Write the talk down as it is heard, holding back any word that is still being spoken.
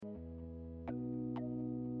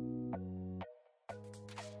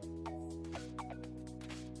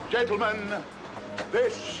Gentlemen,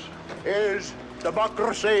 this is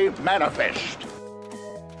Democracy Manifest.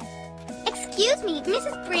 Excuse me,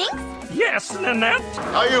 Mrs. Brinks? Yes, Nanette?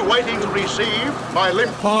 Are you waiting to receive my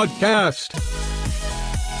limp Podcast.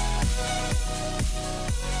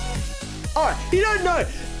 Alright, you don't know.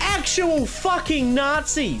 Actual fucking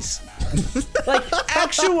Nazis. Like,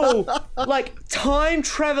 actual, like,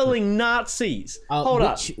 time-traveling Nazis. Hold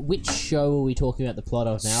up. Which show are we talking about the plot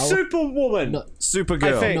of now? Superwoman. No,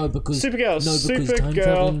 Supergirl. I think. no, because Supergirl.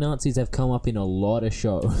 time-traveling Nazis have come up in a lot of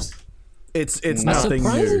shows. It's A nothing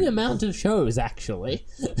surprising new. amount of shows, actually.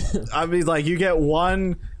 I mean, like, you get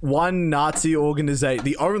one Nazi organization,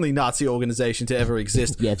 the only Nazi organization to ever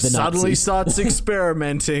exist, Yeah, the suddenly Nazis. starts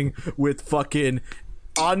experimenting with fucking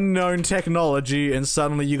unknown technology, and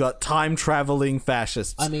suddenly you got time-traveling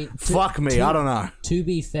fascists. I mean, fuck me, I don't know. To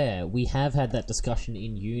be fair, we have had that discussion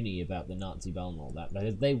in uni about the Nazi Bell and all that,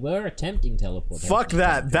 because they were attempting teleportation. Fuck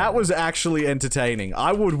that. That was actually entertaining.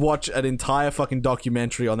 I would watch an entire fucking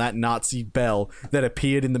documentary on that Nazi bell that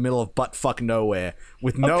appeared in the middle of butt-fuck nowhere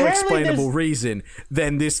with no Apparently explainable there's- reason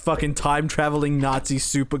than this fucking time-traveling Nazi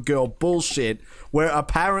Supergirl bullshit where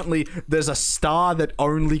apparently there's a star that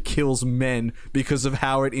only kills men because of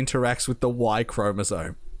how it interacts with the Y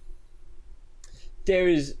chromosome.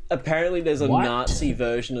 There's a What? Nazi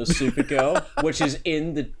version of Supergirl, which is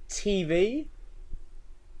in the TV.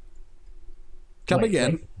 Come Wait,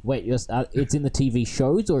 again. Wait, it's in the TV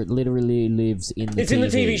shows, or it literally lives in the It's in the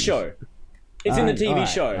TV show. It's in the TV Alright,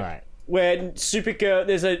 show. alright. Where Supergirl,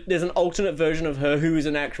 there's an alternate version of her who is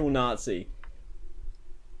an actual Nazi.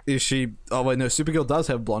 Is she... Oh, wait, no. Supergirl does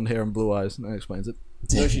have blonde hair and blue eyes. That explains it.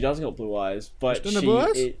 No, she doesn't got blue eyes, but She doesn't have blue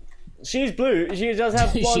eyes? she's blue. She does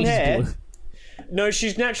have blonde She's hair. blue. No,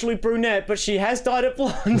 she's naturally brunette, but she has dyed it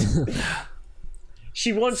blonde.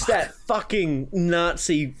 She wants that fucking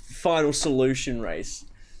Nazi final solution race.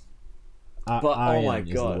 But, oh Ariane my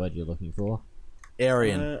is God. the word you're looking for.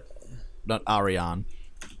 Arian. Not Ariane.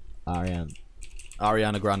 Ariane.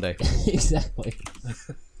 Ariana Grande. Exactly.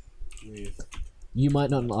 You might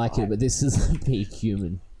not like it, but this is peak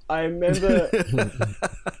human. I remember.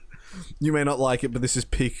 You may not like it, but this is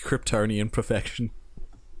peak Kryptonian perfection.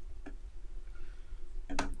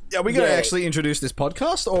 Yeah, are we going to Yeah. actually introduce this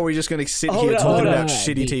podcast, or are we just going to sit Hold here on, talking hold on. about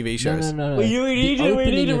shitty TV shows? No. we need The to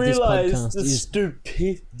opening of this realize podcast the is-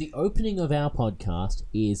 stupid. The opening of our podcast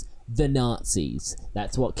is the Nazis.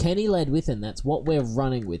 That's what Kenny led with, and that's what we're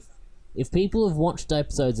running with. If people have watched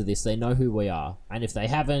episodes of this, they know who we are. And if they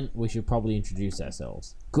haven't, we should probably introduce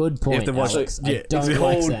ourselves. Good point, they've watched Alex. it- yeah, I don't it's like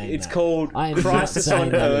Called, saying it's that. called I am not Crisis saying on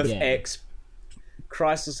that Earth again. X.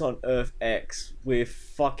 Crisis on Earth X with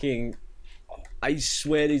fucking. I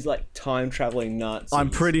swear these like time traveling Nazis. I'm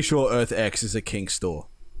pretty sure Earth X is a kink store.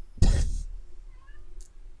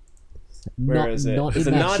 Where is it? Not in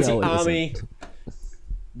The that Nazi show, it army. isn't.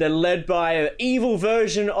 They're led by an evil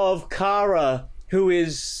version of Kara, who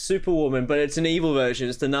is Superwoman, but it's an evil version.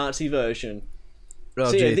 It's the Nazi version. Oh,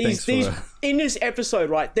 So yeah, gee, thanks these for- in this episode,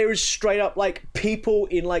 right, there is straight up like people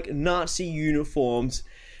in like Nazi uniforms,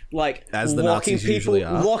 like As the locking Nazis people, usually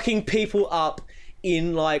are. locking people up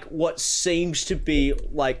in like what seems to be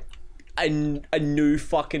like a new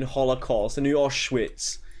fucking Holocaust, a new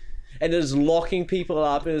Auschwitz. And it's locking people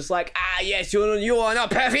up, and it's like, yes, you are not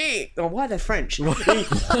perfect. Oh, why are they French? you are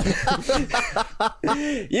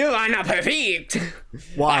not perfect.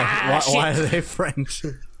 Why shit. are they French?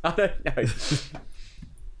 I don't know.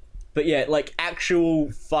 But yeah, like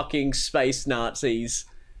actual fucking space Nazis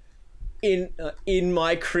in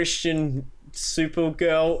my Christian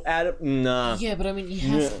Supergirl Adam. Nah. Yeah, but I mean,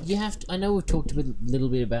 you have to. I know we've talked a little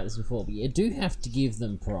bit about this before, but you do have to give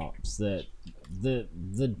them props that the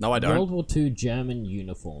No, I don't. World War II German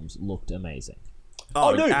uniforms looked amazing.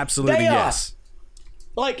 Oh, dude, absolutely they are. yes.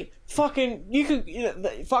 Like fucking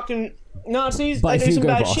the fucking Nazis, By they do some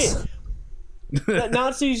Hugo bad Boss.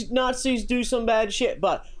 shit. Nazis do some bad shit,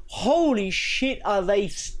 but holy shit, are they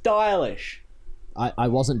stylish? I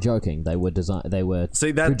wasn't joking. They were They were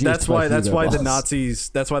See produced that's by why Hugo the Boss.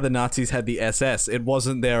 Nazis had the SS. It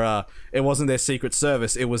wasn't their secret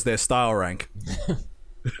service. It was their style rank.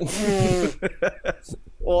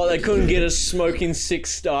 Or they couldn't get a smoking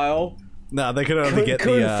six style. No, they could only get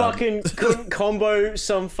Couldn't combo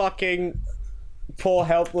some fucking poor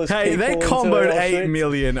helpless Hey, people they into comboed Auschwitz. 8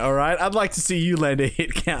 million. All right, I'd like to see you land a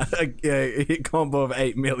hit count, a hit combo of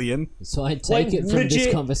 8 million. So I take Like, it from this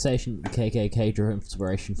legit- conversation, the KKK drew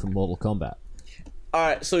inspiration from Mortal Kombat.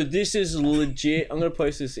 Alright, so this is legit. I'm gonna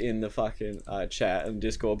post this in the fucking chat and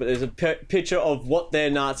Discord, but there's a picture of what their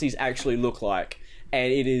Nazis actually look like,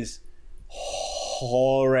 and it is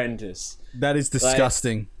horrendous. That is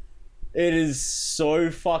disgusting. It is so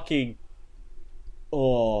fucking.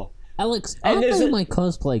 Oh. Alex, And aren't there's they a- my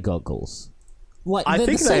cosplay goggles? Like, I they're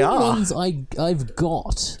think the they same are. ones I've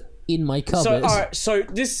got in my So cupboard. alright,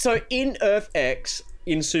 so in Earth X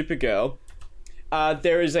in Supergirl,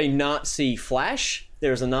 there is a Nazi Flash,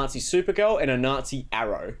 there is a Nazi Supergirl, and a Nazi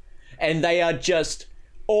Arrow, and they are just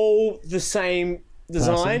all the same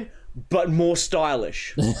design, but more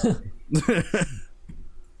stylish.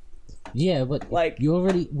 Yeah, but Like- we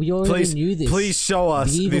already Please, knew this. please show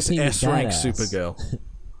us The evil this team is S-rank badass. Supergirl.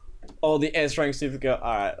 Oh, the S-rank Supergirl.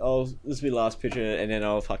 Alright, this will be the last picture, and then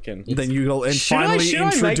I'll fucking. Then you'll Should I- finally should I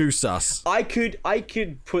make- introduce us. I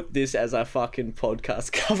could put this as a fucking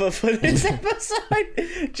podcast cover for this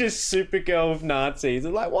episode. Just Supergirl with Nazis.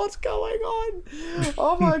 I'm like, what's going on?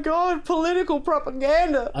 Oh my god, political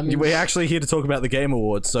propaganda. I mean, We're actually here to talk about the Game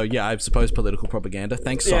Awards, so yeah, I suppose political propaganda.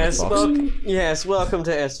 Thanks, Sonic Fox. Welcome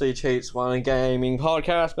to SV Cheats, one gaming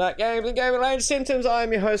podcast about games and gaming-related symptoms. I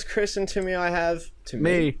am your host, Chris, and to me I have...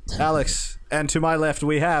 Me, Alex, and to my left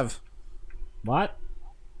we have... what?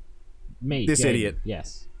 Me. This Jaden. idiot.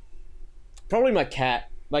 Yes. Probably my cat.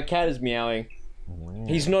 My cat is meowing.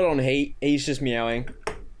 He's not on heat, he's just meowing.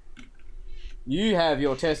 You have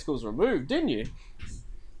your testicles removed, didn't you?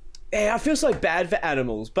 Yeah, I feel so bad for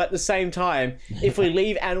animals, but at the same time, if we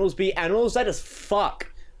leave animals be animals, they just fuck.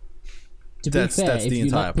 To be That's- fair, that's if the you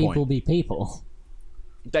entire let people point. be people,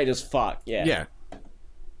 They just fuck, yeah. Yeah.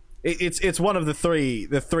 It's one of the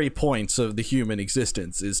three points of the human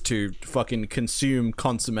existence is to fucking consume,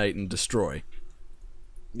 consummate, and destroy.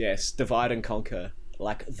 Yes, divide and conquer,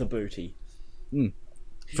 like the booty.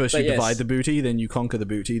 First But you yes. divide the booty, then you conquer the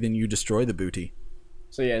booty, then you destroy the booty.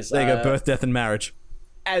 So yes, There you go, birth, death, and marriage.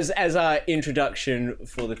 as our introduction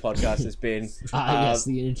for the podcast has been yes,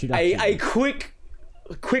 the introduction. a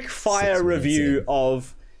quick fire 6 minutes review in.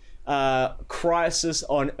 of Crisis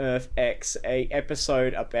on Earth X, a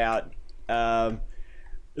episode about the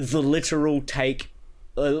literal take,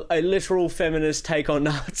 a literal feminist take on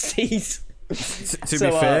Nazis. To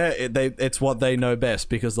So, be fair, it's what they know best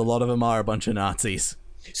because a lot of them are a bunch of Nazis.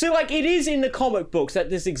 So like it is in the comic books that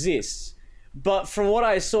this exists, but from what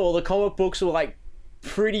I saw, the comic books were like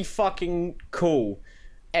pretty fucking cool,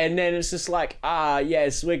 and then it's just like,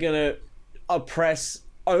 yes, we're gonna oppress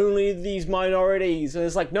only these minorities, and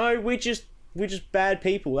it's like, no, we're just bad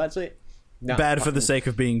people. That's it. No, Bad for fucking- the sake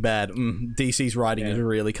of being bad. DC's writing Yeah. is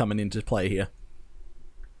really coming into play here.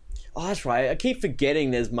 Oh, that's right. I keep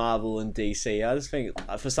forgetting there's Marvel and DC. I just think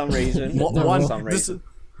for some reason, What- for one- some this- reason.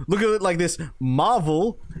 look at it like this.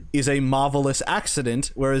 Marvel is a marvelous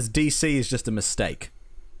accident, whereas DC is just a mistake.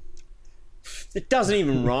 It doesn't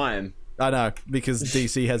even rhyme. I know, because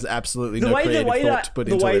DC has absolutely The no way- the creative way thought that- to put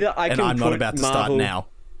the into way it, that I and can I'm not put about to start Marvel- now.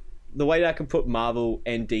 The way that I can put Marvel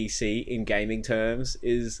and DC in gaming terms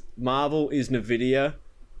is Marvel is Nvidia,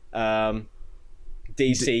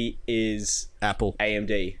 DC is Apple.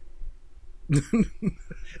 AMD.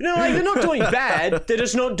 No, like they're not doing bad. They're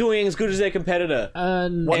just not doing as good as their competitor.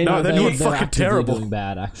 No, they're doing fucking actively terrible. Doing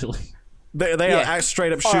bad, actually. They Yeah. are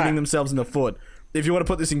straight up All shooting right. themselves in the foot. If you want to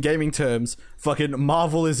put this in gaming terms, fucking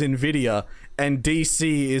Marvel is Nvidia, and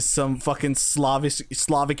DC is some fucking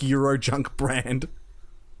Slavic Euro junk brand.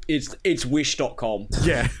 It's Wish.com.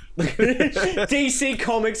 Yeah. DC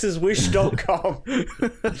Comics is Wish.com.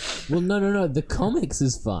 Well, no. The comics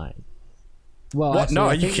is fine. Well, What? actually, No, I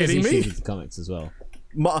are you think there's kidding me? issues with the comics as well.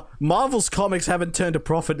 Marvel's comics haven't turned a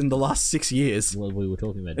profit in the last 6 years, Well, we were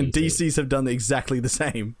talking about and DC. DC's have done exactly the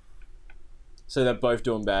same. So they're both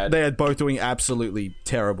doing bad. They are both doing absolutely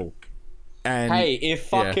terrible. And Hey,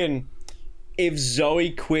 if Zoe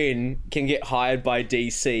Quinn can get hired by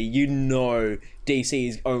DC, you know DC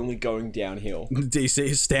is only going downhill.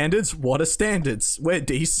 DC standards? What are standards? We're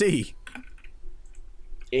DC.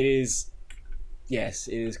 It is. Yes,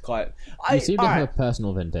 it is quite. You seem to have alright, a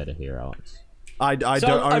personal vendetta here, Alex. I So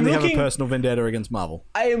don't I'm only have a looking- personal vendetta against Marvel.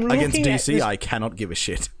 I am Against looking at DC, this- I cannot give a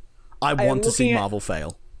shit. I am want to see looking at- Marvel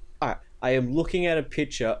fail. Alright, I am looking at a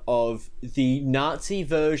picture of the Nazi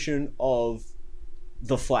version of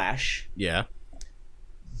the Flash. Yeah.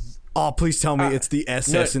 Oh, please tell me it's the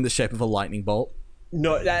SS no. in the shape of a lightning bolt.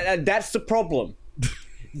 No, that's the problem.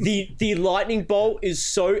 the lightning bolt is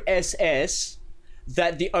so SS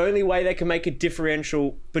that the only way they can make a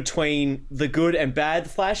differential between the good and bad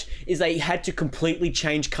Flash is they had to completely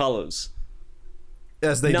change colors.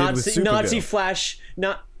 As they did with Supergirl. Nazi Flash,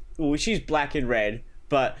 well, she's black and red,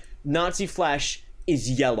 but Nazi Flash is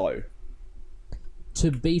yellow.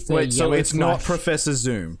 To be fair, Wait, so Yellow it's not Flash- Professor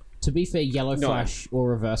Zoom. To be fair, Yellow No. Flash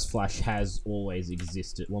or Reverse Flash has always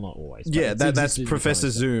existed. Well, not always. but Yeah, it's that's existed in the Professor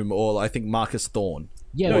comics. Zoom, or I think Marcus Thorne.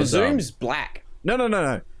 Yeah, No, but Zoom's black.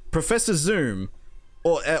 No. Professor Zoom,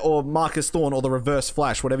 or Marcus Thorne, or the Reverse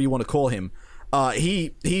Flash, whatever you want to call him,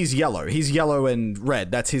 he's yellow. He's yellow and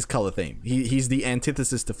red. That's his color theme. He's the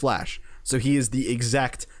antithesis to Flash. So he is the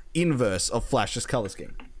exact inverse of Flash's color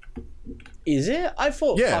scheme. Is it? I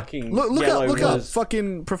thought Yeah. fucking Look yellow up was...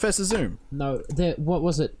 fucking Professor Zoom. No, what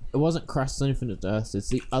was it? It wasn't Crisis on Infinite Earths. It's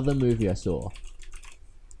the other movie I saw.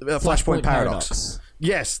 Flashpoint Paradox.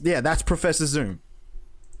 Yes, yeah, that's Professor Zoom.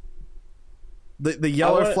 The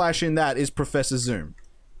yellow Flash in that is Professor Zoom.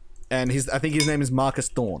 And I think his name is Marcus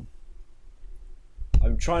Thorne.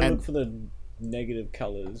 I'm trying to look for the negative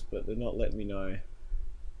colors, but they're not letting me know.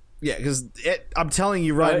 Yeah, because I'm telling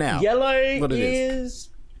you right now. Yellow what it is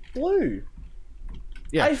blue.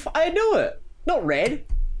 Yeah. I knew it. Not red.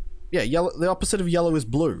 Yeah, yellow. The opposite of yellow is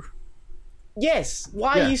blue. Yes.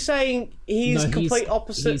 Why Yeah. are you saying he's No, complete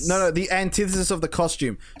opposite? No, the antithesis of the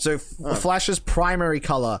costume. So Flash's primary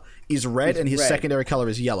color is red, and his red. secondary color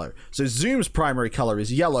is yellow. So Zoom's primary color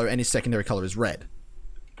is yellow, and his secondary color is red.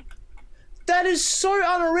 That is so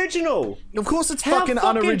unoriginal. Of course, it's How fucking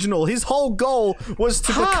unoriginal. His whole goal was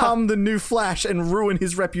to become the new Flash and ruin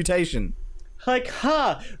his reputation. Like,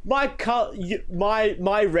 my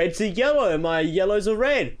reds are yellow and my yellows are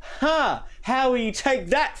red. How will you take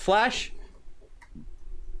that, Flash?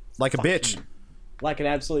 Like a bitch. Like an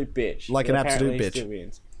absolute bitch. Like And an absolute apparently he bitch. still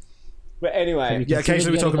wins. But anyway, Yeah,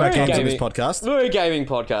 occasionally we talk about games on this podcast. we're a gaming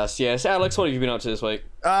podcast. Yes, Alex, what have you been up to this week?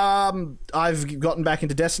 I've gotten back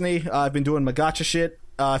into Destiny. I've been doing my gacha shit.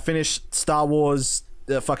 I finished Star Wars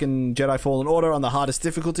fucking Jedi Fallen Order on the hardest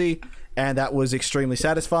difficulty, and that was extremely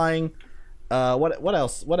satisfying. What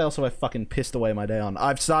else? What else have I fucking pissed away my day on?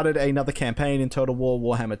 I've started another campaign in Total War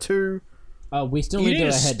Warhammer 2. We still You need to do need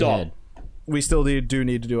a to head-to-head. We still do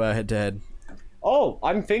need to do our head-to-head. Oh,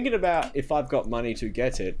 I'm thinking about if I've got money to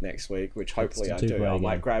get it next week, which hopefully I too do. great I again.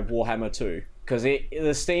 might grab Warhammer 2 because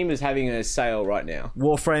the Steam is having a sale right now.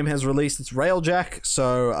 Warframe has released its Railjack,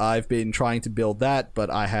 so I've been trying to build that, but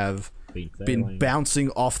I have been failing. bouncing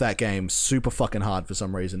off that game super fucking hard for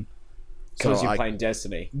some reason. Because you're playing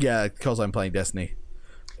Destiny. Yeah, because I'm playing Destiny.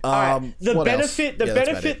 Alright, the what else? benefit Yeah, that's about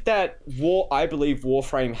benefit it. that I believe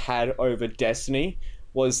Warframe had over Destiny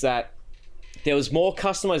was that there was more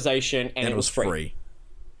customization and it was free.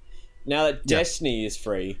 Now that Destiny is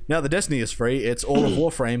free, Now the Destiny is free. It's all of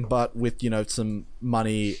Warframe, but with some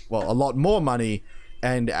money, well, a lot more money,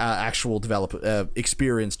 and actual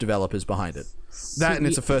experienced developers behind it. That and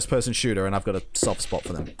it's a first-person shooter, and I've got a soft spot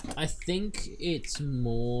for them. I think it's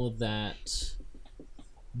more that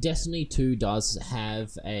Destiny 2 does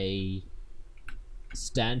have a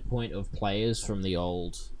standpoint of players from the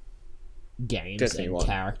old games Destiny and 1.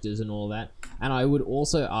 characters and all that. And I would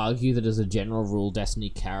also argue that as a general rule, Destiny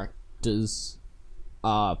characters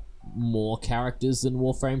are more characters than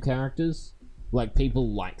Warframe characters. Like,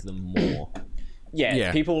 people like them more.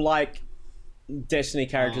 Yeah. people like Destiny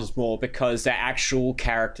characters more because they're actual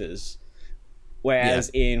characters. Whereas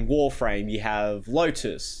in Warframe, you have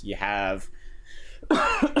Lotus, you have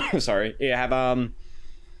sorry, you have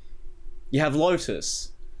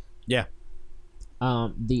Lotus. Yeah,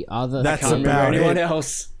 The other That's Can't remember about anyone it.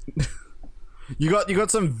 else. you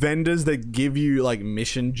got some vendors that give you like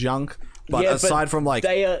mission junk, but Yeah, aside from like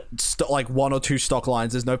they are like one or two stock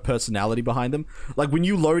lines, there's no personality behind them. Like when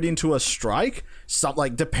you load into a strike,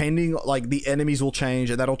 depending, like the enemies will change,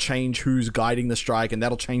 and that'll change who's guiding the strike, and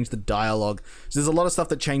that'll change the dialogue. So there's a lot of stuff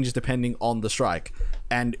that changes depending on the strike,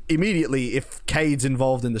 and immediately if Cade's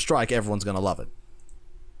involved in the strike, everyone's gonna love it.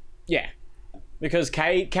 yeah. Because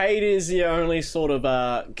Cade is the only sort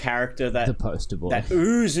of character the that poster boy.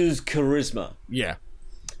 oozes charisma. Yeah,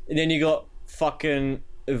 And then you got fucking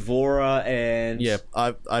Evora and yeah.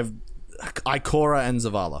 I've Ikora and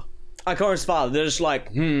Zavala. Ikora's father. They're just like,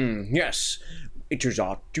 yes, it is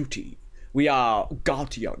our duty. We are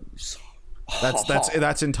guardians.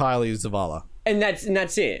 That's entirely Zavala. And that's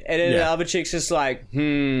it. And then the other chick's just like,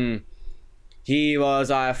 he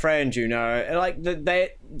was our friend, you know. And like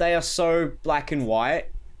they are so black and white.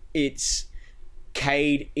 It's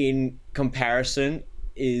Cade in comparison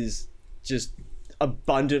is just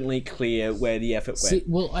abundantly clear where the effort went. See,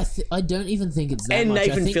 well, I don't even think it's that And much.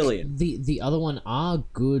 Nathan I think Fillion. The other one are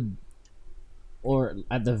good, or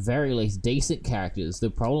at the very least decent characters.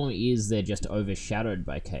 The problem is they're just overshadowed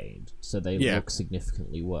by Cade, so they look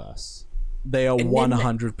significantly worse. They are then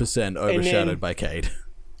 100% overshadowed by Cade.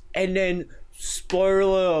 And then,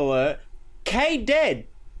 spoiler alert, Cade dead.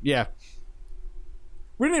 Yeah.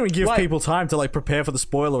 We didn't even give people time to like prepare for the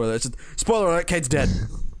spoiler alert. It's just, spoiler alert, Cade's dead.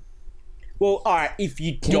 Well, all right. If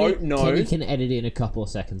you Kenny, don't know, Kenny can edit in a couple of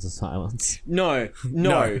seconds of silence. no.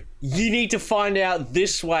 You need to find out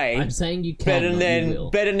this way. I'm saying you can,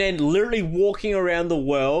 better than literally walking around the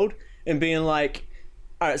world and being like,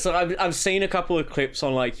 all right. So I've seen a couple of clips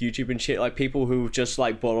on like YouTube and shit, like people who just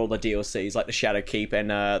like bought all the DLCs, like the Shadowkeep and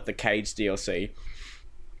the Cades DLC,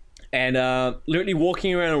 and literally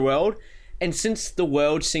walking around the world. And since the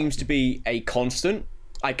world seems to be a constant,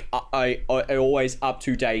 like I always up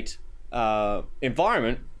to date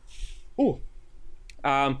environment.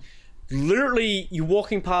 Literally, you're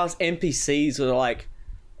walking past NPCs that are like,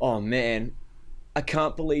 "Oh man, I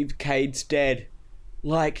can't believe Cade's dead."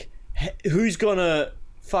 Like, who's gonna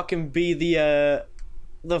fucking be the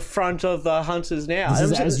front of the hunters now?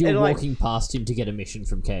 This is as you're like, walking past him to get a mission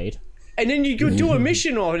from Cade. and then you could do a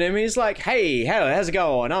mission on him. He's like, "Hey, how's it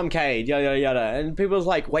going? I'm Cade, yada yada yada." And people's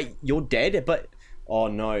like, "Wait, you're dead?" But oh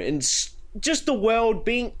no, and just the world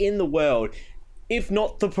being in the world, if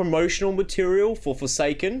not the promotional material for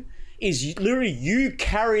Forsaken, is literally you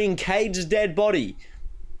carrying Cade's dead body.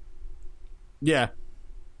 Yeah.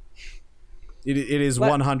 It is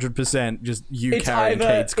 100% just you carrying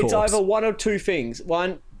Cade's corpse. It's either one or two things.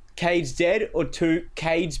 One, Cade's dead, or two,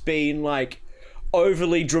 Cade's been like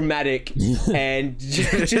overly dramatic, and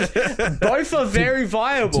just both are very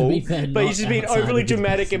viable. To be fair, but he's just been overly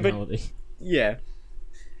dramatic and yeah.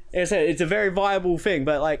 As I said, it's a very viable thing,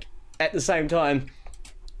 but like at the same time,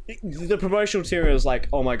 the promotional material is like,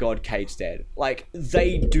 oh my god, Cade's dead. Like,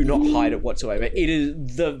 they do not hide it whatsoever. It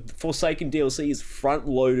is, the Forsaken DLC is front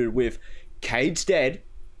loaded with Cade's dead,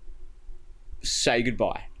 say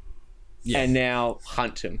goodbye, and now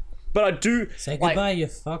hunt him. But I do say goodbye, you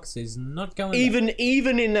fucks. He's not going.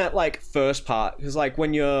 Even in that like first part, because like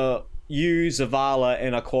when you, Zavala,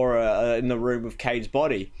 and Ikora are in the room with Cade's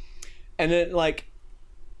body, and then like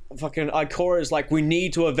fucking Ikora is like, we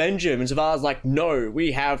need to avenge him, and Zavala's like, no,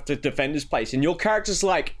 we have to defend this place, and your character's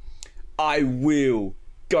like, I will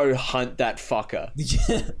go hunt that fucker,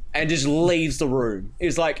 and just leaves the room.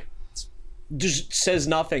 It's like, just says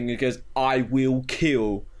nothing because I will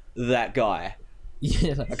kill that guy.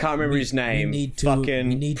 Yeah, like, I can't remember his name. We need to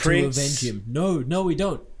Prince... avenge him. No, we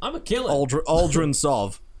don't. I'm a killer. Aldrin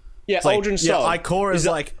Sov. Yeah, Aldrin Sov. Yeah, Ikora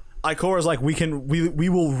is like, we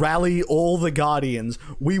will rally all the Guardians.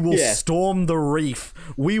 We will storm the reef.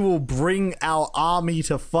 We will bring our army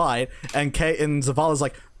to fight. And Zavala's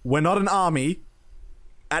like, we're not an army.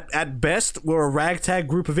 At best, we're a ragtag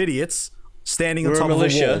group of idiots standing on top of a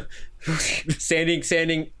wall.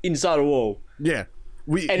 standing inside a wall. Yeah.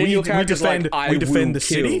 We defend the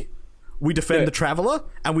city, we defend the Traveler,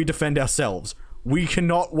 and we defend ourselves. We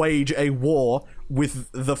cannot wage a war with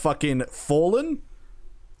the fucking Fallen,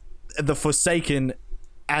 the Forsaken,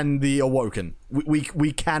 and the Awoken.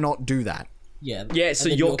 We cannot do that. Yeah, so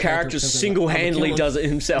your character single-handedly does it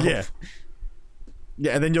himself. Yeah,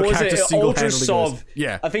 and then your character single-handedly goes...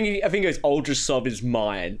 Yeah. I think it goes, Ultra Sov is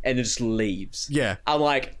mine, and it just leaves. Yeah. I'm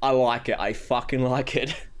like, I like it. I fucking like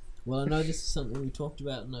it. Well, I know this is something we talked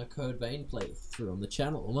about in our Code Vein playthrough on the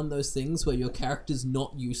channel. One of those things where your character's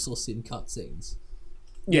not useless in cutscenes.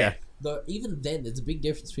 Yeah. Though even then, there's a big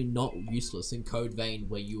difference between not useless in Code Vein,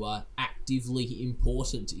 where you are actively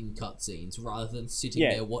important in cutscenes rather than sitting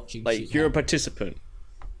there watching. Like, shit you're happen. a participant.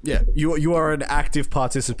 Yeah, you are an active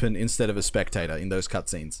participant instead of a spectator in those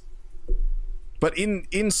cutscenes. But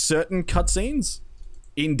in certain cutscenes,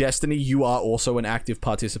 in Destiny, you are also an active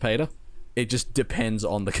participator. It just depends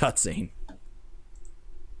on the cutscene.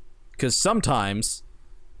 Because sometimes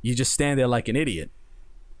you just stand there like an idiot,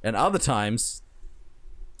 and other times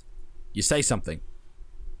you say something.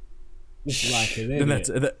 Like an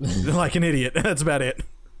idiot. Like an idiot. That's about it.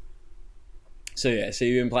 So you've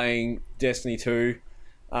been playing Destiny 2.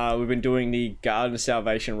 We've been doing the Garden of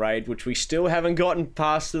Salvation raid, which we still haven't gotten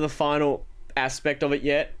past to the final aspect of it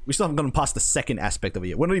yet. We still haven't gotten past the second aspect of it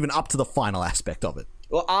yet. We're not even up to the final aspect of it.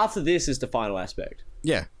 Well, after this is the final aspect.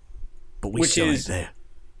 Yeah. But we still ain't there.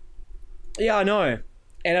 Yeah, I know.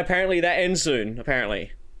 And apparently that ends soon,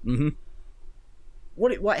 apparently. Mm-hmm.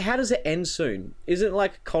 What? How does it end soon? Is it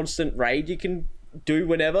like a constant raid you can do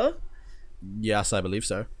whenever? Yes, I believe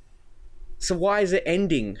so. So why is it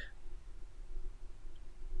ending?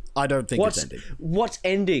 I don't think it's ending. What's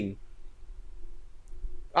ending?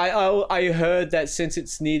 I heard that since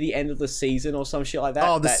it's near the end of the season or some shit like that.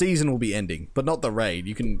 Oh, the season will be ending, but not the raid.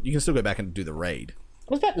 You can still go back and do the raid.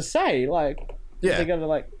 I was about to say, like, yeah, they're gonna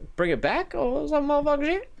like bring it back or some motherfucker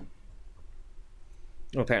shit.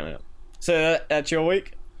 Well, apparently not. So that's your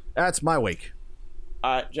week. That's my week.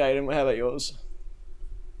 Alright, Jaden, how about yours?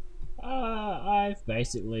 I've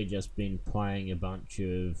basically just been playing a bunch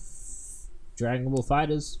of Dragon Ball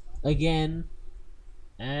Fighters. again,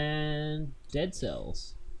 and Dead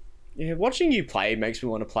Cells. Yeah, watching you play makes me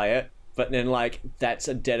want to play it, but then like that's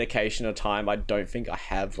a dedication of time I don't think I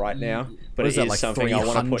have right now. But What is it that, is like something I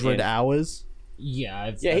want to put 300 in. hours? Yeah,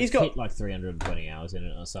 I've he's got- hit like 320 hours in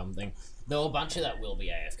it or something. Though a bunch of that will be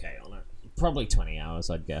AFK on it. Probably 20 hours,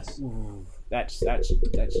 I'd guess. That's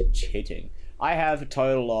cheating. I have a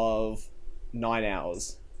total of 9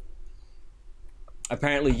 hours.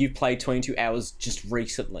 Apparently, you played 22 hours just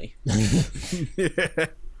recently. Yeah.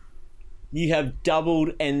 You have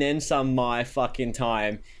doubled and then some my fucking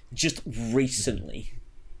time just recently.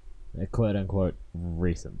 Quote unquote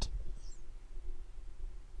recent.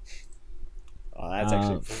 Oh, that's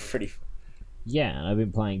actually pretty. Yeah, and I've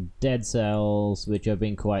been playing Dead Cells, which I've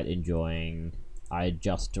been quite enjoying. I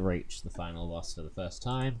just reached the final boss for the first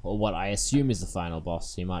time, or what I assume is the final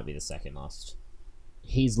boss. He might be the second last.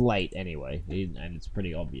 He's late anyway, and it's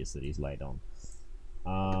pretty obvious that he's late on.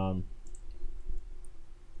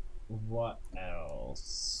 What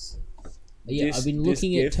else? Yeah, I've been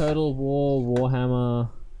looking at Total War Warhammer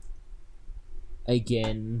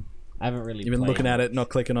again. I haven't really. You've been looking at it, not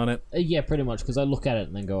clicking on it. Yeah, pretty much, because I look at it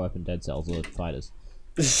and then go open Dead Cells or Fighters.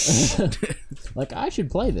 Like, I should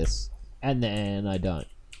play this, and then I don't.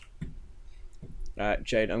 Alright,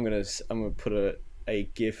 Jade, I'm gonna put a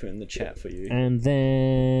GIF in the chat for you And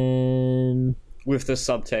then with the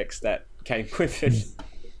subtext that came with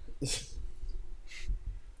it.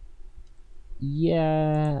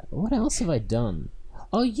 yeah, what else have I done?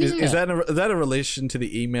 Oh yeah, Is that a relation to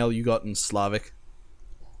the email you got in Slavic?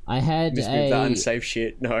 I had Miss me with the unsafe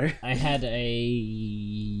shit. No. I had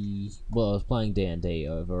a well, I was playing D&D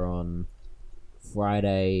over on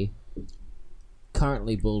Friday.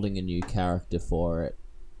 Currently building a new character for it.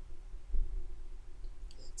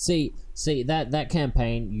 See that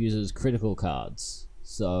campaign uses critical cards,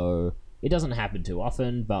 so it doesn't happen too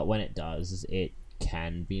often, but when it does, it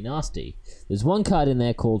can be nasty. There's one card in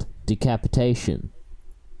there called Decapitation.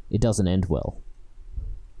 It doesn't end well.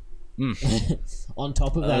 On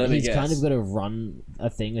top of that, he's kind of got to run a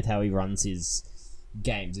thing with how he runs his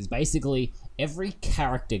games. Is basically every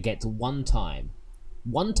character gets one time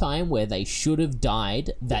where they should have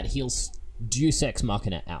died that he'll Deus Ex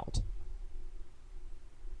Machina out.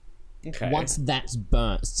 Okay. Once that's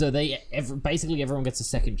burnt, so basically everyone gets a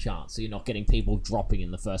second chance. So you're not getting people dropping in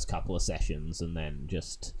the first couple of sessions and then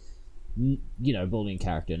just building a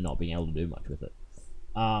character and not being able to do much with it.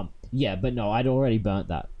 Yeah, but no, I'd already burnt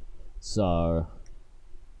that. So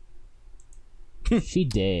she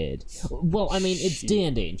did. Well, I mean, it's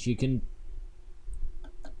D&D, and she can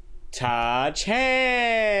touch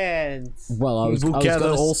hands. Well, We'll gather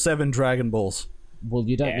all 7 Dragon Balls. Well,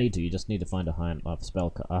 you don't need to. You just need to find a high enough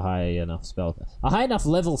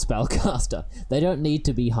level spellcaster. They don't need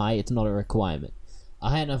to be high. It's not a requirement. A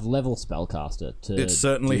high enough level spellcaster to. It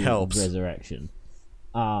certainly do helps. Resurrection.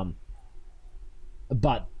 But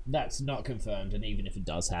that's not confirmed, and even if it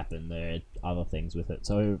does happen, there are other things with it.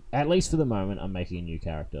 So at least for the moment, I'm making a new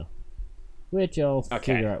character, which I'll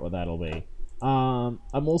figure out what that'll be. I'm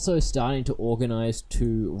also starting to organize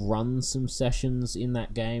to run some sessions in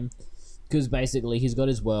that game. Because basically, he's got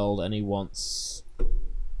his world, and he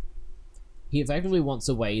effectively wants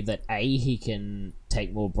a way that A, he can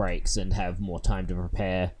take more breaks and have more time to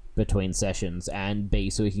prepare between sessions, and B,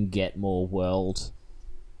 so he can get more world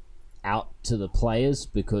out to the players,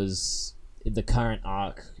 because the current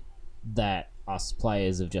arc that us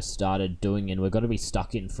players have just started doing, and we're going to be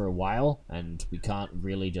stuck in for a while, and we can't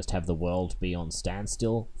really just have the world be on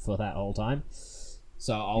standstill for that whole time.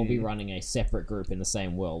 So I'll be running a separate group in the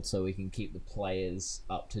same world so we can keep the players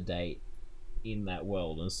up to date in that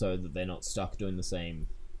world, and so that they're not stuck doing the same,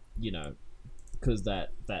 because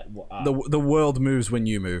the world moves when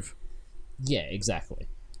you move. Yeah, exactly.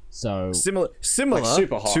 So Similar Like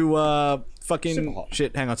super hot. to fucking Super hot.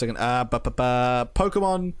 shit. Hang on a second.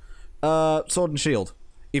 Pokemon Sword and Shield.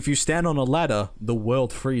 If you stand on a ladder, the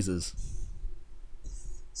world freezes.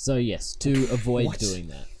 So yes, to avoid doing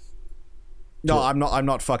that. No, I'm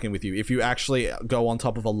not fucking with you. If you actually go on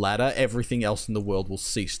top of a ladder, everything else in the world will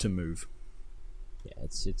cease to move. Yeah,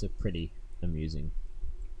 it's a pretty amusing.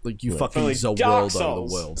 Like you If fucking only Zawildo Dark the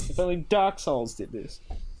Souls. world. If only Dark Souls did this.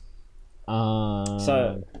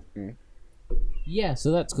 Yeah,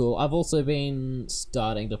 so that's cool. I've also been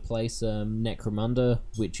starting to play some Necromunda,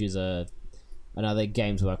 which is another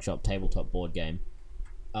Games Workshop tabletop board game.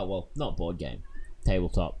 Well, not board game,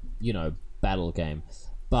 tabletop, battle game.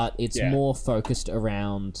 But it's more focused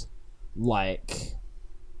around,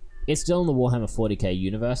 it's still in the Warhammer 40k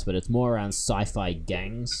universe, but it's more around sci-fi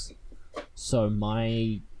gangs. So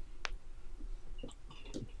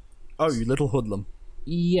Oh, you little hoodlum.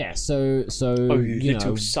 Yeah, so you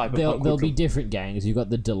know, there'll be different gangs. You've got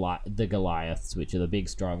the Goliaths, which are the big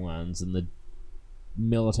strong ones, and the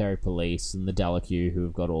military police, and the Dalekyu, who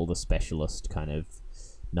have got all the specialist kind of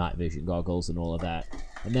night vision goggles and all of that.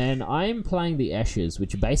 And then I'm playing the Esches,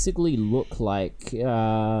 which basically look like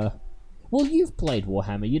well, you've played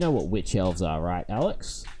Warhammer. You know what witch elves are, right,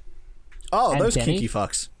 Alex? Oh, And those Kenny? kinky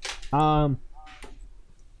fucks.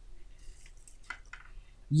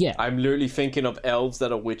 Yeah. I'm literally thinking of elves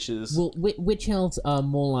that are witches. Well, witch elves are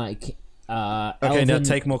more like Okay, now elven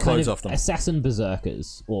take more kind clothes of off them. Assassin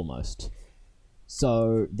berserkers, almost.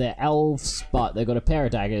 So they're elves, but they've got a pair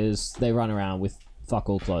of daggers. They run around with fuck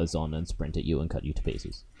all clothes on and sprint at you and cut you to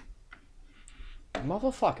pieces.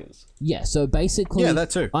 Motherfuckers. Yeah, so basically... Yeah, that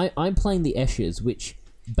too. I'm playing the Esches, which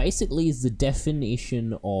basically is the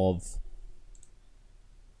definition of...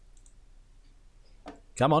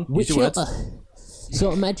 Come on, use Witch your words.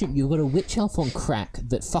 So imagine you've got a witch elf on crack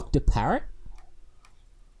that fucked a parrot.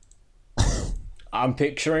 I'm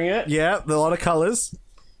picturing it. Yeah, a lot of colours.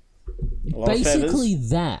 A lot of Basically feathers.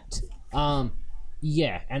 that.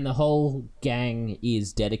 Yeah, and the whole gang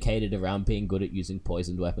is dedicated around being good at using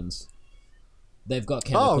poisoned weapons. They've got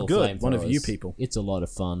chemical good. One of you flamethrowers. people. It's a lot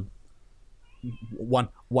of fun.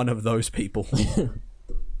 One of those people.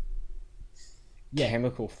 Yeah,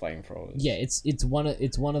 Chemical flamethrowers. yeah. It's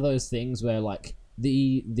one of those things where like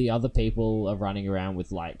the other people are running around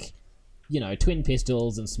with like, you know, twin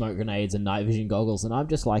pistols and smoke grenades and night vision goggles, and I'm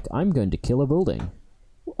just like, I'm going to kill a building.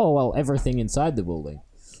 Oh well, everything inside the building,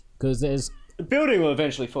 because there's The building will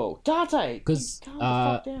eventually fall. Date! because Calm the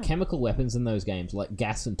fuck down. chemical weapons in those games, like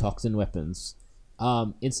gas and toxin weapons,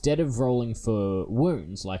 instead of rolling for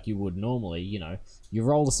wounds like you would normally, you know, you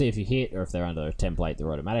roll to see if you hit, or if they're under a template,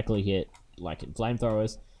 they're automatically hit, like in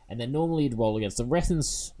flamethrowers, and then normally you'd roll against the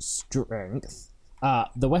weapon's strength,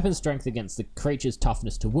 the weapon's strength against the creature's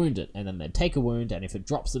toughness to wound it, and then they'd take a wound, and if it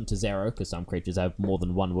drops them to 0, because some creatures have more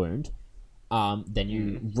than one wound, then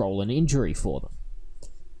you roll an injury for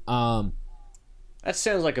them. That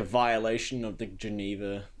sounds like a violation of the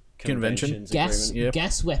Geneva Convention. Conventions Gas agreement. Yep.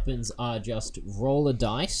 gas weapons are just roll a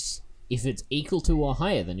dice. If it's equal to or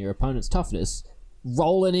higher than your opponent's toughness,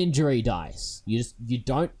 roll an injury dice.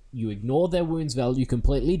 You ignore their wounds value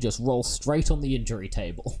completely, just roll straight on the injury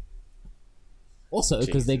table. Also,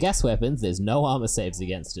 because they're gas weapons, there's no armor saves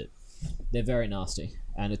against it. They're very nasty,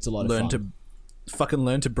 and it's a lot of fun.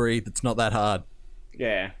 Learn to breathe. It's not that hard.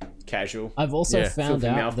 Yeah, casual. I've also Yeah. found Filthy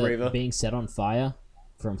out mouth that breather. being set on fire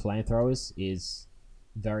from flamethrowers is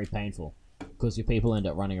very painful, because your people end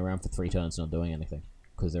up running around for 3 turns not doing anything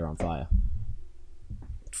because they're on fire.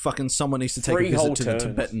 Fucking someone needs to take 3 a visit whole to the turns.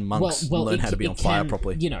 Tibetan monks Well, and learn it how to be it on fire can,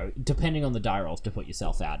 properly. You know, depending on the die rolls to put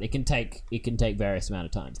yourself out, it can take various amount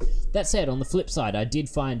of times. That said, on the flip side, I did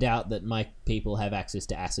find out that my people have access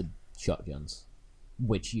to acid shotguns,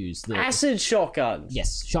 which use the Acid shotguns.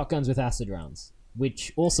 yes, shotguns with acid rounds,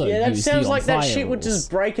 which also Yeah, that use sounds the like that on-fire shit would rules. just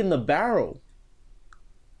break in the barrel.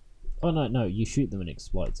 Oh no, you shoot them and it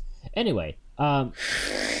explodes. Anyway, I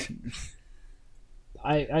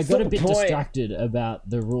got a bit point. distracted about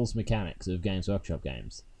the rules mechanics of Games Workshop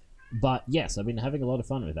games. But yes, I've been having a lot of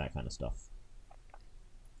fun with that kind of stuff.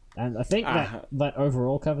 And I think that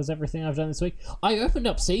overall covers everything I've done this week. I opened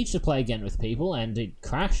up Siege to play again with people, and it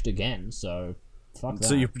crashed again, so fuck that.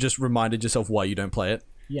 So you've just reminded yourself why you don't play it.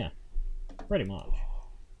 Yeah, pretty much.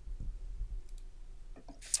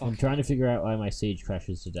 I'm trying to figure out why my Siege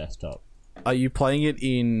crashes to desktop. Are you playing it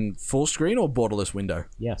in full screen or borderless window?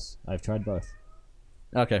 Yes, I've tried both.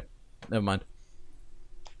 Okay, never mind.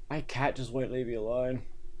 My cat just won't leave me alone.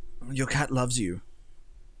 Your cat loves you.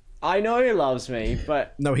 I know he loves me,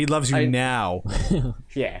 but No, he loves you now.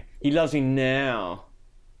 yeah, he loves me now.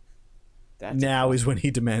 Now is when he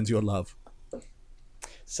demands your love.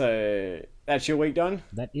 So that's your week done?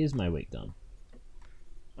 That is my week done.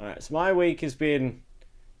 Alright, so my week has been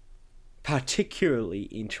particularly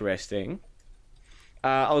interesting.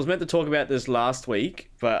 I was meant to talk about this last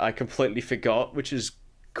week, but I completely forgot, which is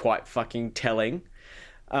quite fucking telling.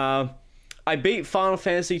 I beat Final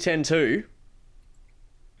Fantasy X-2.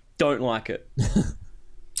 Don't like it.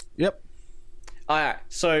 Yep. Alright,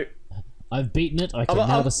 so I've beaten it. I can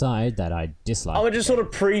now decide that I dislike I would it. just sort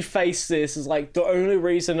of preface this as like the only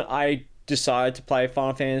reason I decided to play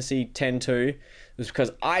Final Fantasy X-2 was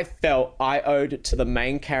because I felt I owed it to the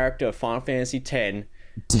main character of Final Fantasy X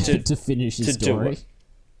to finish the to do story.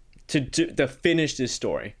 it. To finish this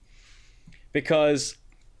story. Because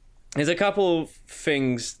there's a couple of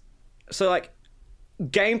things. So like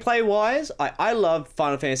gameplay wise, I love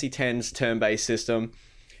Final Fantasy X's turn-based system.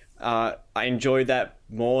 I enjoyed that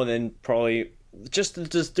more than probably just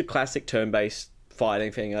the classic turn-based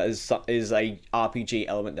fighting thing is a RPG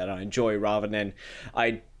element that I enjoy, rather than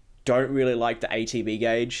I don't really like the ATB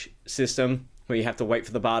gauge system where you have to wait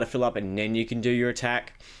for the bar to fill up and then you can do your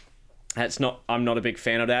attack. I'm not a big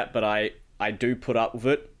fan of that, but I do put up with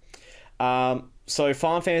it. So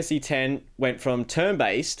Final Fantasy X went from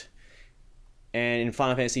turn-based, and in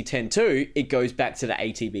Final Fantasy X-2, it goes back to the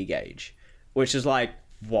ATB gauge, which is like,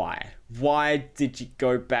 why? Why did you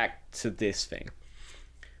go back to this thing?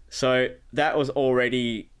 So that was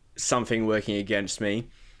already something working against me.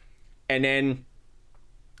 And then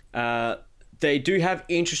they do have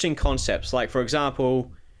interesting concepts. Like, for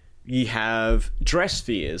example, you have dress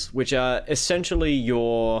spheres, which are essentially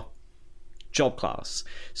your job class.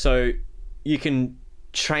 So you can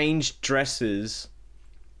change dresses,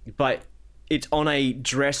 but it's on a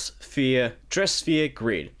dress sphere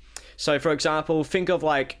grid. So, for example, think of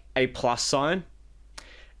like a plus sign,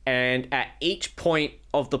 and at each point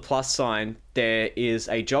of the plus sign, there is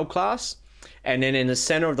a job class, and then in the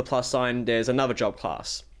center of the plus sign, there's another job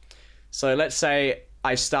class. So let's say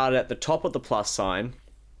I started at the top of the plus sign.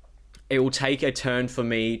 It will take a turn for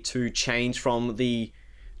me to change from the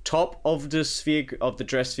top of the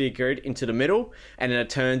dress sphere grid into the middle, and then a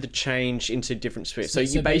turn to change into different spheres. So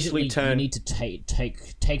you basically turn. You need to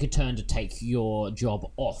take a turn to take your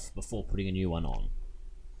job off before putting a new one on.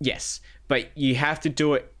 Yes, but you have to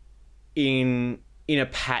do it in a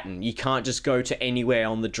pattern. You can't just go to anywhere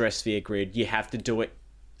on the dress sphere grid. You have to do it,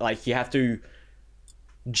 like, you have to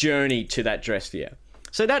journey to that dress sphere.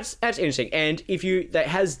 So that's interesting. And that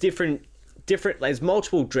has different, there's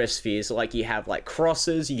multiple dress spheres. So like, you have like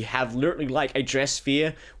crosses, you have literally like a dress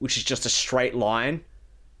sphere, which is just a straight line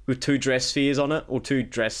with two dress spheres on it, or two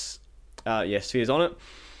dress spheres on it.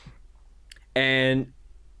 And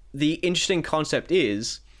the interesting concept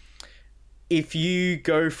is, if you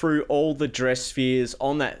go through all the dress spheres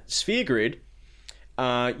on that sphere grid,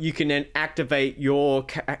 you can then activate your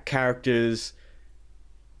character's,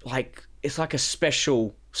 like, it's like a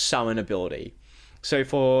special summon ability.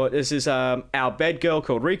 So this is our bed girl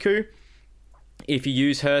called Riku. If you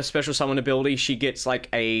use her special summon ability, she gets like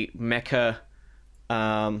a mecha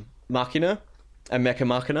machina.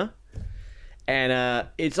 And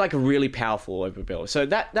it's like a really powerful ability. So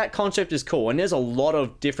that concept is cool. And there's a lot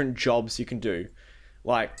of different jobs you can do.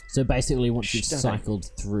 Like, so basically, once you've cycled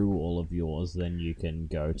through all of yours, then you can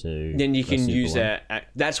go to... Then you can use that.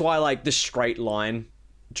 That's why, like, the straight line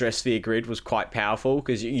dress sphere grid was quite powerful,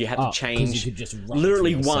 because you had to change you could just run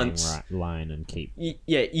literally the once same line and keep...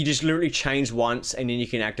 You just literally change once, and then you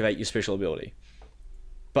can activate your special ability.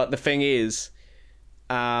 But the thing is,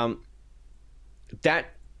 so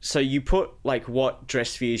you put like what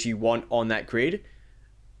dress spheres you want on that grid,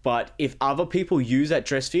 but if other people use that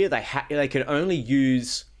dress sphere, they can only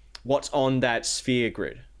use what's on that sphere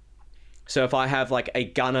grid. So if I have like a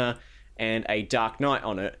gunner and a dark knight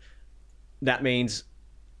on it, that means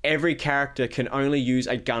every character can only use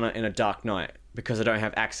a gunner and a dark knight, because I don't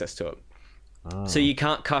have access to it. So you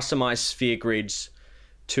can't customize sphere grids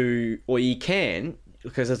or you can,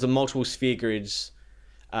 because there's a multiple sphere grids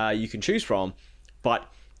you can choose from,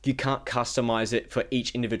 but you can't customize it for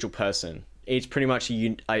each individual person. It's pretty much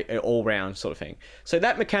an all-round sort of thing. So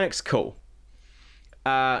that mechanic's cool.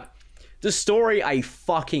 The story I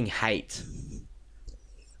fucking hate.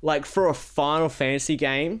 Like, for a Final Fantasy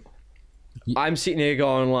game, I'm sitting here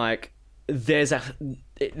going like, there's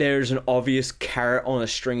an obvious carrot on a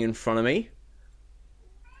string in front of me,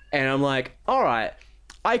 and I'm like, all right,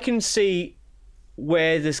 I can see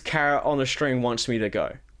where this carrot on a string wants me to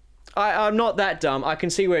go. I'm not that dumb. I can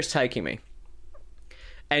see where it's taking me.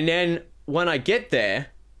 And then when I get there,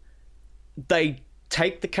 they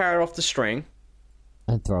take the carrot off the string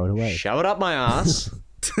and throw it away, shove it up my ass,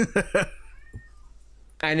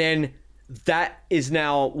 and then that is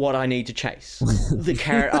now what I need to chase. The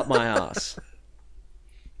carrot up my ass.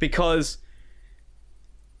 Because,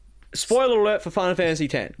 spoiler alert for Final Fantasy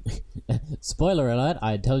X. Spoiler alert,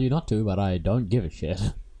 I tell you not to, but I don't give a shit.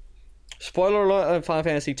 Spoiler alert on Final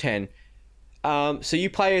Fantasy X. So you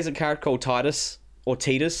play as a character called Tidus, or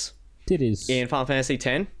Tidus. Tidus. In Final Fantasy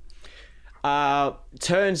X.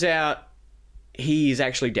 Turns out he is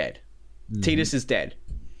actually dead. Mm-hmm. Tidus is dead.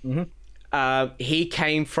 Mm-hmm.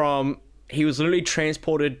 He was literally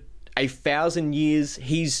transported 1,000 years.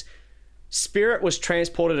 His spirit was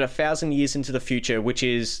transported 1,000 years into the future, which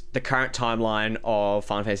is the current timeline of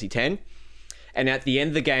Final Fantasy X. And at the end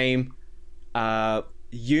of the game,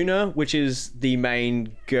 Yuna, which is the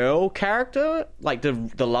main girl character, like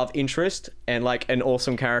the love interest and like an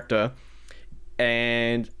awesome character,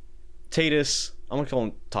 and Tidus, I'm gonna call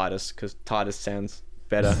him Tidus because Tidus sounds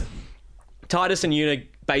better. Tidus and Yuna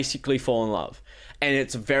basically fall in love, And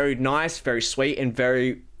it's very nice, very sweet, and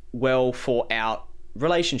very well thought out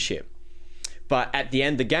relationship. But at the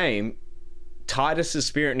end of the game, Titus's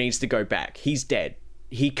spirit needs to go back. He's dead.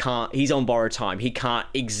 He's on borrowed time. He can't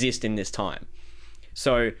exist in this time.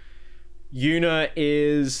 So Yuna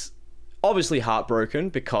is obviously heartbroken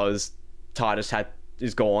because Titus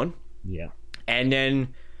is gone. Yeah. And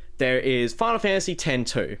then there is Final Fantasy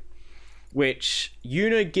X-2, which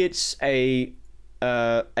Yuna gets a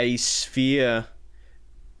sphere,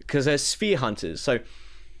 because they're sphere hunters. So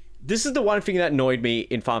this is the one thing that annoyed me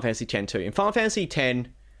in Final Fantasy X-2. In Final Fantasy X,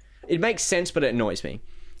 it makes sense, but it annoys me.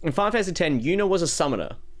 In Final Fantasy X, Yuna was a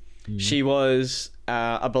summoner. She was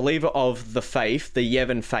a believer of the faith, the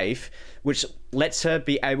Yevon faith, which lets her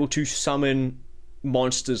be able to summon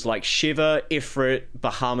monsters like Shiva, Ifrit,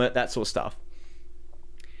 Bahamut, that sort of stuff.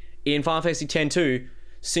 In Final Fantasy X-2,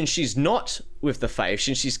 since she's not with the faith,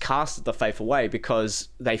 since she's casted the faith away because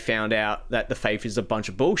they found out that the faith is a bunch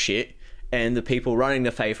of bullshit and the people running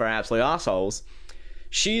the faith are absolute assholes,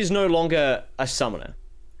 she is no longer a summoner.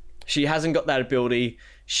 She hasn't got that ability.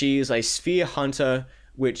 She is a sphere hunter,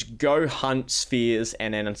 which go hunt spheres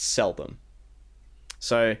and then sell them.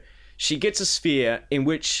 So she gets a sphere in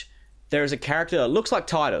which there is a character that looks like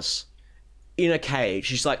Titus in a cage.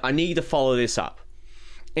 She's like, I need to follow this up.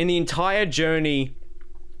 And the entire journey,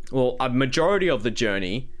 well, a majority of the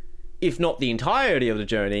journey, if not the entirety of the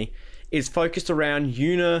journey, is focused around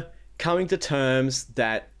Yuna coming to terms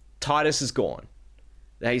that Titus is gone,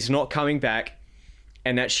 that he's not coming back,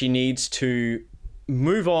 and that she needs to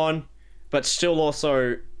move on, but still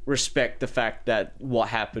also respect the fact that what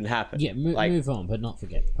happened. Yeah, move on, but not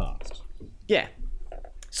forget the past. Yeah.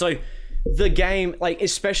 So the game, like,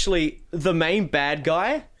 especially the main bad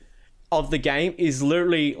guy of the game is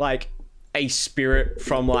literally like a spirit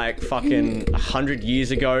from like fucking 100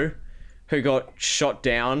 years ago who got shot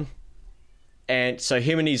down. And so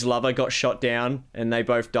him and his lover got shot down and they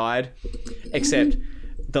both died. Except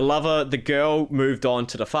the girl moved on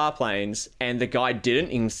to the far planes and the guy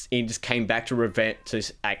didn't. He just came back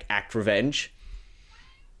to act revenge.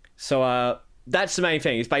 So that's the main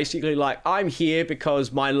thing. It's basically like, I'm here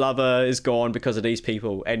because my lover is gone because of these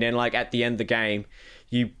people. And then like at the end of the game,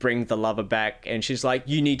 you bring the lover back and she's like,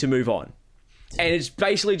 you need to move on. And it's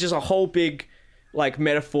basically just a whole big like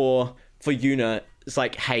metaphor for Yuna. It's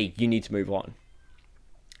like, hey, you need to move on.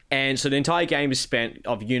 And so the entire game is spent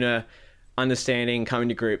of Yuna understanding, coming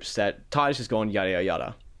to grips that Titus is gone, yada, yada,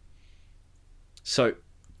 yada. So,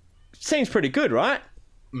 seems pretty good, right?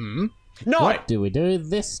 No! What do we do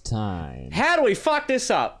this time? How do we fuck this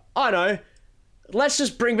up? I know. Let's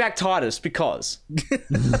just bring back Titus, because...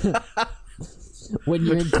 When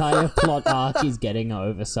your entire plot arc is getting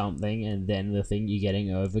over something and then the thing you're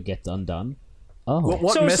getting over gets undone. Oh.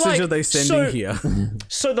 What So it's message like- are they sending so- here?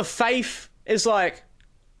 So the faith is like,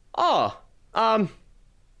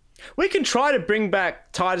 we can try to bring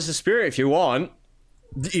back Titus' spirit if you want.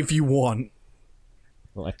 If you want.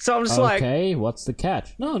 Like, So I'm just like... okay, what's the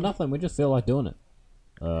catch? No, nothing. We just feel like doing it.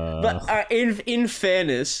 But in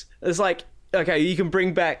fairness, it's like, okay, you can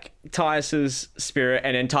bring back Titus's spirit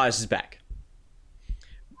and then Titus is back.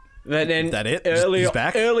 But then That it? Earlier, He's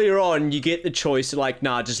back? earlier on, you get the choice to like,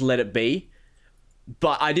 nah, just let it be.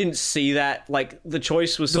 But I didn't see that. Like, the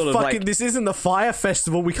choice was sort of like... This isn't the Fire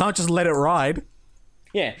Festival. We can't just let it ride.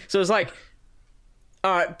 Yeah, so it's like,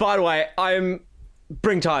 all right, by the way,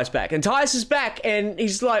 bring Titus back. And Titus is back, and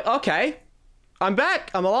he's like, okay, I'm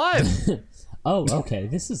back. I'm alive. Oh, okay,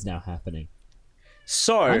 this is now happening.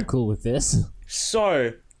 So... I'm cool with this.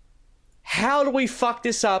 So, how do we fuck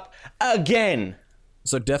this up again?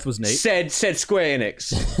 So death was neat. Said Square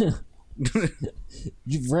Enix.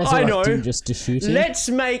 You've I know. resurrected just to shoot him. Let's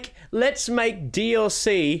make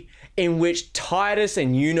DLC in which Titus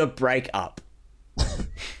and Yuna break up.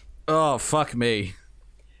 Oh, fuck me.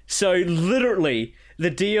 So literally, the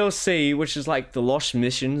DLC, which is like the Lost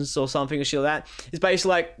Missions or something or shit like that, is basically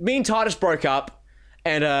like, me and Titus broke up,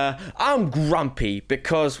 and I'm grumpy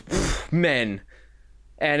because men.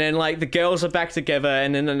 And then, like, the girls are back together,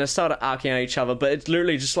 and then they started arcing at each other. But it's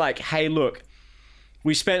literally just like, hey, look,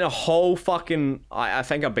 we spent a whole fucking... I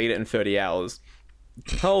think I beat it in 30 hours.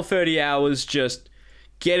 Whole 30 hours just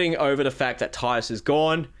getting over the fact that Titus is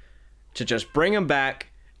gone, to just bring him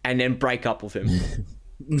back, and then break up with him.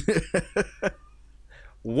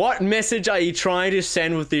 What message are you trying to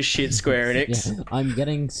send with this shit, Square Enix? Yeah, I'm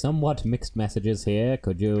getting somewhat mixed messages here.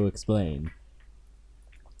 Could you explain?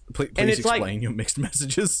 Please it's explain like- your mixed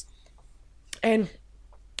messages. And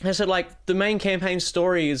I said, like, the main campaign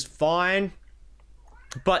story is fine,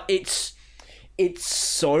 but it's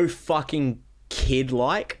so fucking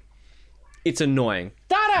kid-like. it's annoying.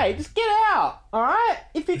 Daddy, just get out, all right?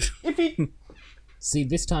 If you See,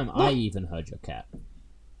 this time I even heard your cat.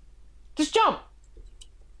 just jump,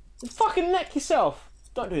 fucking neck yourself.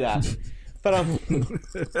 Don't do that. But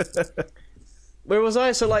where was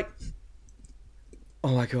I? So like,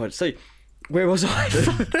 oh my god. So where was I?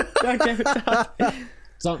 God damn it.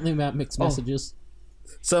 Something about mixed messages.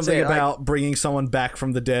 Something So, like- about bringing someone back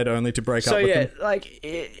from the dead only to break up with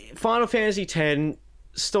them. Final Fantasy X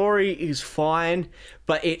story is fine,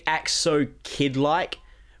 but it acts so kid-like,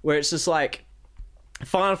 where it's just like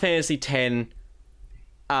Final Fantasy X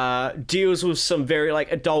deals with some very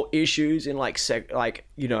like adult issues in like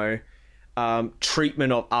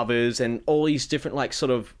treatment of others and all these different like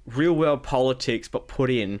sort of real world politics, but put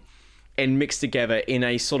in and mixed together in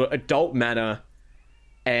a sort of adult manner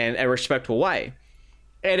and a respectful way.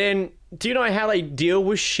 And then, do you know how they deal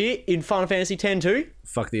with shit in Final Fantasy X too?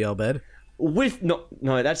 Fuck the Elbed. With no,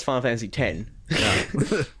 that's Final Fantasy X.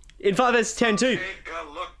 In Final Fantasy X too. Take a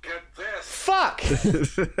look at this. Fuck.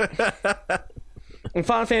 In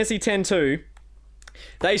Final Fantasy X too,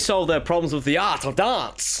 they solve their problems with the art of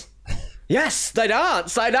dance. Yes, they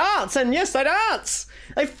dance, and yes, they dance.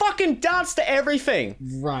 They fucking dance to everything.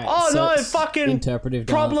 Right. Oh so no, it's fucking interpretive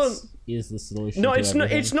problem. dance is the solution. No, to it's not.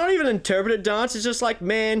 everything. It's not even interpretive dance. It's just like,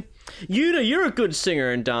 man, you're a good singer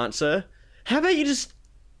and dancer. How about you just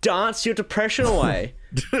dance your depression away?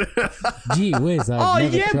 Gee whiz, I've Oh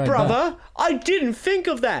never yeah, tried brother. I didn't think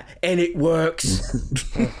of that, and it works.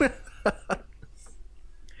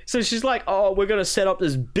 So she's like, "Oh, we're gonna set up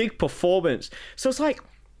this big performance." So it's like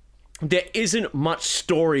there isn't much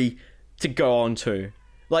story to go on to.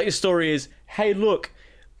 Like the story is, "Hey, look,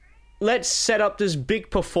 let's set up this big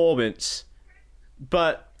performance,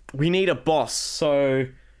 but we need a boss. So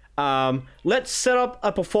let's set up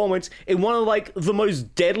a performance in one of like the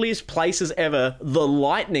most deadliest places ever, the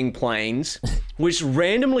lightning plains, which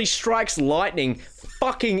randomly strikes lightning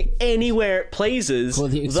fucking anywhere it pleases. For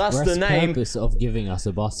the Thus express the name. purpose of giving us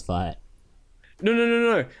a boss fight.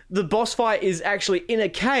 No. The boss fight is actually in a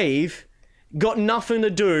cave, got nothing to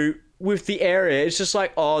do with the area. It's just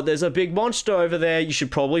like, oh, there's a big monster over there. You should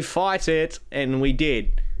probably fight it. And we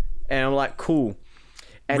did. And I'm like, cool.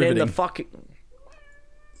 And then Riveting. the fucking...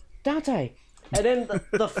 Dante. And then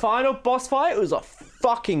the final boss fight was a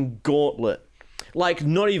fucking gauntlet. Like,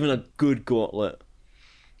 not even a good gauntlet.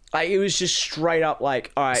 Like, it was just straight up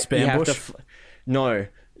like, all right, Spam you have bush? to... No,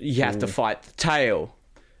 you have to fight the tail.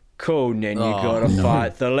 Cool, and then you Oh, gotta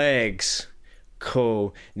fight the legs.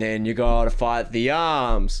 Cool. Then you gotta fight the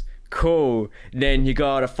arms. Cool. Then you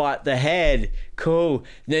gotta fight the head. Cool.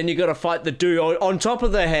 Then you gotta fight the dude on top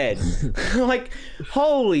of the head. Like,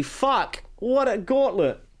 holy fuck. What a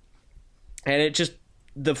gauntlet. And it just,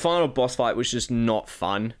 the final boss fight was just not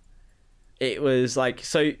fun. It was like,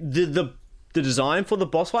 so the design for the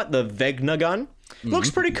boss fight, the Vegna gun, looks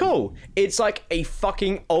pretty cool. It's like a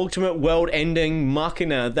fucking ultimate world-ending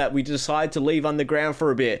machina that we decide to leave underground for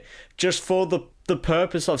a bit, just for the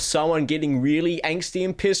purpose of someone getting really angsty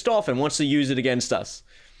and pissed off and wants to use it against us.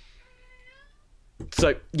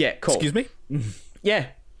 So, yeah, cool. Excuse me? Yeah.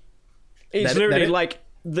 It's That literally it? like,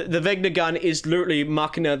 the Vegna gun is literally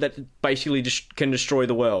machina that basically just can destroy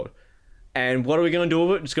the world. And what are we going to do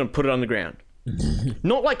with it? Just going to put it underground.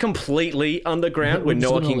 Not like completely underground where We're no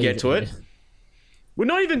just one gonna can leave get to it. there. We're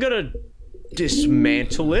not even going to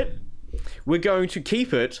dismantle it. We're going to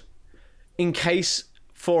keep it in case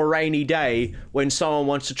for a rainy day when someone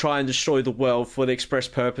wants to try and destroy the world for the express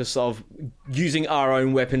purpose of using our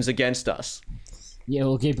own weapons against us. Yeah,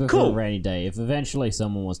 we'll keep it for Cool. a rainy day. If eventually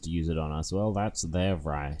someone wants to use it on us, well, that's their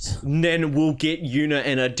right. And then we'll get Yuna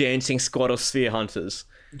and a dancing squad of sphere hunters.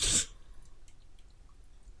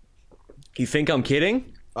 You think I'm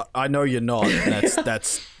kidding? I know you're not.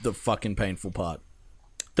 That's the fucking painful part.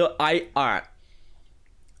 Alright.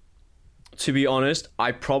 To be honest,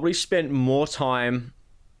 I probably spent more time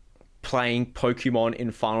playing Pokemon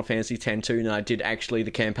in Final Fantasy X-2 than I did actually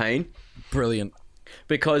the campaign. Brilliant.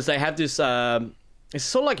 Because they have this, it's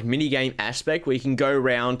sort of like mini-game aspect where you can go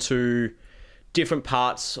around to different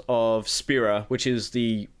parts of Spira, which is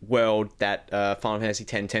the world that Final Fantasy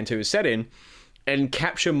X-2 is set in, and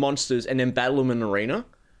capture monsters and then battle them in an arena.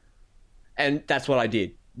 And that's what I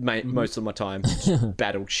did most of my time. Just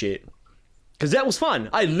battled shit. Because that was fun.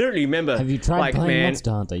 I literally remember... Have you tried like, playing man,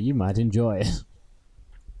 Monster Hunter? You might enjoy it.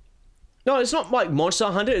 No, it's not like Monster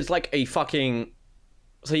Hunter. It's like a fucking...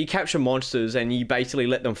 So you capture monsters and you basically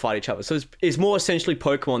let them fight each other. So it's more essentially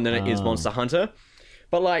Pokemon than it is Monster Hunter.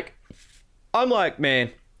 But like, I'm like,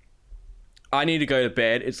 man, I need to go to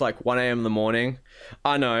bed. It's like 1 a.m. in the morning.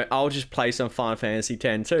 I know, I'll just play some Final Fantasy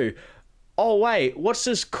X too. oh wait, what's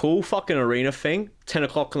this cool fucking arena thing? 10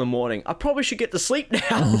 o'clock in the morning. I probably should get to sleep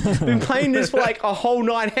now. Been playing this for like a whole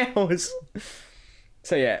 9 hours.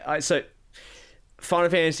 So yeah, so Final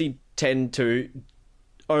Fantasy X-2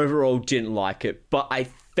 overall didn't like it, but I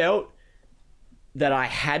felt that I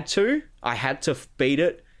had to beat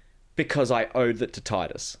it because I owed it to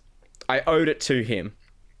Titus. I owed it to him.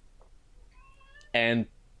 And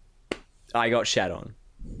I got shat on.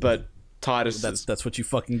 But Titus That's what you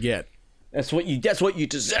fucking get. That's what you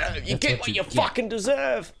deserve. You get what you fucking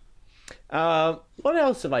deserve. What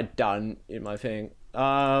else have I done in my thing?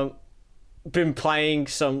 Been playing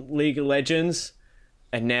some League of Legends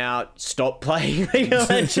and now stopped playing League of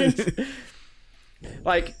Legends.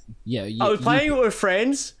 Like, Yeah, I was playing it with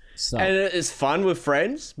friends and it's fun with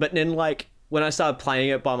friends, but then like when I started playing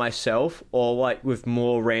it by myself or like with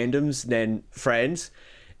more randoms than friends,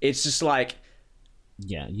 it's just like,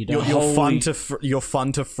 yeah, you don't. Your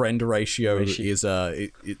fun to friend ratio is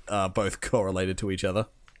both correlated to each other.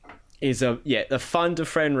 The fun to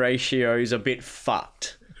friend ratio is a bit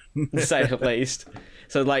fucked, to say the least.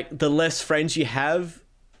 So like the less friends you have,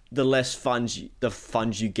 the less funds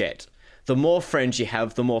you get. The more friends you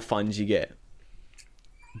have, the more funds you get.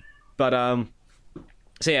 But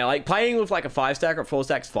so yeah, like playing with like a 5-stack or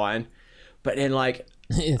 4-stack's fine, but then like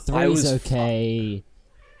 3's okay.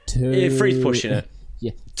 2, yeah, 3's pushing it.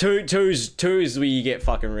 Yeah. Two is where you get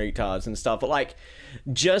fucking retards and stuff. But like,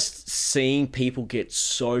 just seeing people get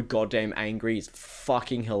so goddamn angry is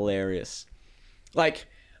fucking hilarious. Like,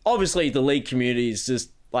 obviously the League community is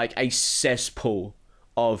just like a cesspool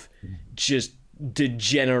of just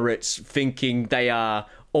degenerates thinking they are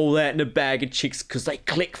all that in a bag of chicks because they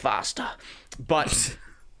click faster. But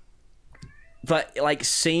like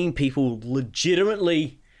seeing people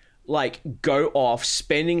legitimately like go off,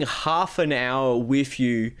 spending half an hour with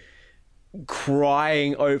you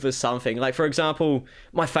crying over something. Like, for example,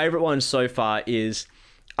 my favorite one so far is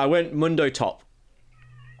I went Mundo top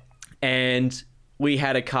and we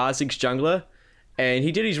had a Kha'Zix jungler and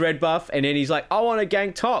he did his red buff and then he's like, I want to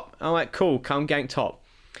gank top. I'm like, cool, come gank top.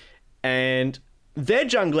 And their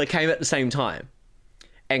jungler came at the same time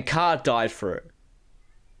and Ka died for it.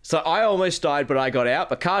 So I almost died, but I got out,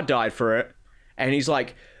 but Ka died for it. And he's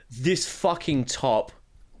like, this fucking top,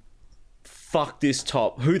 fuck this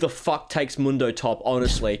top. Who the fuck takes Mundo top,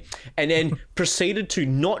 honestly? And then proceeded to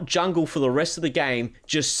not jungle for the rest of the game,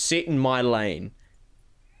 just sit in my lane.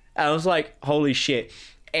 And I was like, holy shit.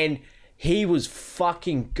 And he was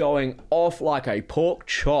fucking going off like a pork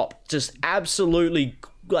chop, just absolutely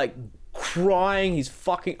like crying his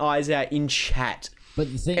fucking eyes out in chat.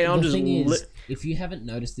 But the thing is, if you haven't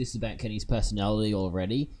noticed this about Kenny's personality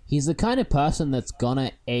already, he's the kind of person that's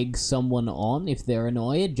gonna egg someone on if they're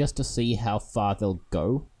annoyed just to see how far they'll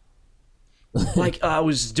go. Like, I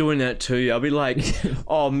was doing that too. I'll be like,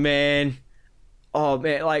 oh man,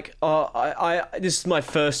 like, I this is my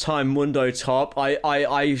first time Mundo top.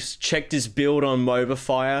 I checked his build on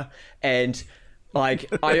Mobafire and like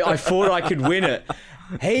I thought I could win it.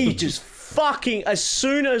 He just fucking, as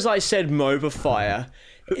soon as I said Mobafire,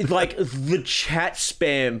 like the chat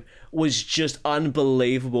spam was just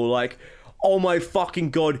unbelievable. Like, oh my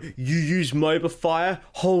fucking god, you use Mobafire?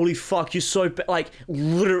 Holy fuck, you're so like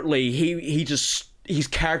literally he just, his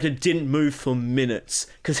character didn't move for minutes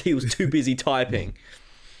because he was too busy typing.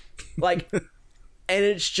 Like, and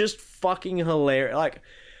it's just fucking hilarious. Like,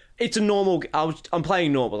 it's a normal, I'm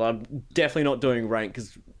playing normal. I'm definitely not doing rank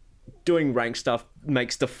because doing rank stuff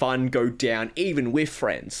makes the fun go down even with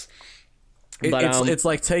friends. But, it's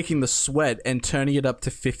like taking the sweat and turning it up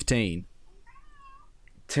to 15.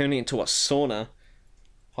 Turning it into a sauna.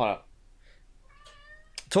 Hold up.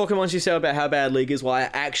 Talk amongst yourself about how bad League is while I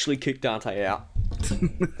actually kicked Dante out.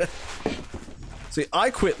 See,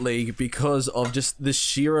 I quit League because of just the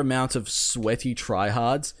sheer amount of sweaty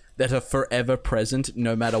tryhards that are forever present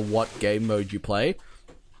no matter what game mode you play.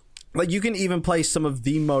 Like, you can even play some of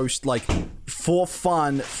the most, like, for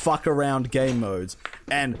fun, fuck around game modes,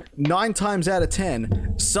 and 9 times out of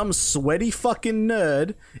 10, some sweaty fucking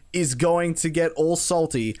nerd is going to get all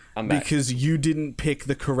salty because you didn't pick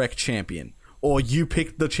the correct champion, or you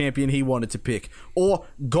picked the champion he wanted to pick, or,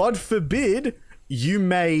 God forbid, you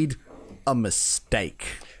made a mistake.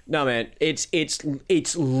 No, man,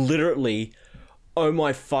 it's literally, oh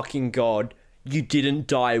my fucking god, you didn't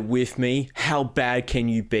die with me. How bad can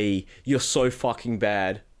you be? You're so fucking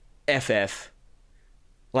bad. FF.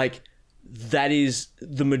 Like, that is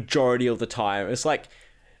the majority of the time. It's like,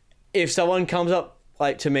 if someone comes up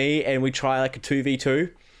like to me and we try like a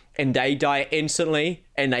 2v2 and they die instantly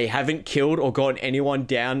and they haven't killed or gotten anyone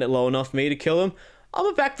down low enough for me to kill them, I'm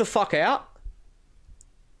gonna back the fuck out.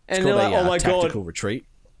 And Called they're like, a oh my tactical god. retreat.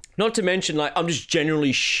 Not to mention, like, I'm just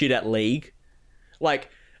generally shit at League. Like,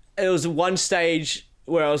 it was one stage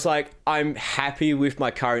where I was like, I'm happy with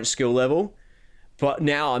my current skill level, but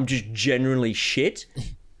now I'm just generally shit.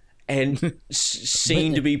 And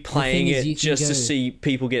seem to be playing is it you can just to go- see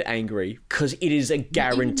people get angry. Because it is a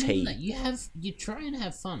guarantee. Even that, you try and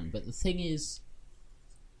have fun, but the thing is,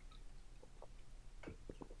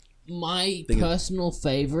 my personal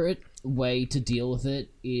favorite way to deal with it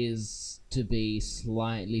is to be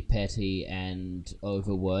slightly petty and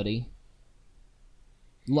overwordy.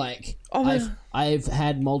 Like, I've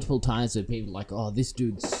had multiple times where people are like, oh, this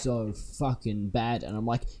dude's so fucking bad, and I'm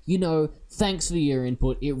like, thanks for your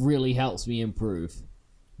input, it really helps me improve.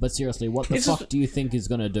 But seriously, what the fuck do you think is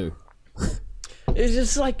gonna do? It's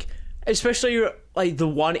just like, especially like the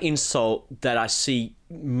one insult that I see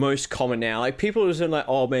most common now. Like, people are saying like,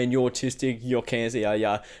 oh man, you're autistic, you're cancer,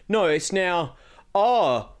 yeah. No, it's now,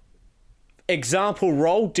 example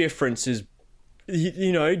role differences,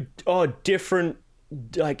 different,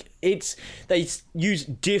 like, they use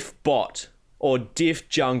diff bot or diff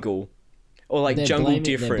jungle or like jungle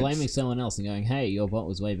difference. They're blaming someone else and going, hey, your bot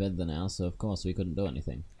was way better than ours, so of course we couldn't do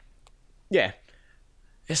anything. Yeah.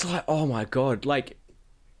 It's like, oh my god, like,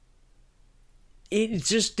 it's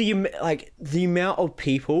just the amount of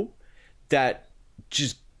people that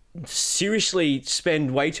just seriously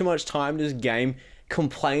spend way too much time in this game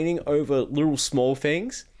complaining over little small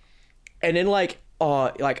things. And then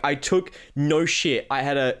I took no shit. I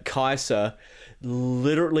had a Kaiser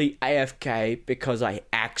literally AFK because I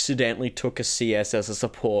accidentally took a CS as a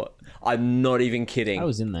support. I'm not even kidding. I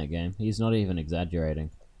was in that game. He's not even exaggerating.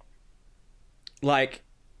 Like,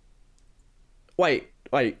 wait,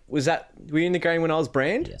 were you in the game when I was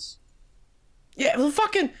Brand? Yes. Yeah, well,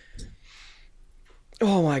 fucking.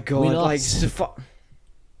 Oh my god, We like, lost.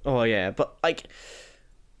 oh yeah, but like,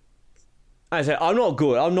 I said, I'm not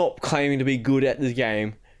good. I'm not claiming to be good at this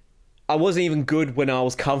game. I wasn't even good when I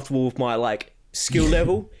was comfortable with my like skill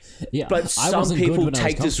level. Yeah, But I some wasn't people good when I was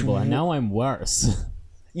take this comfortable, and now I'm worse.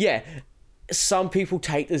 Yeah, some people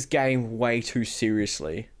take this game way too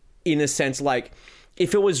seriously. In a sense, like,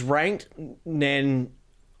 if it was ranked, then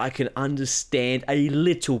I can understand a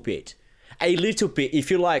little bit.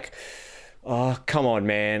 If you're like, oh, come on,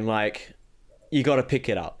 man, like, you got to pick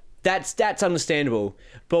it up. That's understandable.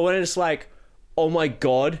 But when it's like, oh my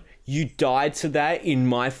god, you died to that in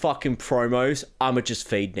my fucking promos, I'ma just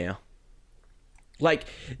feed now. Like,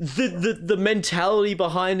 the mentality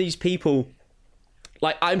behind these people,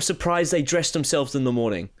 like, I'm surprised they dress themselves in the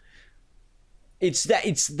morning. It's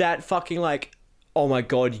that fucking like, oh my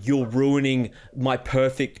god, you're ruining my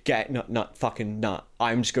perfect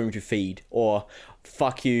I'm just going to feed. Or,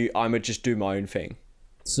 fuck you, I'ma just do my own thing.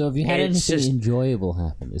 So have you had It's anything just- enjoyable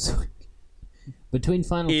happen this week? Between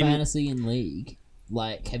Final Fantasy and League,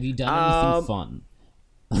 like, have you done anything fun?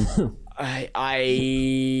 I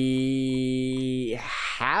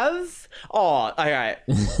have? Oh, okay.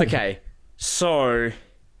 Okay. So,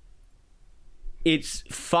 it's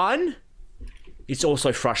fun. It's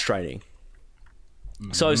also frustrating.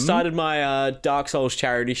 So I started my Dark Souls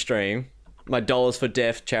charity stream, my Dollars for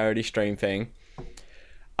Death charity stream thing.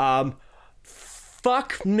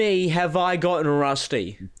 Fuck me, have I gotten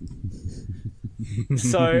rusty.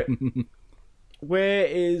 So, where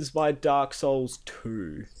is my Dark Souls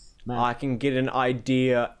 2? Man. I can get an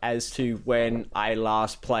idea as to when I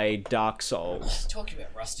last played Dark Souls. Talking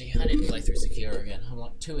about Rusty, I need to play through Sekiro again. I'm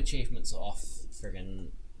like 2 achievements off friggin'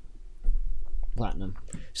 Platinum.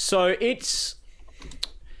 So it's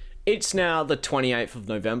now the 28th of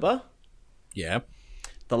November. Yeah.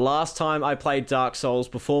 The last time I played Dark Souls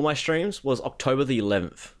before my streams was October the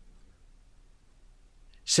 11th.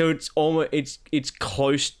 So it's almost it's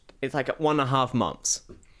close. It's like 1.5 months,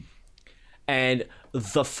 and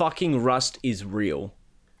the fucking rust is real.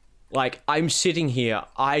 Like, I'm sitting here.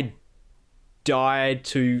 I died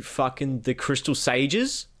to fucking the Crystal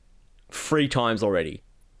Sages 3 times already.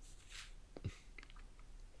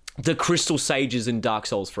 The Crystal Sages in Dark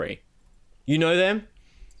Souls 3. You know them?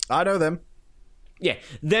 I know them. Yeah,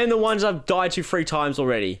 they're the ones I've died to 3 times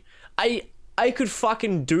already. I could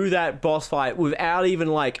fucking do that boss fight without even,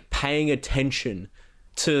 like, paying attention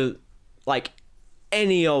to, like,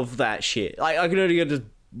 any of that shit. Like, I could only just,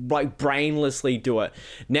 like, brainlessly do it.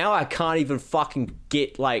 Now I can't even fucking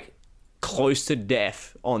get, like, close to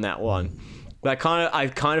death on that one. But I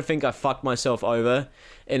kind of think I fucked myself over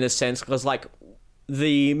in a sense, because, like,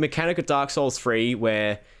 the mechanic of Dark Souls 3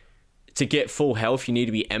 where to get full health you need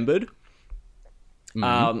to be embered.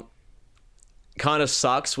 Kind of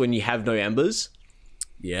sucks when you have no embers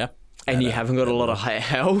Yeah. and you haven't got a lot of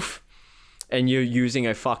health. and you're using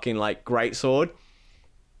a fucking like greatsword.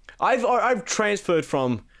 I've transferred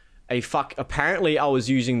from apparently I was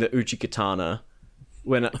using the Uchi-Katana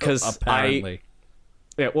because Apparently.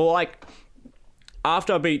 like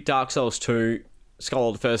after I beat Dark Souls 2 Skull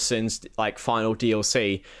of the First Sin's like final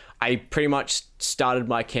DLC, I pretty much started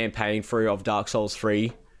my campaign through of Dark Souls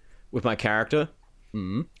 3 with my character.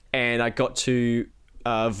 Mm-hmm. And I got to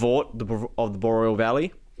Vort of the Boreal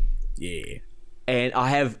Valley. Yeah. And I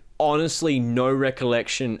have honestly no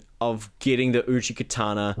recollection of getting the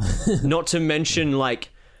Uchi-Katana, not to mention like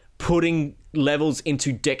putting levels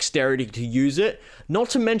into dexterity to use it, not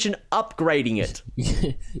to mention upgrading it.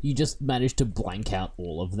 You just managed to blank out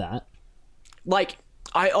all of that. Like,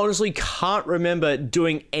 I honestly can't remember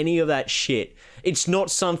doing any of that shit. It's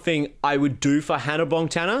not something I would do for Hannah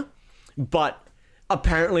Montana, but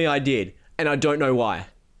apparently I did, and I don't know why.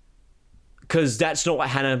 Because that's not what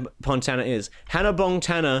Hannah Montana is. Hannah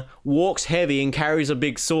Montana walks heavy and carries a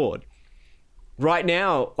big sword. Right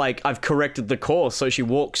now, like, I've corrected the course, so she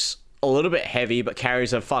walks a little bit heavy, but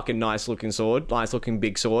carries a fucking nice looking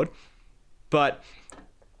big sword. But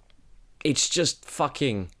it's just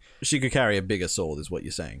fucking... She could carry a bigger sword, is what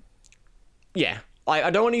you're saying. Yeah.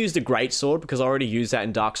 I don't want to use the great sword because I already used that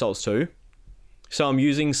in Dark Souls 2. So I'm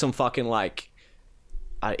using some fucking, like...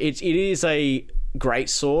 it is a great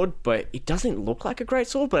sword, but it doesn't look like a great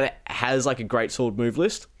sword, but it has, like, a great sword move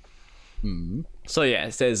list. Mm. So, yeah,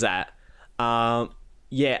 it says that.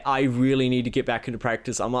 Yeah, I really need to get back into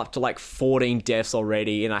practice. I'm up to, like, 14 deaths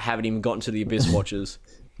already, and I haven't even gotten to the Abyss Watchers.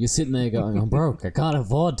 You're sitting there going, I'm broke. I can't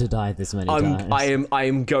afford to die this many times. I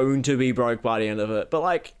am going to be broke by the end of it. But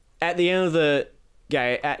like at the end of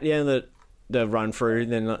the run through,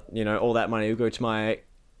 then you know all that money will go to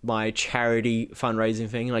my charity fundraising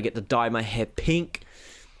thing, and I get to dye my hair pink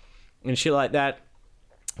and shit like that.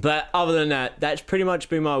 But other than that, that's pretty much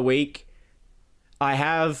been my week. I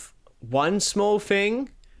have one small thing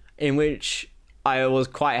in which I was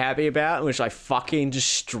quite happy about, in which I fucking just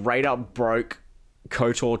straight up broke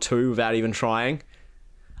KOTOR 2 without even trying.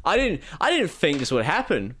 I didn't think this would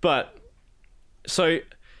happen, but so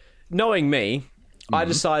knowing me, I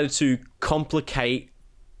decided to complicate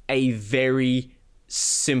a very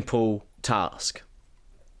simple task.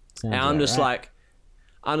 Sounds And I'm just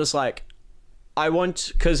like, I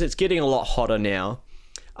want, because it's getting a lot hotter now.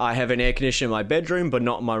 I have an air conditioner in my bedroom, but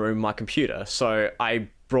not in my room, my computer. So I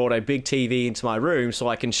brought a big TV into my room so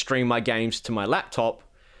I can stream my games to my laptop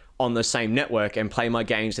on the same network and play my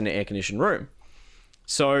games in an air-conditioned room.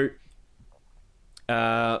 So,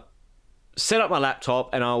 set up my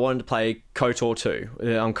laptop and I wanted to play KOTOR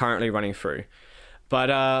 2. I'm currently running through.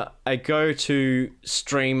 But I go to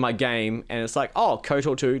stream my game and it's like, oh,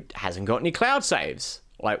 KOTOR 2 hasn't got any cloud saves.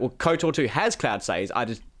 Like, well, KOTOR 2 has cloud saves. I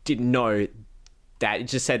just didn't know that. It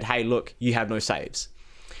just said, hey, look, you have no saves.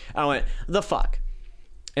 And I went, the fuck?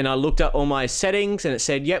 And I looked up all my settings and it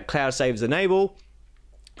said, yep, cloud saves enable.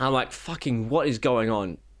 I'm like, fucking, what is going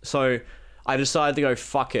on? So I decided to go,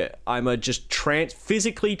 fuck it. I'm going to just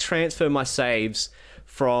physically transfer my saves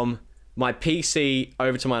from my PC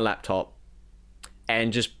over to my laptop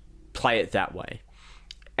and just play it that way.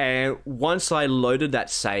 And once I loaded that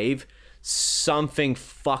save, something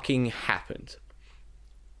fucking happened.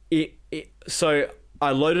 So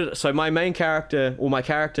I loaded, so my main character, or my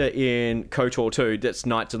character in KOTOR 2, that's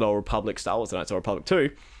Knights of the Old Republic, Star Wars Knights of the Old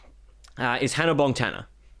Republic 2, is Hannah Montana.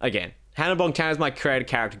 Again, Hannah Montana is my creative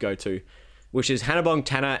character go-to, which is Hannah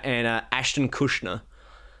Montana and Ashton Kutcher,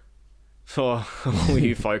 for all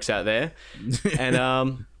you folks out there.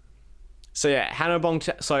 And so yeah, Hannah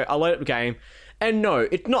Montana. So I loaded up the game, and no,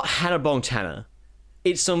 it's not Hannah Montana.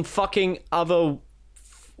 It's some fucking other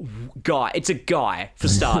guy. It's a guy for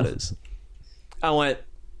starters. I went,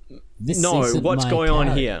 no, what's going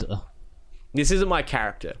on here? This isn't my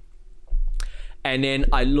character. And then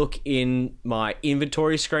I look in my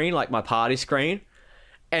inventory screen, like my party screen,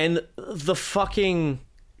 and the fucking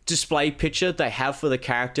display picture they have for the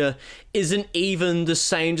character isn't even the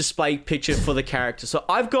same display picture for the character. So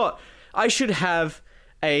I should have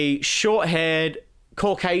a short-haired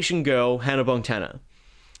Caucasian girl, Hannah Montana.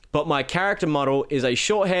 But my character model is a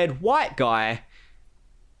short-haired white guy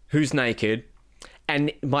who's naked,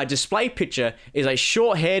 and my display picture is a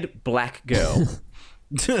short-haired black girl.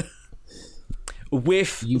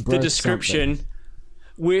 With the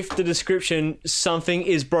description, something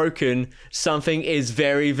is broken, something is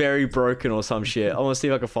very, very broken, or some shit. I want to see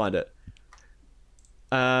if I can find it.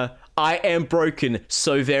 I am broken,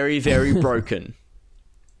 so very, very broken.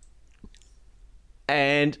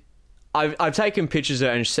 And I've taken pictures of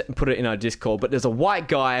it and put it in our Discord, but there's a white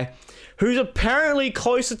guy who's apparently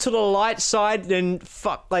closer to the light side than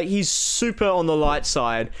he's super on the light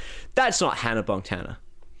side. That's not Hannah Montana.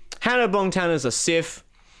 Hannah Montana's a Sith,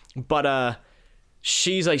 but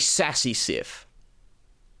she's a sassy Sith.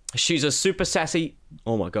 She's a super sassy,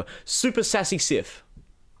 oh my god, super sassy Sith.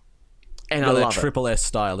 And I love it. Triple S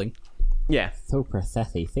styling. Yeah. Super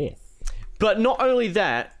sassy fifth. But not only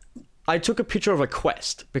that, I took a picture of a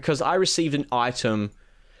quest because I received an item,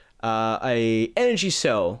 a energy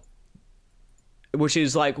cell, which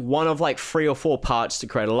is like one of like 3 or 4 parts to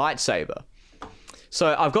create a lightsaber.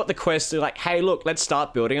 So I've got the quest to like, hey, look, let's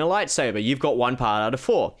start building a lightsaber. You've got 1 part out of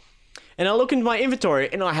 4. And I look into my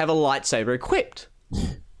inventory and I have a lightsaber equipped.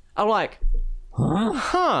 I'm like,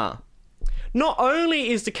 huh. Not only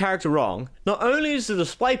is the character wrong, not only is the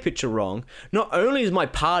display picture wrong, not only is my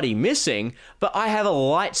party missing, but I have a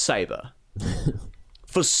lightsaber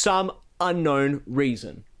for some unknown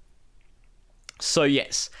reason. So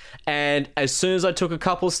yes, and as soon as I took a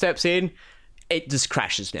couple steps in, it just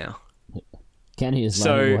crashes now. Kenny is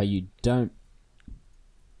learning why you don't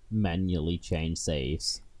manually change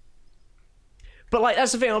saves. But like,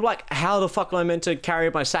 that's the thing, I'm like, how the fuck am I meant to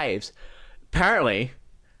carry my saves? Apparently...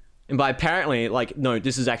 And by apparently, like, no,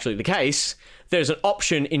 this is actually the case, there's an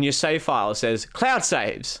option in your save file that says cloud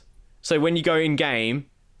saves. So when you go in game,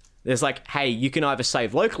 there's like, hey, you can either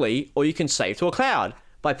save locally or you can save to a cloud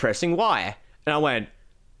by pressing Y. And I went,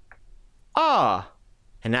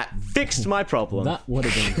 and that fixed my problem. That would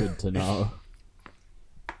have been good to know.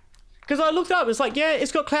 Because I looked up, it's like, yeah,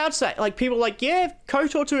 it's got cloud save. Like, people are like, yeah,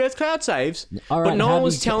 KOTOR 2 has cloud saves. All right, but no one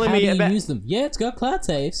was telling me how do about... you use them? Yeah, it's got cloud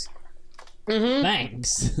saves. Mm-hmm.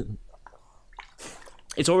 Thanks.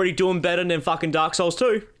 It's already doing better than fucking Dark Souls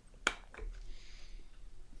 2.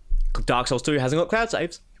 Dark Souls 2 hasn't got cloud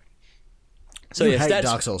saves. So you yes, hate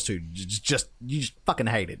Dark Souls 2. You just fucking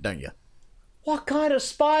hate it, don't you? What kind of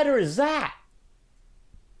spider is that?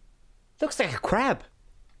 Looks like a crab.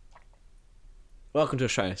 Welcome to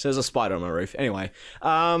Australia. So there's a spider on my roof. Anyway,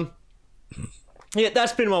 yeah,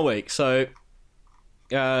 that's been my week. So,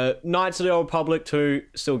 Knights of the Old Republic 2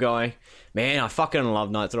 still going. Man, I fucking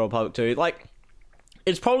love Knights of the Old Republic 2. Like,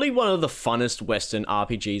 it's probably one of the funnest Western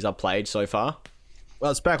RPGs I've played so far. Well,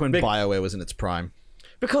 it's back when BioWare was in its prime.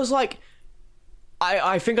 Because, like,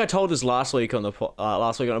 I think I told this last week on the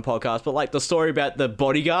podcast, but like the story about the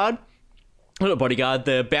bodyguard, not the bodyguard,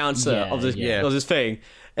 the bouncer of this thing,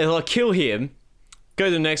 and I'll kill him. Go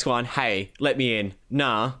to the next one. Hey, let me in.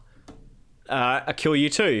 Nah, I kill you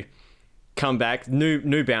too. Come back,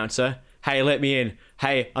 new bouncer. Hey, let me in.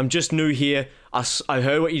 Hey, I'm just new here. I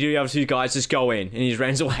heard what you do the other 2 guys. Just go in, and he just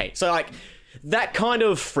runs away. So like that kind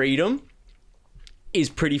of freedom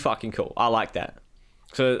is pretty fucking cool. I like that.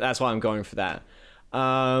 So that's why I'm going for that.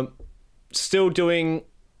 Still doing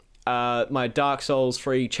my Dark Souls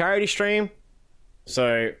 3 charity stream.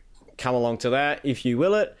 So come along to that if you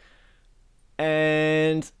will it.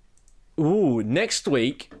 And next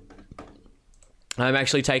week I'm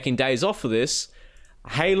actually taking days off for this.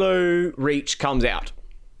 Halo Reach comes out.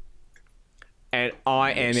 And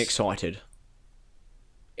I am excited.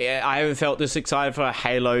 Yeah, I haven't felt this excited for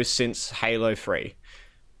Halo since Halo 3.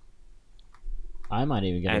 I might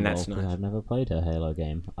even get involved because I've never played a Halo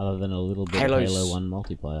game other than a little bit of Halo 1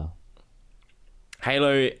 multiplayer.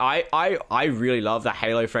 Halo, I really love the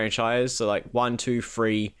Halo franchise. So like 1, 2,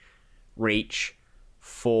 3, Reach,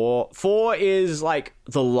 4. 4 is like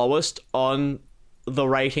the lowest on the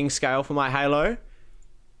rating scale for my Halo,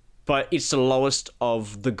 but it's the lowest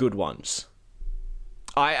of the good ones.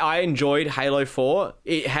 I enjoyed Halo 4.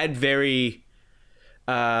 It had very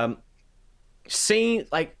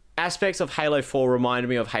aspects of Halo 4 reminded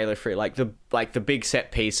me of Halo 3, like the big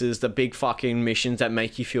set pieces, the big fucking missions that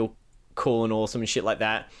make you feel cool and awesome and shit like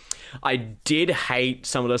that. I did hate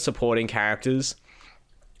some of the supporting characters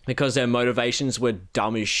because their motivations were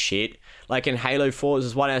dumb as shit. Like in Halo 4,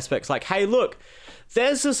 there's one aspect like, hey, look,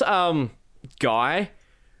 there's this guy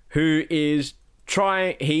who is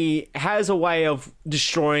he has a way of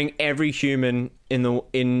destroying every human in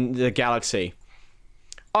the galaxy.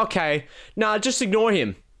 Okay, nah, just ignore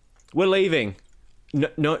him. We're leaving.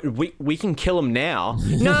 No, we can kill him now.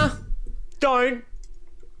 Nah, don't.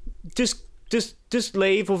 Just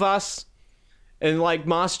leave with us. And like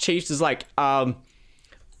Master Chief is like,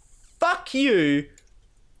 fuck you.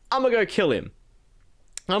 I'm gonna go kill him.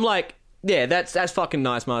 I'm like, yeah, that's fucking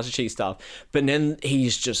nice Master Chief stuff. But then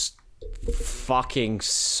he's just fucking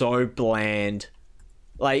so bland.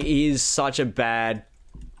 Like, he is such a bad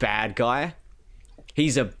guy.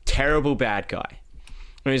 He's a terrible bad guy.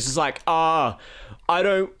 And it's just like, I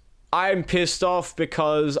don't I'm pissed off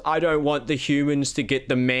because I don't want the humans to get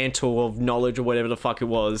the mantle of knowledge or whatever the fuck it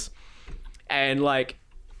was. And like,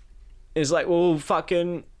 it's like, well,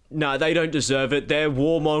 fucking, no, they don't deserve it. They're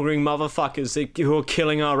warmongering motherfuckers who are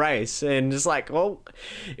killing our race. And it's like, well,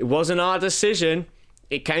 it wasn't our decision.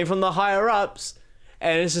 It came from the higher ups.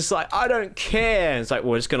 And it's just like, I don't care. And it's like,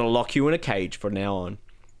 we're just going to lock you in a cage from now on.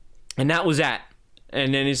 And that was that.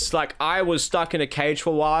 And then it's like, I was stuck in a cage for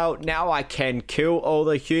a while. Now I can kill all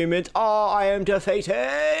the humans. Oh, I am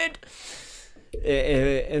defeated.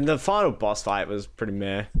 And the final boss fight was pretty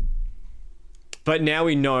meh. But now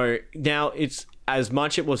we know. Now it's, as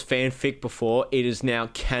much it was fanfic before, it is now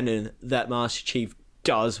canon that Master Chief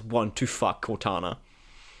does want to fuck Cortana.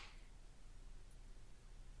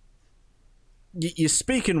 You're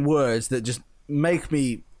speaking words that just make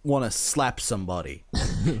me want to slap somebody.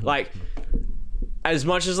 Like, as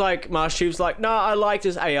much as like Master Chief's like, no, I like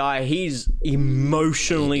this AI, he's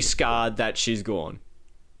emotionally scarred that she's gone.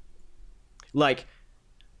 Like,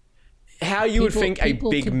 how you would think a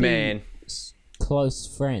people big can be man...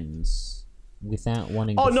 close friends without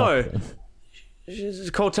wanting Oh to no! fuck them.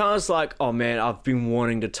 Cortana's like, oh man, I've been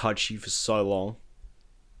wanting to touch you for so long.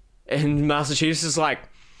 And Master Chief's is like,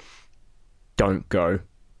 don't go.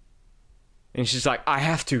 And she's like, I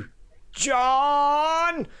have to.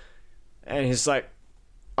 John! And he's like,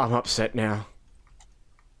 I'm upset now.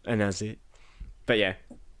 And that's it. But yeah.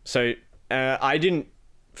 So, I didn't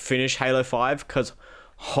finish Halo 5 because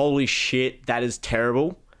holy shit, that is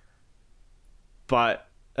terrible. But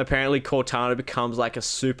apparently Cortana becomes like a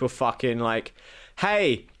super fucking like,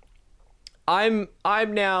 hey, I'm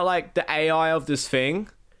now like the AI of this thing.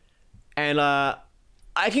 And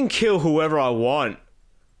I can kill whoever I want.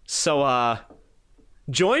 So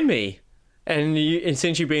join me. And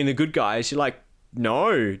since you're being the good guys, you're like,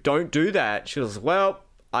 no, don't do that. She was, well,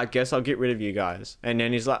 I guess I'll get rid of you guys. And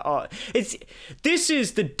then he's like, oh, this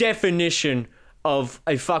is the definition of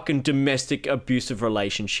a fucking domestic abusive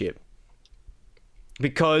relationship.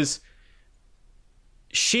 Because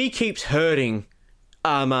she keeps hurting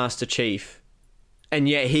our Master Chief, and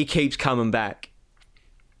yet he keeps coming back.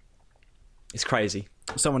 It's crazy.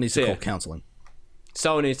 Someone needs to call counseling.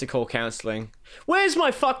 Someone needs to call counseling. Where's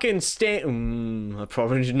my fucking stand? I'm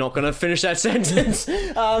probably not going to finish that sentence.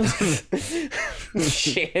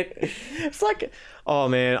 Shit. It's like, oh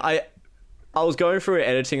man, I was going through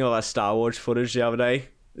editing of our Star Wars footage the other day.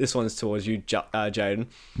 This one's towards you, Jaden.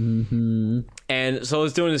 Mm-hmm. And so I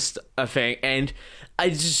was doing this thing, and I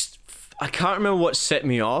can't remember what set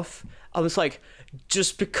me off. I was like,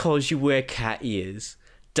 just because you wear cat ears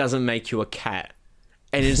doesn't make you a cat.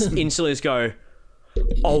 And it's instantly just go,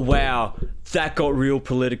 oh wow, that got real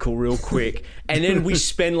political real quick. And then we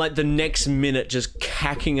spend like the next minute just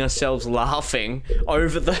cacking ourselves laughing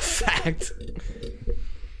over the fact.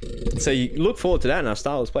 So you look forward to that in our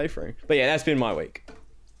Star Wars playthrough. But yeah, that's been my week.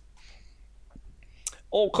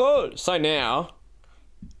 Okay, so now,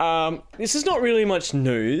 this is not really much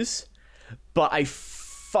news, but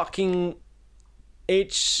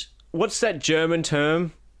what's that German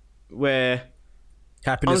term where...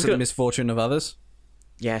 Happiness and the misfortune of others?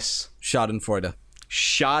 Yes. Schadenfreude.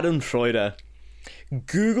 Schadenfreude.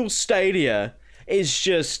 Google Stadia is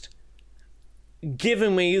just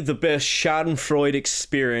giving me the best Schadenfreude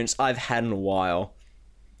experience I've had in a while.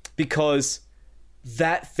 Because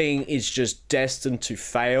that thing is just destined to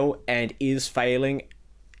fail and is failing.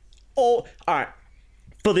 Alright.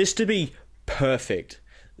 For this to be perfect,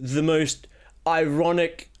 the most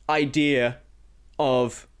ironic idea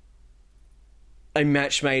of a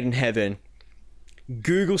match made in heaven,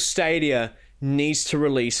 Google Stadia needs to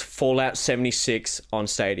release Fallout 76 on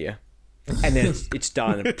Stadia. And then it's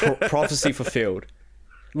done. Prophecy fulfilled.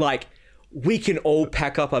 Like, we can all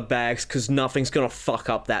pack up our bags because nothing's going to fuck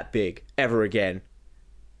up that big ever again.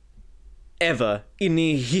 Ever in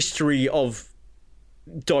the history of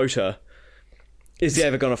Dota is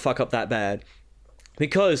ever going to fuck up that bad.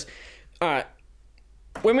 Because, alright,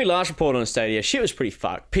 when we last reported on Stadia, shit was pretty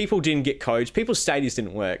fucked. People didn't get codes. People's Stadias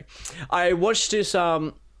didn't work. I watched this,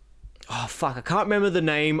 I can't remember the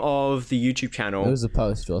name of the YouTube channel. It was a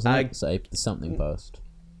post, wasn't it? Say something post.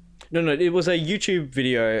 No, it was a YouTube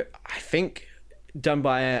video, I think, done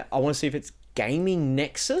by, I want to see if it's Gaming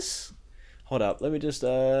Nexus. Hold up, let me just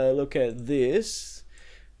look at this.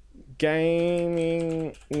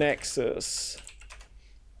 Gaming Nexus.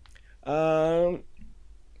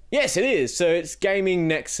 Yes, it is. So it's Gaming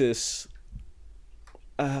Nexus.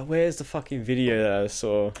 Where's the fucking video that I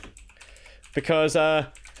saw? Because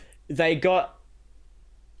they got...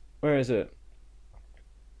 Where is it?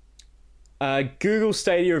 Google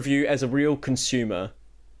Stadia review as a real consumer.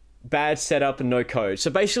 bad setup and no code.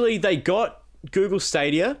 So basically, they got Google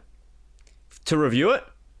Stadia to review it,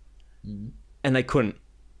 and they couldn't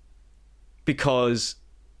because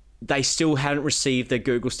they still hadn't received their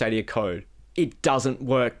Google Stadia code. It doesn't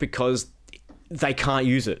work because they can't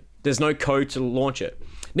use it. There's no code to launch it.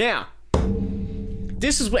 Now,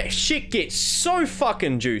 this is where shit gets so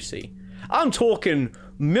fucking juicy. I'm talking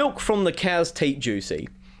milk from the cow's teat juicy.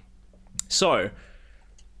 So,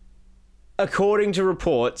 according to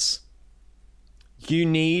reports, you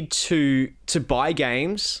need to buy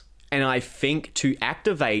games, and I think to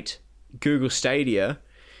activate Google Stadia,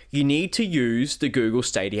 you need to use the Google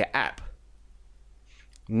Stadia app.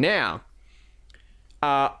 Now,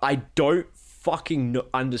 I don't fucking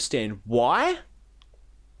understand why,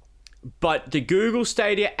 but the Google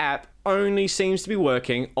Stadia app only seems to be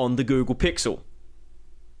working on the Google Pixel.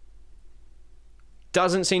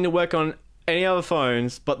 Doesn't seem to work on any other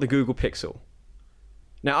phones but the Google Pixel.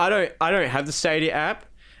 Now, I don't have the Stadia app,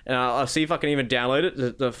 and I'll see if I can even download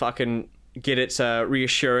it to fucking get its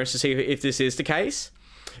reassurance to see if this is the case.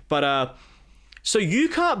 But, so you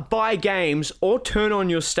can't buy games or turn on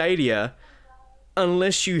your Stadia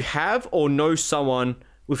unless you have or know someone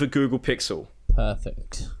with a Google Pixel.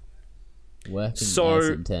 Perfect. Working as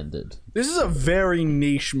intended. This is a very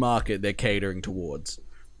niche market they're catering towards.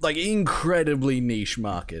 Like, incredibly niche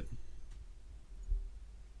market.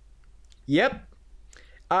 Yep.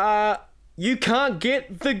 You can't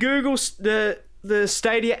get the Google the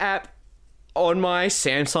Stadia app on my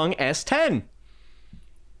Samsung S10.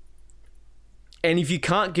 And if you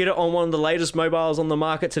can't get it on one of the latest mobiles on the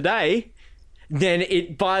market today,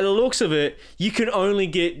 then by the looks of it, you can only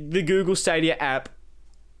get the Google Stadia app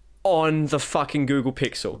on the fucking Google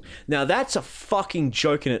Pixel. Now, that's a fucking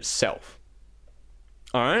joke in itself.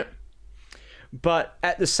 All right? But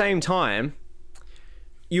at the same time,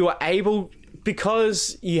 you are able,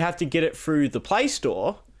 because you have to get it through the Play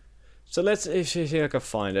Store. So let's see if I can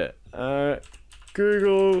find it.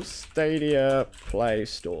 Google Stadia Play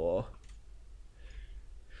Store.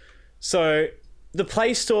 So the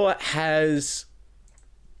Play Store has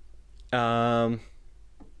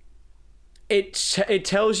it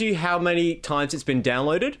tells you how many times it's been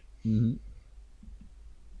downloaded. Mm-hmm.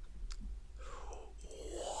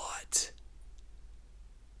 What?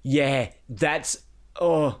 Yeah, that's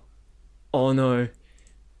oh no.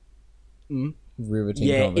 Riveting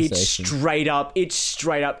Yeah, conversation. it's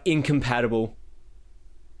straight up incompatible.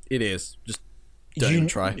 It is. Just don't even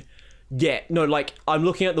try. Yeah, no, like, I'm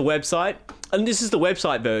looking at the website, and this is the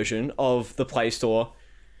website version of the Play Store.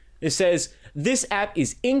 It says, this app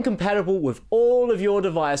is incompatible with all of your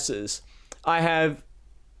devices. I have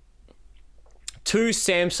 2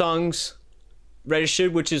 Samsungs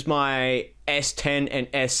registered, which is my S10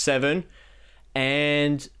 and S7,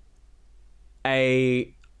 and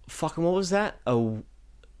a fucking, what was that?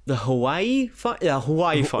 The Hawaii phone? Yeah,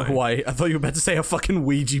 Hawaii phone. Hawaii. I thought you were about to say a fucking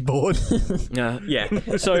Ouija board.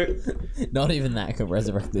 Yeah. So, Not even that could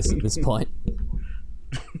resurrect this at this point.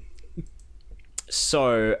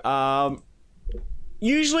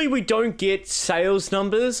 usually we don't get sales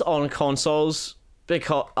numbers on consoles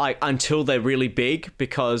because until they're really big,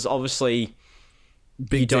 because obviously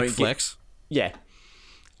Big dick flex. yeah.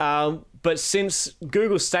 But since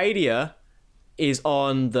Google Stadia is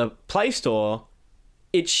on the Play Store,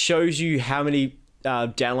 it shows you how many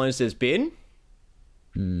downloads there's been.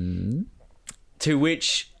 To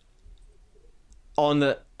which on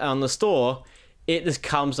the store, it just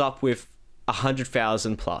comes up with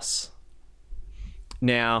 100,000 plus.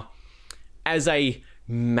 Now, as a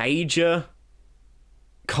major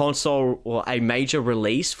console or a major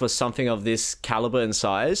release for something of this caliber and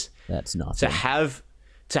size, That's nothing.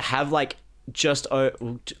 to have like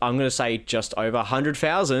I'm gonna say just over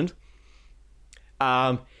 100,000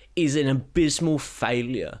 is an abysmal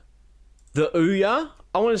failure. The Ouya,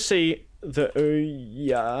 I want to see the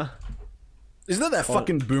Ouya. Isn't that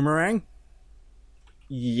fucking boomerang?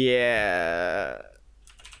 Yeah.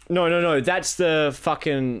 No. That's the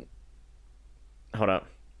fucking. Hold up.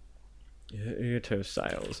 Ouya 2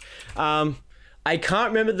 sales. I can't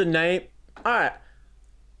remember the name. All right.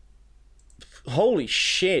 Holy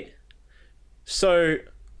shit. So,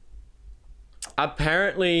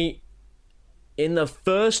 apparently, in the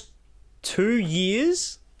first 2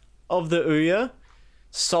 years of the Ouya,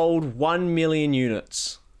 sold 1 million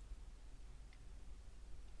units.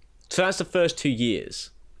 So that's the first 2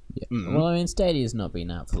 years. Yeah. Well, I mean, Stadia's not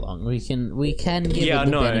been out for long. We can give Yeah, it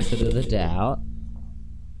the no. benefit of the doubt.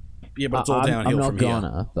 Yeah, but it's all I'm downhill not from here.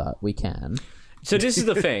 gonna, but we can. So this is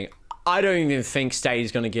the thing. I don't even think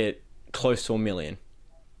Stadia's going to get close to 1 million.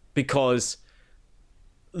 Because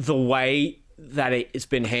the way that it's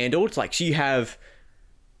been handled. Like, so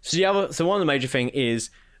one of the major thing is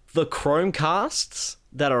the Chromecasts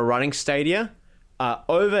that are running Stadia are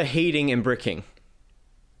overheating and bricking.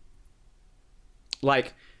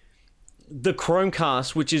 Like, the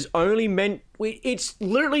Chromecast, which is only it's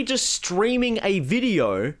literally just streaming a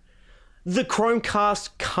video. The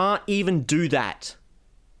Chromecast can't even do that.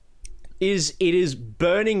 It is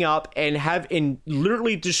burning up and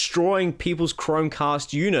literally destroying people's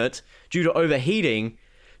Chromecast unit due to overheating,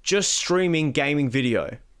 just streaming gaming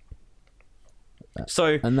video.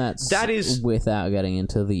 So that is without getting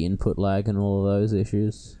into the input lag and all of those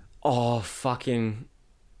issues. Oh, fucking...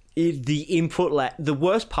 the input lag... The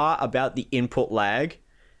worst part about the input lag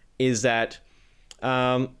is that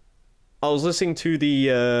I was listening to the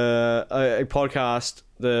a podcast,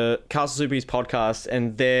 the Castle Superbeast podcast,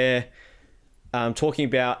 and they're talking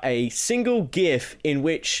about a single GIF in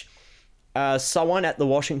which someone at the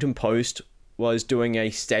Washington Post was doing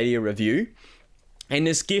a Stadia review. And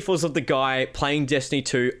this GIF was of the guy playing Destiny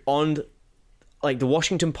 2 on like the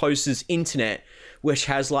Washington Post's internet, which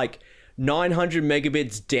has like 900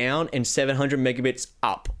 megabits down and 700 megabits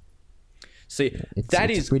up. So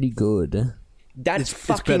it's pretty good. It's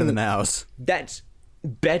better than ours. That's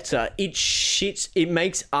better. It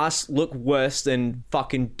makes us look worse than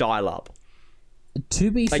fucking dial-up.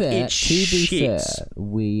 To be fair,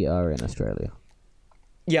 we are in Australia.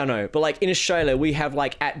 Yeah, I know. But like in Australia, we have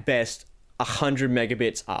like at best 100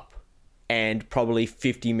 megabits up and probably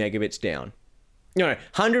 50 megabits down. No,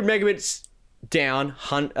 100 megabits down,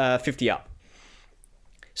 50 up.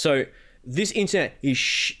 So this internet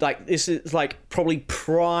is this is like probably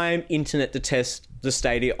prime internet to test the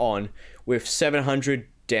Stadia on, with 700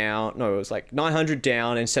 down. No, it was like 900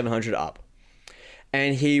 down and 700 up.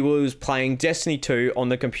 And he was playing Destiny 2 on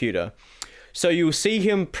the computer. So you'll see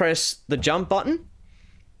him press the jump button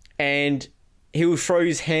and he will throw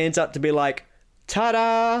his hands up to be like,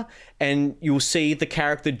 ta-da! And you'll see the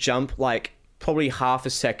character jump like probably half a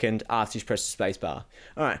second after he's pressed the spacebar.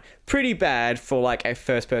 All right, pretty bad for like a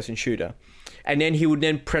first-person shooter. And then he would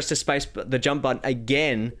then press the jump button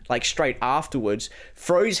again, like straight afterwards,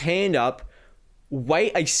 throw his hand up,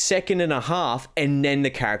 wait a second and a half, and then the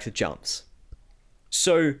character jumps.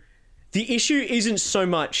 So the issue isn't so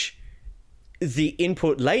much the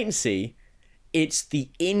input latency, it's the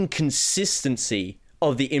inconsistency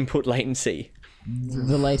of the input latency.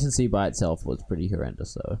 The latency by itself was pretty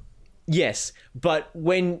horrendous, though. Yes, but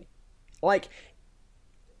when, like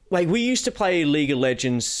we used to play League of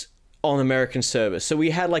Legends on American servers, so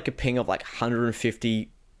we had like a ping of like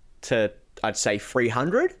 150 to, I'd say,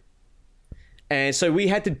 300. And so we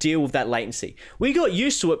had to deal with that latency. We got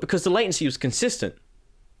used to it because the latency was consistent.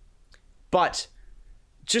 But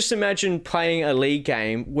just imagine playing a League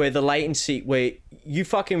game where the latency, where you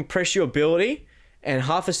fucking press your ability and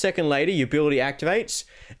half a second later your ability activates,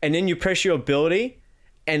 and then you press your ability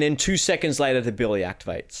and then 2 seconds later the ability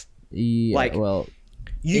activates. Yeah, like, well,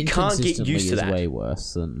 you can't get used to that. Is way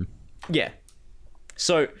worse than... Yeah.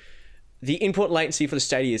 So the input latency for the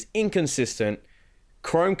Stadia is inconsistent.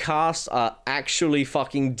 Chromecasts are actually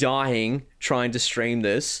fucking dying trying to stream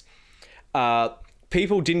this.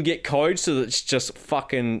 People didn't get code, so it's just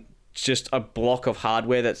a block of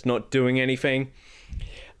hardware that's not doing anything.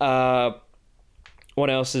 What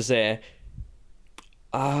else is there?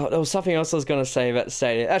 There was something else I was going to say about the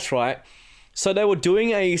Stadia. That's right. So they were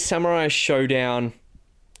doing a Samurai Showdown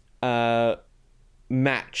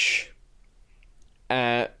match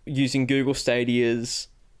using Google Stadia's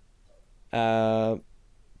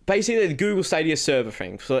basically the Google Stadia server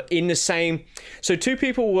thing. So two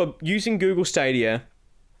people were using Google Stadia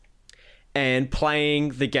and playing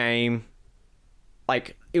the game.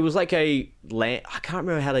 Like, it was like I can't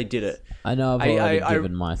remember how they did it. I know I've already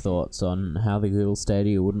given my thoughts on how the Google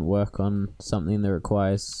Stadia wouldn't work on something that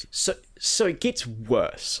requires... So it gets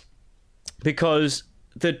worse. Because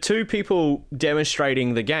the two people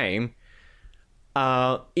demonstrating the game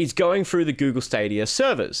is going through the Google Stadia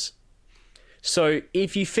servers. So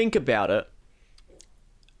if you think about it,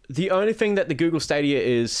 the only thing that the Google Stadia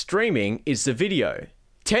is streaming is the video.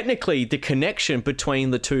 Technically, the connection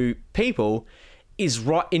between the two people is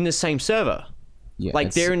right in the same server. Yeah,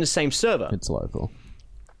 like, they're in the same server. It's local.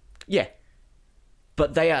 Yeah.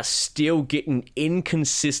 But they are still getting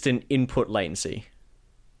inconsistent input latency.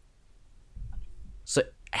 So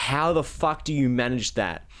how the fuck do you manage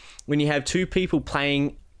that when you have two people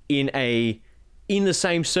playing in the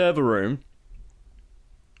same server room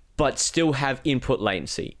but still have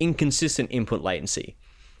inconsistent input latency?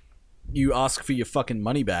 You ask for your fucking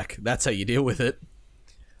money back. That's how you deal with it.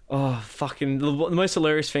 Oh, fucking... The most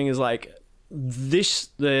hilarious thing is, like,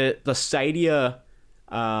 the Stadia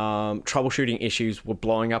troubleshooting issues were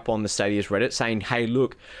blowing up on the Stadia's Reddit, saying, "Hey,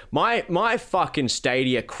 look, my fucking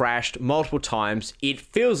Stadia crashed multiple times. It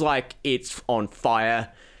feels like it's on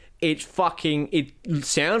fire. It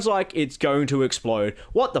sounds like it's going to explode.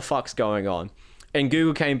 What the fuck's going on?" And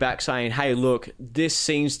Google came back saying, "Hey, look, this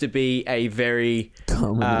seems to be a very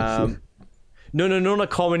Common issue. No, not a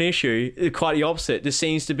common issue. Quite the opposite. This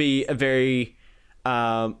seems to be a very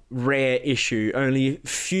rare issue. Only a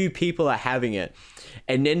few people are having it."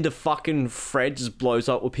 And then the fucking thread just blows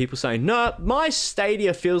up with people saying, "No, my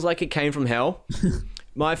Stadia feels like it came from hell.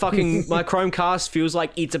 My Chromecast feels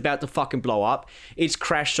like it's about to fucking blow up. It's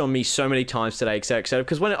crashed on me so many times today, etc., etc."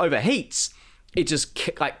 Because when it overheats, it just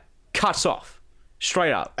cuts off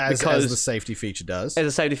straight up. As the safety feature does. As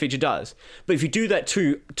a safety feature does. But if you do that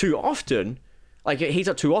too often, like it heats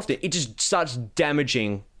up too often, it just starts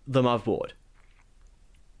damaging the motherboard.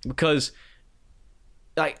 Because,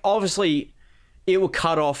 like, obviously, it will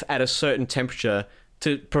cut off at a certain temperature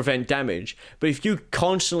to prevent damage. But if you're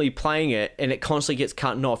constantly playing it and it constantly gets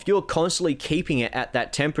cut off, you're constantly keeping it at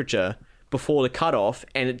that temperature before the cutoff,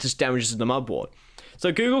 and it just damages the motherboard.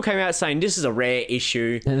 So Google came out saying this is a rare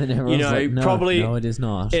issue. And then everyone's like, no, it is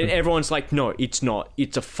not. And everyone's like, no, it's not.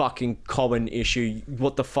 It's a fucking common issue.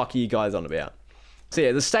 What the fuck are you guys on about? So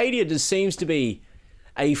yeah, the Stadia just seems to be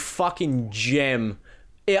a fucking gem.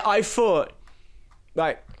 Yeah, I thought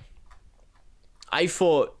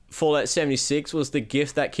Fallout 76 was the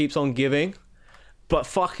gift that keeps on giving. But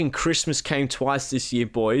fucking Christmas came twice this year,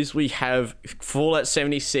 boys. We have Fallout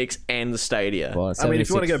 76 and the Stadia. Well, I mean, if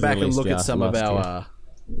you want to go back and look at some of our...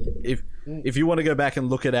 If you want to go back and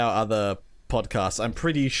look at our other podcasts, I'm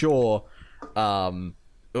pretty sure... I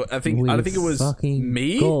think it was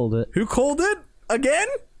me who called it again?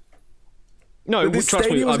 No, this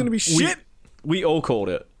Stadia was going to be shit? We all called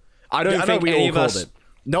it. I don't think any of us...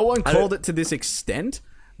 No one called it to this extent,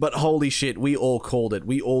 but holy shit, we all called it.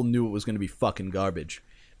 We all knew it was going to be fucking garbage.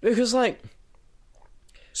 Because, like...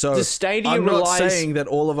 So, the Stadia I'm not saying that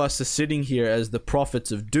all of us are sitting here as the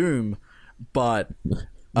prophets of doom, but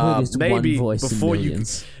maybe before you...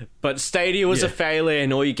 But Stadia was a failure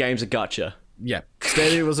and all your games are gotcha. Yeah,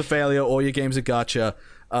 Stadia was a failure, all your games are gotcha.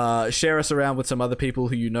 Share us around with some other people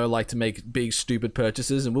who you know like to make big, stupid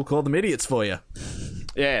purchases, and we'll call them idiots for you.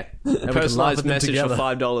 Yeah, personalized message for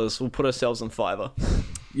 $5. We'll put ourselves on Fiverr.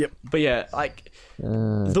 Yep. But yeah, like,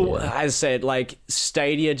 as I said, like,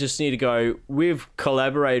 Stadia just need to go, we've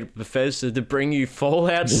collaborated with Bethesda to bring you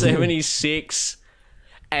Fallout 76,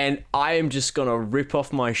 and I am just gonna rip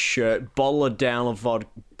off my shirt, down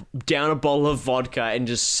a bottle of vodka, and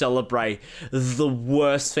just celebrate the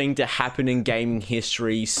worst thing to happen in gaming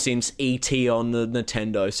history since E.T. on the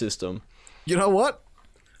Nintendo system. You know what?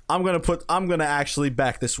 I'm gonna actually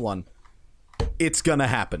back this one. It's gonna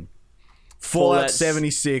happen. Fallout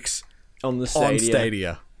 76 on the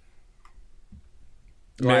Stadia.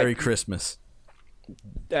 Merry Christmas.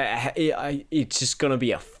 It's just gonna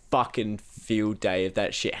be a fucking field day if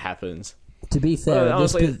that shit happens. To be fair,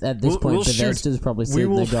 at this point, Bethesda's probably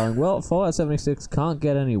sitting there going, well, Fallout 76 can't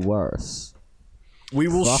get any worse. We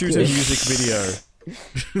will shoot a music video.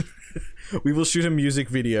 We will shoot a music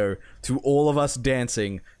video to all of us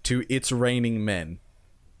dancing to It's Raining Men.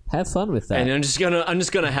 Have fun with that. And I'm just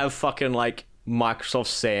gonna have fucking, like, Microsoft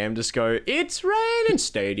Sam just go, "It's raining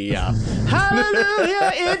Stadia.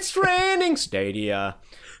 Hallelujah, it's raining Stadia.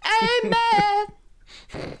 Amen."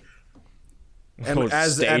 And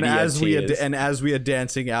as we are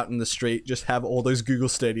dancing out in the street, just have all those Google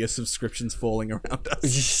Stadia subscriptions falling around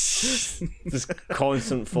us. Just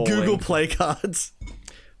constant falling. Google Play cards.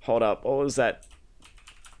 Hold up, what was that?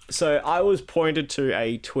 So I was pointed to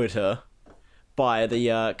a Twitter by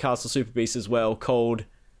the Castle Super Beast as well, called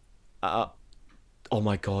oh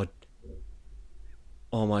my god.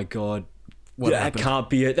 That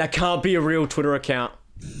can't be a real Twitter account.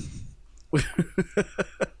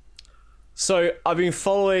 So I've been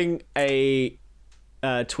following a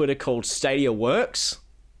Twitter called Stadia Works.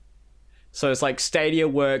 So it's like Stadia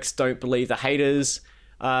Works, don't believe the haters.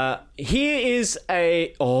 Here is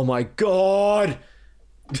oh my god.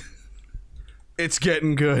 It's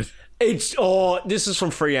getting good. This is from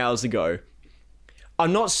 3 hours ago.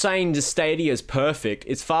 I'm not saying the Stadia is perfect.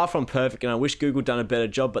 It's far from perfect, and I wish Google done a better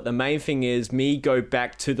job. But the main thing is, me go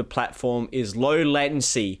back to the platform is low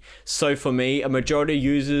latency. So for me, a majority of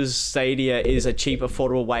users, Stadia is a cheap,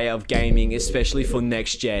 affordable way of gaming, especially for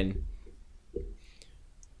next gen.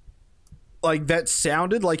 Like, that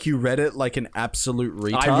sounded like you read it like an absolute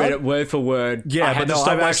retard. I read it word for word. Yeah, but no,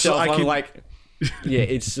 I'm like, yeah,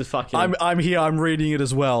 it's just fucking. I'm here. I'm reading it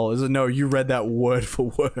as well. No, you read that word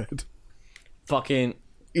for word. fucking...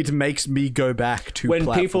 It makes me go back to When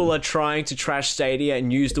platform. people are trying to trash Stadia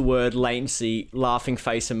and use the word latency, laughing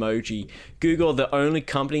face emoji, Google are the only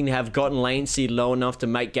company to have gotten latency low enough to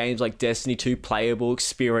make games like Destiny 2 playable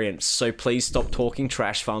experience. So please stop talking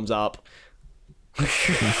trash, thumbs up.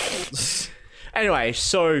 Anyway,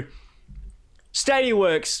 so Stadia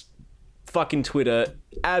Works, fucking Twitter,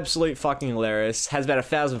 absolute fucking hilarious, has about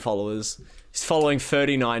 1,000 followers, he's following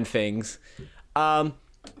 39 things.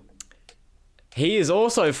 He is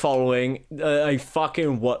also following a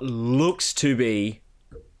fucking what looks to be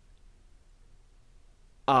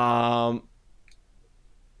I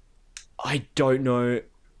don't know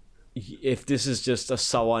if this is just a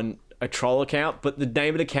troll account, but the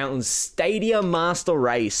name of the account is Stadia Master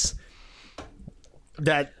Race.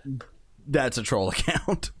 That's a troll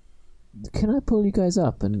account. Can I pull you guys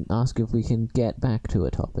up and ask if we can get back to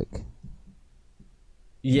a topic?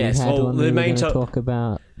 Yes, we had well, one the we were main gonna talk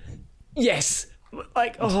about. Yes!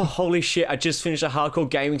 Like, oh, holy shit, I just finished a hardcore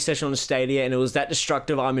gaming session on Stadia and it was that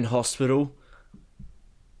destructive I'm in hospital.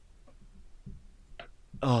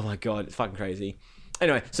 Oh my god, it's fucking crazy.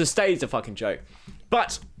 Anyway, so Stadia's a fucking joke.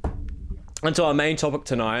 But, onto our main topic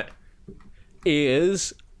tonight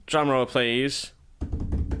is, drumroll please,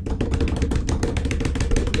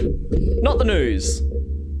 not the news,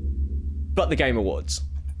 but the Game Awards.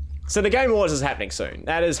 So the Game Awards is happening soon.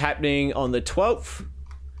 That is happening on the 12th.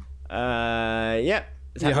 Yeah.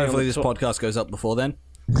 Hopefully this podcast goes up before then.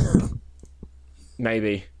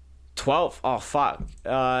 Maybe. 12th? Oh, fuck.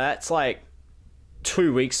 That's like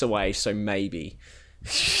 2 weeks away, so maybe.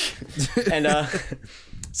 And,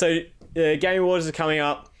 so, Game Awards are coming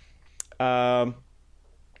up. I'm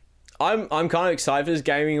kind of excited for this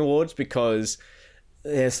Gaming Awards because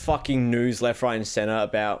there's fucking news left, right, and center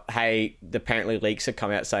about, hey, apparently leaks have come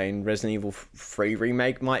out saying Resident Evil 3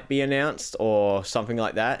 remake might be announced or something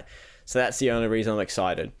like that. So that's the only reason I'm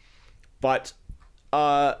excited. But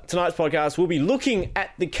tonight's podcast, we'll be looking at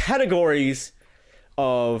the categories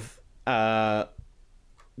of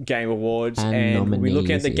Game Awards, and we'll be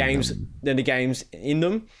looking at the games in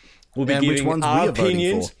them. We'll be giving our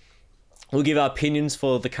opinions. We'll give our opinions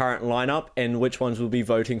for the current lineup and which ones we'll be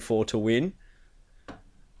voting for to win.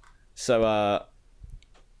 So,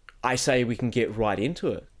 I say we can get right into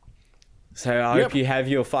it. So I hope you have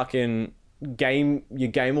your fucking Game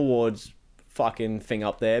Awards fucking thing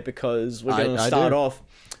up there because we're going to start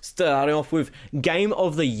off with Game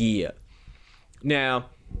of the Year. Now,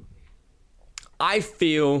 I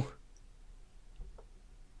feel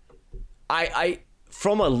I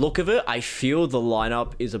from a look of it, I feel the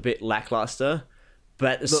lineup is a bit lackluster.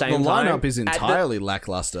 But at the same time, the lineup is entirely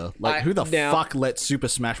lackluster. Like, who the fuck let Super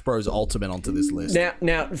Smash Bros. Ultimate onto this list?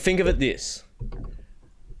 Now, think of it this.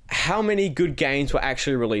 How many good games were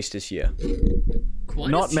actually released this year?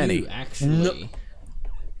 Not a few, many, actually.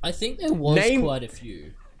 I think there was quite a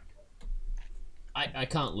few. I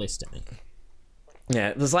can't list any.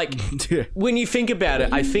 Yeah, there's like... When you think about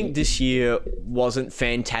it, I think this year wasn't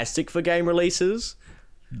fantastic for game releases.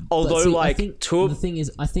 Although, the thing is,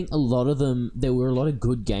 I think a lot of them, there were a lot of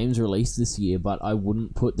good games released this year, but I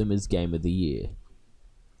wouldn't put them as Game of the Year.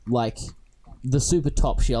 Like, the super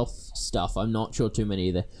top shelf stuff, I'm not sure too many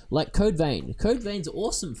of them. Like Code Vein. Code Vein's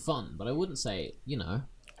awesome fun, but I wouldn't say, Game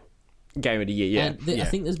of the Year, yeah. And I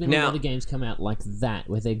think there's been a lot of games come out like that,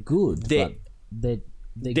 where they're good, but they're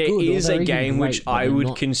there good, is a game great, which I would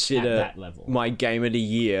not consider my Game of the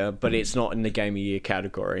Year, but it's not in the Game of the Year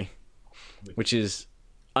category, which is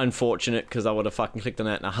unfortunate because I would have fucking clicked on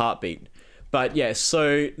that in a heartbeat. But yeah,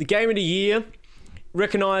 so the Game of the Year,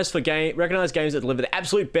 recognized games that deliver the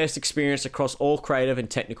absolute best experience across all creative and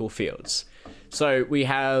technical fields. So we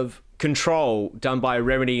have Control, done by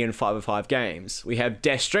Remedy and 505 Games. We have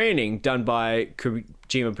Death Stranding, done by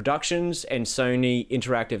Kojima Productions and Sony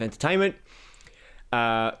Interactive Entertainment.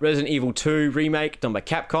 Resident Evil 2 Remake, done by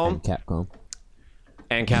Capcom.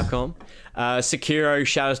 And Capcom. Sekiro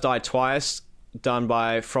Shadows Die Twice, done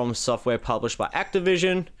by From Software, published by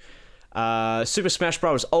Activision. Super Smash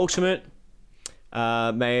Bros. Ultimate,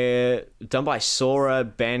 done by Sora,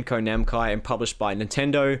 Banco Namco, and published by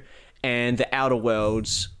Nintendo. And The Outer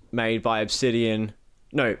Worlds, made by Obsidian.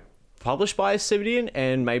 No, published by Obsidian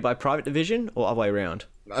and made by Private Division, or other way around?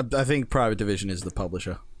 I think Private Division is the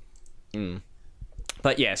publisher.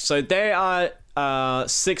 But yeah, so there are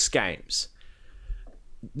 6 games.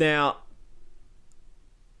 Now,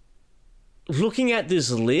 looking at this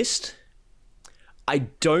list, I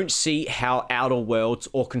don't see how Outer Worlds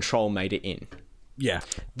or Control made it in. Yeah.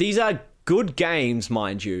 These are good games,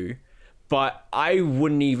 mind you, but I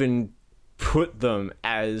wouldn't even put them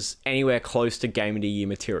as anywhere close to Game of the Year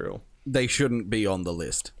material. they shouldn't be on the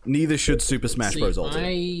list. Neither should Super Smash Bros.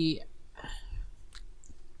 Ultimate.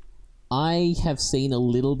 I have seen a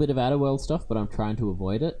little bit of Outer World stuff, but I'm trying to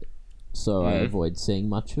avoid it, so I avoid seeing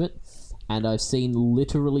much of it. And I've seen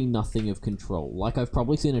literally nothing of Control. Like, I've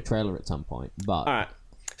probably seen a trailer at some point, but... Alright,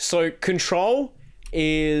 so Control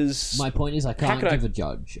is... My point is I can't give a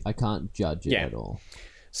judge. I can't judge it at all.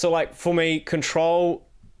 So, like, for me, Control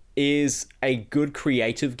is a good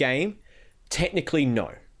creative game. Technically,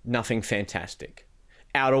 no. Nothing fantastic.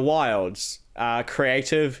 Outer Wilds,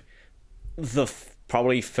 creative,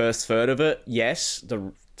 probably first third of it, yes.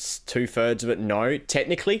 The 2/3 of it, no.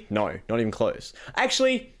 Technically, no. Not even close.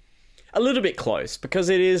 Actually, a little bit close, because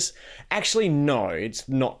it is... Actually, no, it's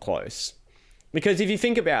not close. Because if you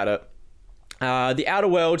think about it, the Outer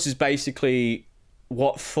Worlds is basically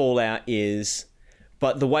what Fallout is,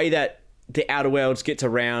 but the way that the Outer Worlds gets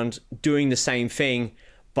around doing the same thing,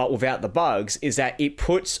 but without the bugs, is that it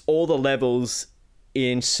puts all the levels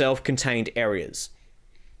in self-contained areas.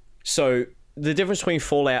 So the difference between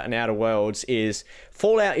Fallout and Outer Worlds is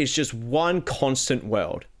Fallout is just one constant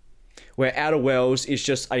world, where Outer Worlds is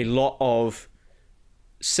just a lot of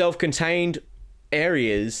self-contained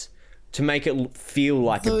areas to make it feel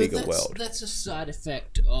like a bigger world. That's a side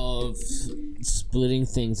effect of splitting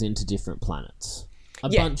things into different planets. A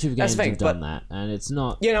bunch of games have done that, and it's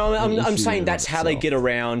not... You know, I'm saying that's how they get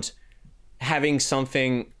around having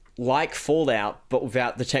something like Fallout, but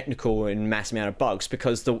without the technical and mass amount of bugs,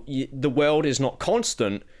 because the world is not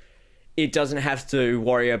constant. It doesn't have to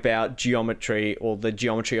worry about geometry or the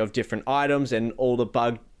geometry of different items and all the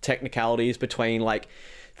bug technicalities between, like,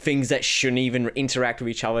 things that shouldn't even interact with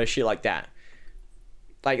each other, shit like that.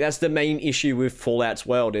 Like, that's the main issue with Fallout's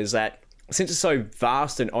world, is that since it's so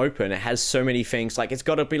vast and open, it has so many things. Like, it's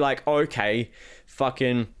got to be like, okay,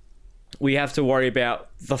 fucking, we have to worry about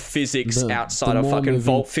the physics outside of fucking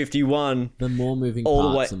Vault 51. The more moving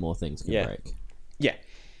parts, the more things can break. Yeah.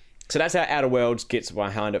 So that's how Outer Worlds gets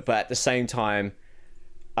behind it. But at the same time,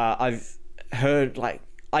 I've heard, like,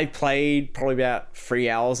 I played probably about 3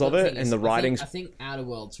 hours of it, and the writings... I think Outer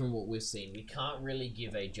Worlds, from what we've seen, we can't really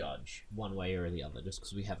give a judge one way or the other, just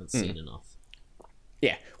because we haven't seen enough.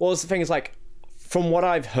 Yeah. Well, the thing is, like, from what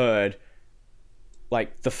I've heard,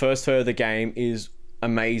 like, the first third of the game is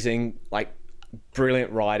amazing, like,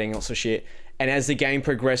 brilliant writing, lots of shit. And as the game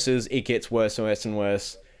progresses, it gets worse and worse and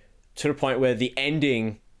worse, to the point where the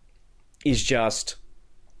ending is just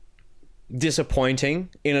disappointing,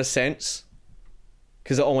 in a sense,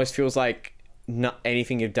 because it almost feels like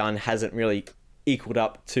anything you've done hasn't really equaled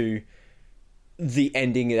up to the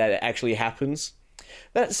ending that it actually happens.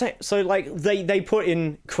 So, like, they put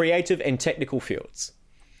in creative and technical fields.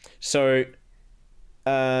 So,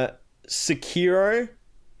 Sekiro,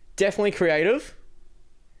 definitely creative.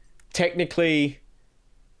 Technically...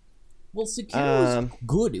 Well, Sekiro was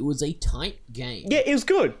good. It was a tight game. Yeah, it was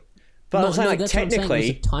good. But I'm saying, like, technically...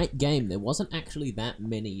 It was a tight game. There wasn't actually that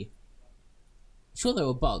many... Sure, there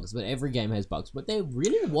were bugs, but every game has bugs. But there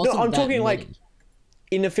really wasn't I'm that talking, many. like,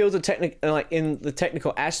 in the fields of in the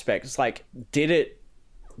technical aspects, like, did it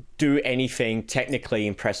do anything technically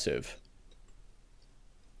impressive?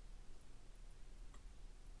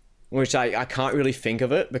 Which I can't really think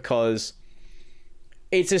of it, because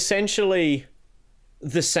it's essentially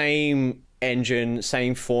the same engine,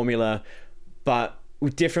 same formula, but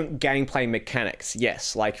with different gameplay mechanics.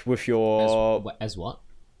 Yes, like with your... As what?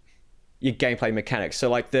 Your gameplay mechanics.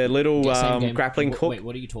 So, like, the little grappling hook... Wait,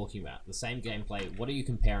 what are you talking about? The same gameplay? What are you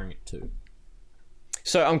comparing it to?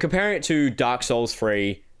 So, I'm comparing it to Dark Souls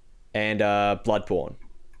 3 and Bloodborne.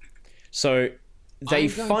 So, they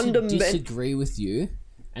fundamentally... disagree with you,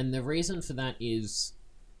 and the reason for that is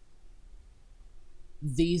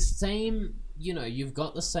the same... You know, you've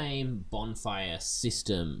got the same bonfire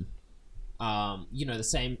system. You know, the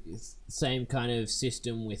same kind of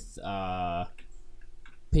system with...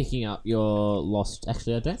 picking up your lost...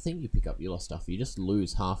 Actually, I don't think you pick up your lost stuff. You just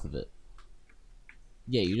lose half of it.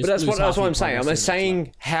 Yeah, you just But that's what I'm saying. I'm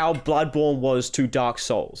saying how Bloodborne was to Dark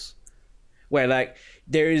Souls. Where, like,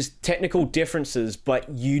 there is technical differences, but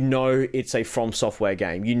you know it's a From Software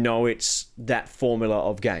game. You know it's that formula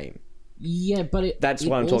of game. Yeah, but that's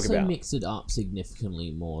what I'm talking about. It also mixed it up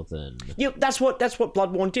significantly more than... Yeah, that's what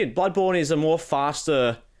Bloodborne did. Bloodborne is a more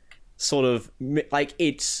faster sort of... Like,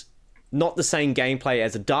 it's... not the same gameplay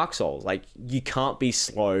as a Dark Souls. Like, you can't be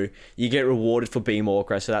slow. You get rewarded for being more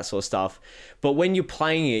aggressive, that sort of stuff. But when you're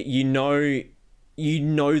playing it, you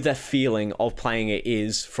know the feeling of playing it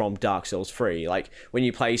is from Dark Souls 3. Like, when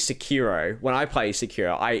you play Sekiro, when I play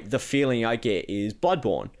Sekiro, the feeling I get is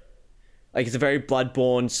Bloodborne. Like, it's a very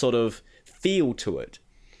Bloodborne sort of feel to it.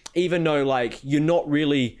 Even though, like, you're not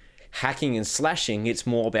really hacking and slashing. It's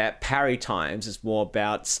more about parry times. It's more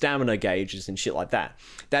about stamina gauges and shit like that.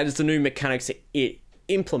 That is the new mechanics that it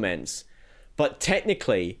implements. But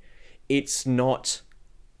technically, it's not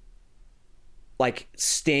like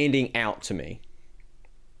standing out to me.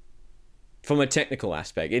 From a technical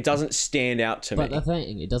aspect, it doesn't stand out to me. But the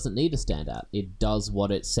thing, it doesn't need to stand out. It does what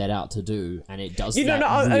it set out to do, and it does. I'm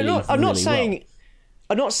not saying. Well.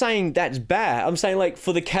 I'm not saying that's bad. I'm saying, like,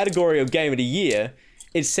 for the category of game of the year,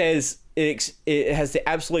 it says it has the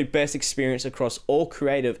absolute best experience across all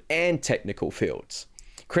creative and technical fields.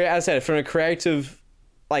 As I said, from a creative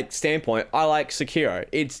like standpoint, I like Sekiro.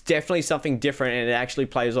 It's definitely something different, and it actually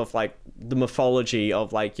plays off like the mythology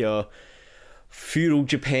of like your feudal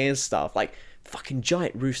Japan stuff, like fucking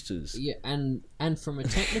giant roosters. Yeah, and from a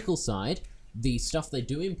technical side, the stuff they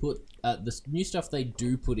do input, the new stuff they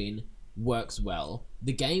do put in works well.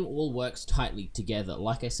 The game all works tightly together.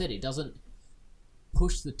 Like I said, it doesn't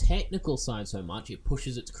push the technical side so much, it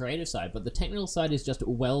pushes its creative side, but the technical side is just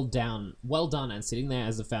well done and sitting there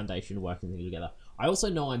as a foundation working together. I also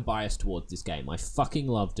know I'm biased towards this game. I fucking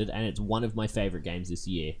loved it, and it's one of my favorite games this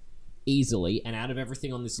year. Easily, and out of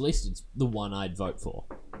everything on this list, it's the one I'd vote for.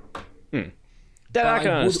 That I can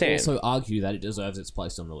understand. I would also argue that it deserves its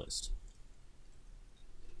place on the list.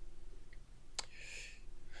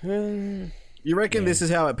 You reckon this is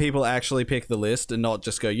how people actually pick the list and not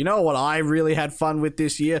just go, you know what I really had fun with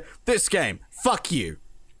this year? This game. Fuck you.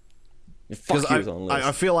 Fuck you on the list.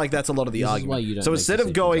 I feel like that's a lot of the This is why you argument. don't So make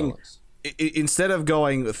instead of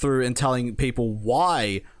going through and telling people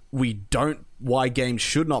why games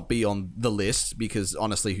should not be on the list, because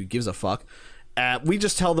honestly, who gives a fuck? We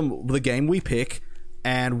just tell them the game we pick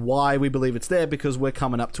and why we believe it's there, because we're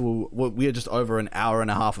coming up to we're just over an hour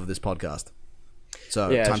and a half of this podcast. So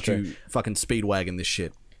Yeah, time that's true. to fucking speedwagon this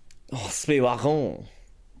shit. Oh, speedwagon.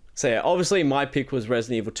 So yeah, obviously my pick was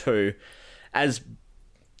Resident Evil 2. As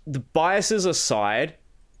the biases aside,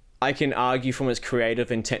 I can argue from its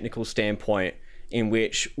creative and technical standpoint, in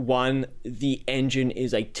which, one, the engine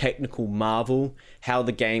is a technical marvel. How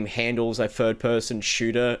the game handles a third-person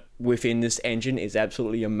shooter within this engine is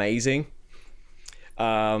absolutely amazing.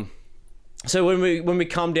 So when we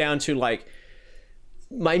come down to, like,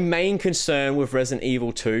 my main concern with Resident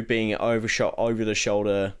Evil 2 being an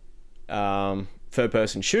over-the-shoulder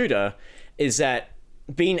third-person shooter is that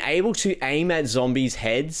being able to aim at zombies'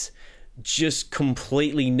 heads just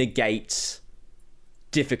completely negates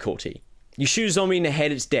difficulty. You shoot a zombie in the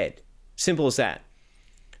head, it's dead. Simple as that.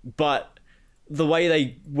 But the way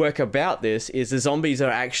they work about this is the zombies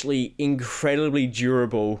are actually incredibly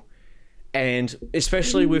durable, and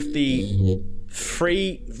especially with the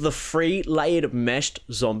free layered meshed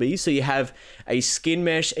zombies. So you have a skin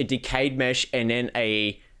mesh, a decayed mesh, and then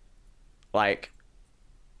a like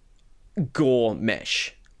gore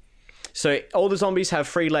mesh. So all the zombies have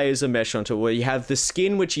 3 layers of mesh onto it, where you have the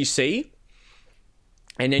skin, which you see,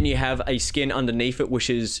 and then you have a skin underneath it, which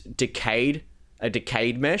is a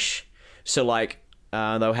decayed mesh. So like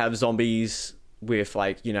they'll have zombies with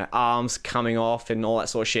like, you know, arms coming off and all that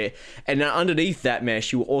sort of shit. And then underneath that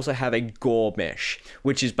mesh, you will also have a gore mesh,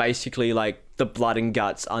 which is basically like the blood and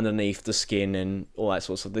guts underneath the skin and all that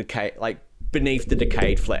sort of decay, like beneath the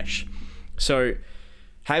decayed flesh. So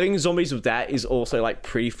having zombies with that is also like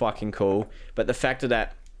pretty fucking cool. But the fact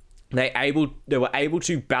that they were able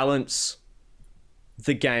to balance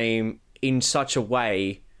the game in such a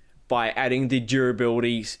way by adding the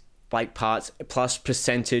durability like parts plus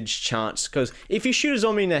percentage chance, because if you shoot a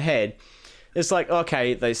zombie in the head, it's like,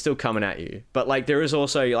 okay, they're still coming at you, but like there is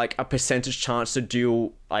also like a percentage chance to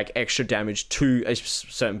deal like extra damage to a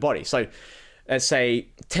certain body. So let's say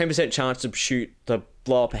 10% chance to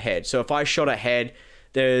blow up a head. So if I shot a head,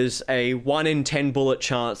 there's a 1 in 10 bullet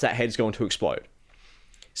chance that head's going to explode.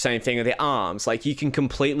 Same thing with the arms. Like you can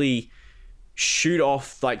completely shoot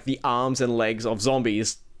off like the arms and legs of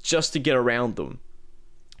zombies just to get around them.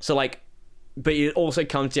 So like, but it also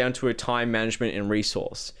comes down to a time management and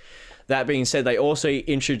resource. That being said, they also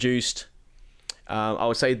introduced, I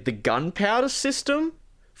would say, the gunpowder system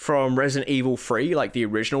from Resident Evil 3, like the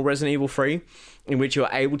original Resident Evil 3, in which you are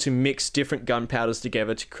able to mix different gunpowders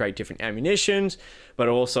together to create different ammunitions, but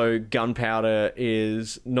also gunpowder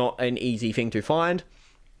is not an easy thing to find.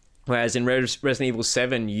 Whereas in Resident Evil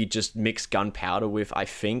 7, you just mix gunpowder with, I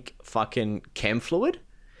think, fucking chem fluid.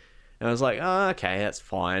 And I was like, oh, okay, that's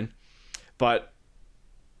fine. But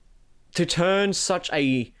to turn such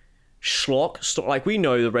a schlock, like we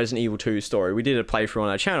know the Resident Evil 2 story, we did a playthrough on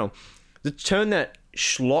our channel, to turn that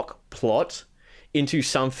schlock plot into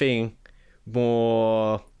something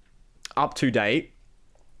more up to date,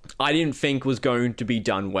 I didn't think was going to be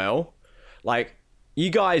done well. Like, you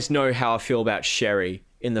guys know how I feel about Sherry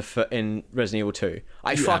in Resident Evil 2.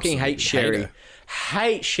 I fucking hate Sherry.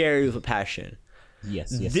 Hate Sherry with a passion. Yes,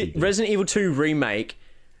 The Resident Evil 2 remake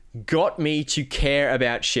got me to care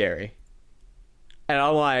about Sherry. And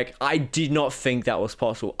I'm like, I did not think that was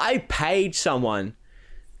possible. I paid someone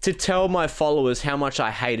to tell my followers how much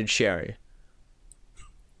I hated Sherry.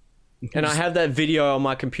 And I have that video on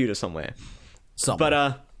my computer somewhere.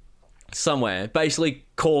 Somewhere. Basically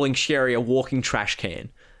calling Sherry a walking trash can.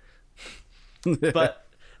 But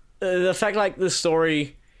the fact, like, the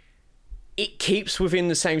story, it keeps within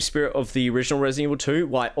the same spirit of the original Resident Evil 2,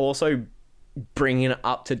 while also bringing it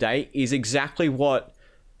up to date, is exactly what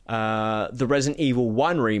the Resident Evil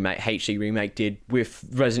 1 remake, HD remake, did with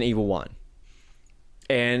Resident Evil 1.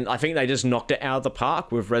 And I think they just knocked it out of the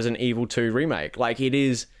park with Resident Evil 2 remake. Like, it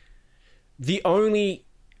is the only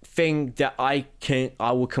thing that I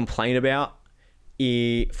will complain about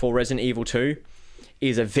for Resident Evil 2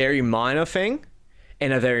 is a very minor thing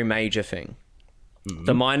and a very major thing. Mm-hmm.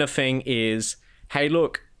 The minor thing is, hey,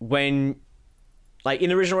 look, when, like, in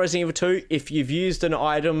the original Resident Evil 2, if you've used an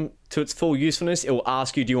item to its full usefulness, it will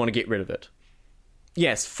ask you, do you want to get rid of it?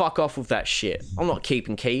 Yes, fuck off with that shit. I'm not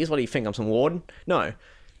keeping keys. What do you think? I'm some warden? No.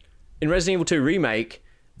 In Resident Evil 2 Remake,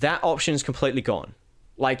 that option's completely gone.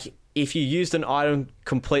 Like, if you used an item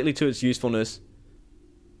completely to its usefulness...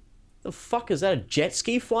 The fuck is that? A jet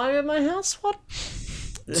ski flying at my house? What?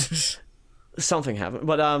 Something happened.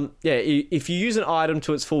 But, yeah, if you use an item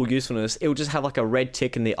to its full usefulness, it will just have, like, a red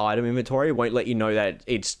tick in the item inventory. It won't let you know that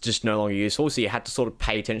it's just no longer useful, so you had to sort of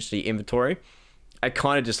pay attention to the inventory. I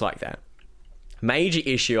kind of dislike that. Major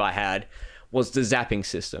issue I had was the zapping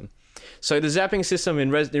system. So the zapping system in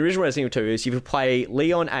the original Resident Evil 2 is if you play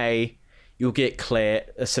Leon A, you'll get Claire,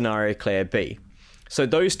 a scenario Claire B. So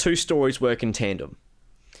those two stories work in tandem.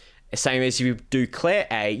 Same as if you do Claire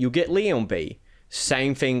A, you'll get Leon B.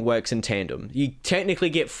 Same thing works in tandem. You technically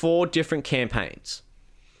get 4 different campaigns.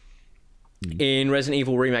 In Resident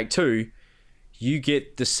Evil Remake 2, you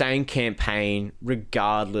get the same campaign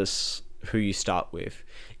regardless who you start with.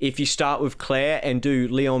 If you start with Claire and do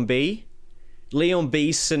Leon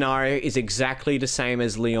B's scenario is exactly the same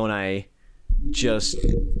as Leon A, just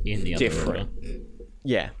in the different.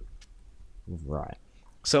 Yeah. Right.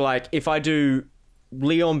 So, like, if I do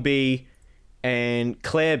Leon B and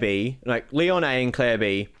Claire B, like Leon A and Claire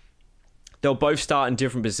B, they'll both start in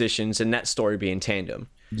different positions and that story be in tandem.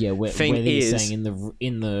 Yeah, where they're saying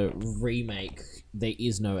in the remake there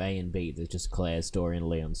is no A and B. There's just Claire's story and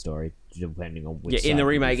Leon's story, depending on which. Yeah, in the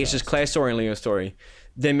remake, it's just Claire's story and Leon's story.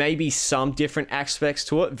 There may be some different aspects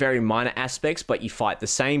to it, very minor aspects, but you fight the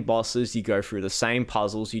same bosses, you go through the same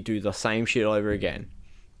puzzles, you do the same shit over again,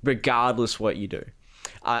 regardless what you do.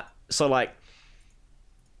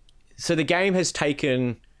 So the game has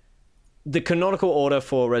taken the canonical order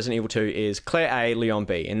for Resident Evil 2 is Claire A, Leon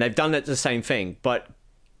B, and they've done that the same thing. But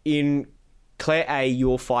in Claire A,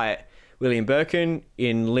 you'll fight William Birkin.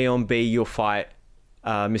 In Leon B, you'll fight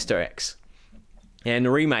Mr. X. And the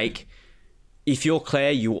remake, if you're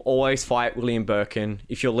Claire, you'll always fight William Birkin.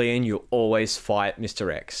 If you're Leon, you'll always fight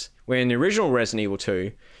Mr. X. Where in the original Resident Evil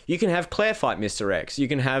 2, you can have Claire fight Mr. X. You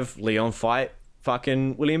can have Leon fight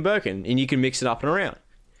fucking William Birkin. And you can mix it up and around.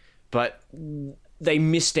 But they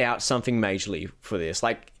missed out something majorly for this.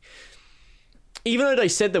 Like, even though they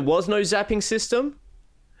said there was no zapping system,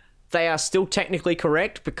 they are still technically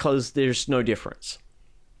correct because there's no difference.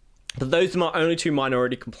 But those are my only 2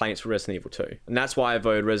 minority complaints for Resident Evil 2. And that's why I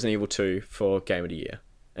voted Resident Evil 2 for Game of the Year.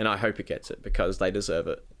 And I hope it gets it because they deserve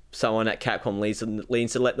it. Someone at Capcom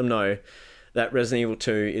leads to let them know that Resident Evil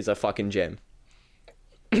 2 is a fucking gem.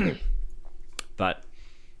 But,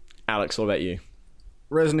 Alex, what about you?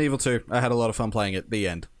 Resident Evil 2. I had a lot of fun playing it. The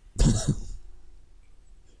end.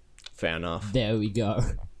 Fair enough. There we go.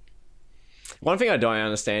 One thing I don't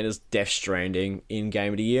understand is Death Stranding in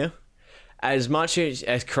Game of the Year. As much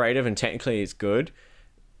as creative and technically it's good,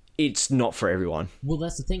 it's not for everyone. Well,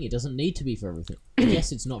 that's the thing. It doesn't need to be for everything.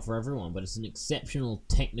 Yes, it's not for everyone, but it's an exceptional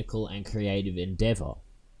technical and creative endeavor.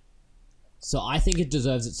 So I think it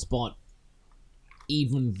deserves its spot,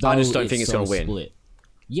 even though I just don't think it's going to win. Split.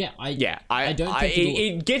 Yeah, I don't think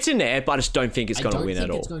it gets in there, but I just don't think it's going to win at all. I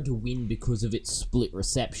don't think it's going to win because of its split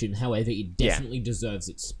reception. However, it definitely deserves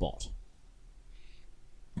its spot.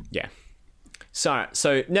 Yeah.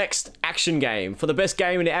 So next, action game. For the best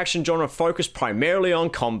game in the action genre focused primarily on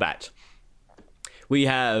combat, we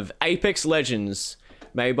have Apex Legends,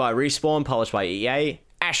 made by Respawn, published by EA.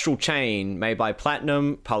 Astral Chain, made by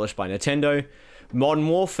Platinum, published by Nintendo. Modern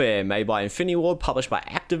Warfare, made by Infinity Ward, published by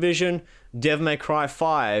Activision. Devil May Cry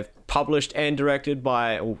 5, published and developed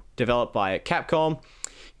by Capcom.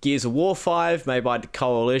 Gears of War 5, made by the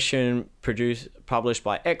Coalition, published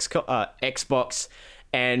by Xbox,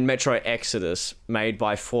 and Metro Exodus, made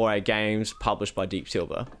by 4A Games, published by Deep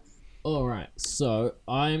Silver. All right, so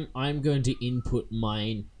I'm going to input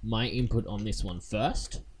my input on this one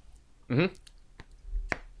first. Mm-hmm.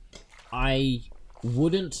 I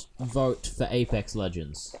wouldn't vote for Apex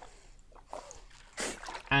Legends,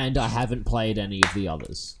 and I haven't played any of the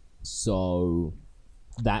others, so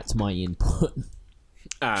that's my input.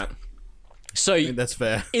 So I think that's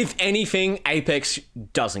fair. If anything, Apex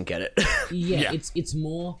doesn't get it. Yeah, it's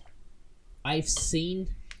more. I've seen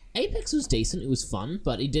Apex was decent. It was fun,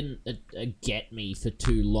 but it didn't get me for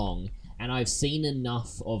too long. And I've seen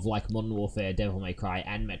enough of like Modern Warfare, Devil May Cry,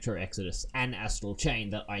 and Metro Exodus, and Astral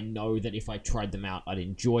Chain that I know that if I tried them out, I'd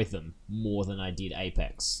enjoy them more than I did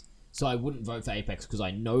Apex. So I wouldn't vote for Apex because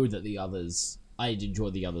I know that I'd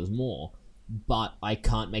enjoy the others more, but I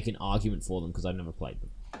can't make an argument for them because I've never played them.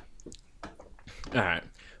 Alright.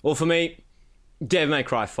 Well, for me, Devil May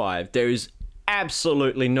Cry 5, there is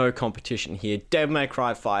absolutely no competition here. Devil May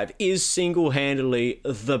Cry 5 is single-handedly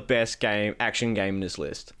the best action game in this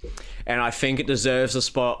list. And I think it deserves a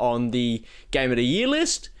spot on the Game of the Year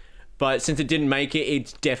list, but since it didn't make it,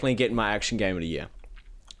 it's definitely getting my action game of the year.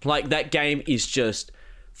 Like, that game is just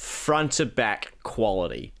front to back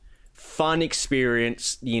quality. Fun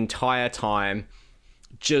experience the entire time.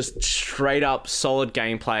 Just straight up solid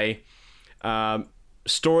gameplay.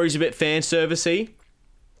 Story's a bit fan servicey,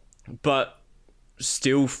 but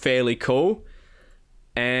still fairly cool.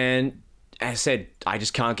 And as I said, I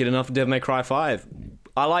just can't get enough of Devil May Cry 5.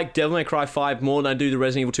 I like Devil May Cry 5 more than I do the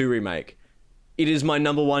Resident Evil 2 remake. It is my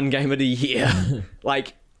number one game of the year.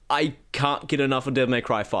 Like, I can't get enough of Devil May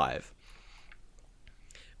Cry 5.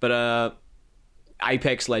 But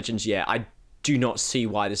Apex Legends, yeah, I do not see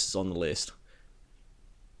why this is on the list.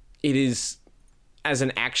 It is, as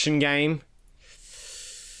an action game,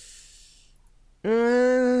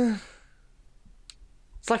 it's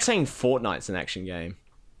like saying Fortnite's an action game.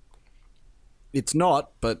 It's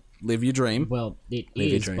not, but live your dream. Well, it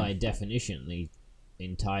is by definition. The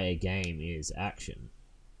entire game is action.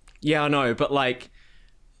 Yeah, I know, but like,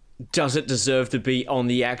 does it deserve to be on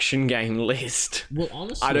the action game list? Well,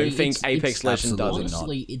 honestly, I don't think Apex Legends does.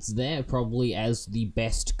 Honestly, it's there probably as the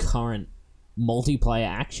best current multiplayer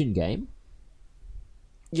action game.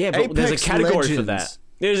 Yeah, but there's a category for that.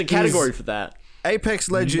 There's a category for that. Apex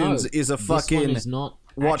Legends is a fucking this one is not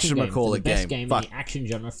whatchamacallit game. The best game. game in the action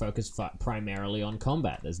genre focused primarily on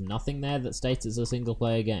combat. There's nothing there that states it's a single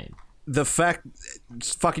player game. The fact,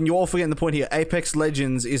 fucking, you're all forgetting the point here. Apex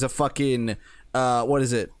Legends is a fucking, what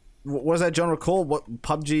is it? What is that genre called? What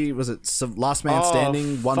PUBG was it? Last Man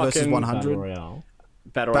Standing, 1 versus 100.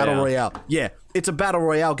 Battle Royale. Yeah, it's a battle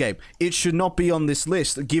royale game. It should not be on this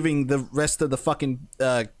list. Giving the rest of the fucking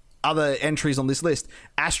other entries on this list.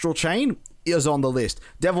 Astral Chain is on the list.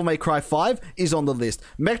 Devil May Cry 5 is on the list.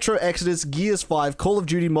 Metro Exodus, Gears 5, Call of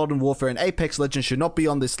Duty Modern Warfare, and Apex Legends should not be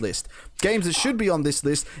on this list. Games that should be on this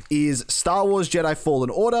list is Star Wars Jedi Fallen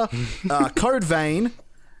Order, Code Vein,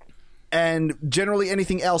 and generally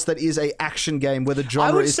anything else that is a action game where the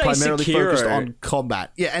genre is primarily focused on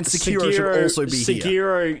combat. Yeah, and Sekiro should also be here.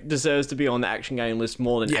 Sekiro deserves to be on the action game list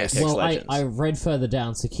more than Apex Legends. I read further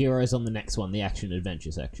down, Sekiro's on the next one, the action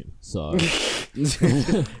adventure section. So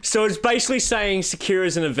So it's basically saying Sekiro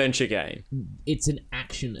is an adventure game. It's an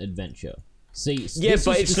action adventure. See, yeah,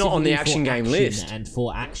 but it's not on the action game list. And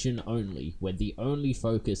for action only, where the only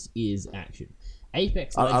focus is action.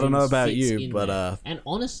 Apex Legends I don't know about fits you, in but there. And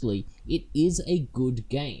honestly, it is a good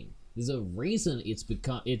game. There's a reason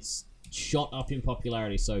it's shot up in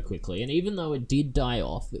popularity so quickly, and even though it did die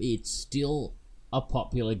off, it's still a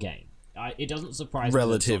popular game. It doesn't surprise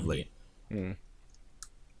relatively. me.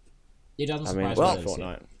 It doesn't surprise me.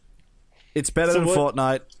 Fortnite. It's better than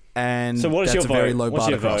Fortnite, and so what is that's your a very vote? low bar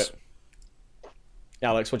to cross.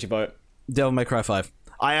 Alex, what's your vote? Devil May Cry 5.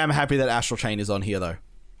 I am happy that Astral Chain is on here, though.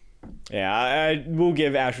 Yeah, I will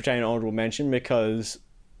give Astral Chain an honorable mention because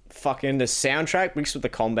fucking the soundtrack mixed with the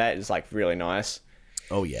combat is like really nice.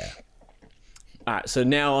 Oh yeah. Alright, so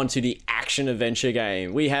now on to the action adventure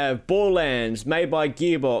game. We have Borderlands, made by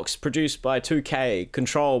Gearbox, produced by 2K,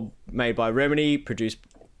 Control, made by Remedy,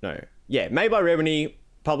 made by Remedy,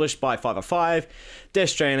 published by 505, Death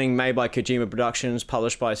Stranding, made by Kojima Productions,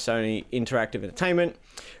 published by Sony Interactive Entertainment,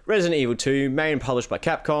 Resident Evil 2, made and published by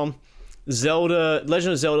Capcom,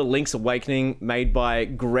 Legend of Zelda Link's Awakening, made by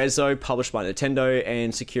Grezzo, published by Nintendo,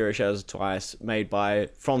 and Sekiro Shadows of Twice, made by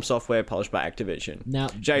From Software, published by Activision. Now,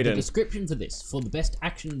 Jaden. The description for this, for the best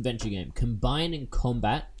action adventure game, combining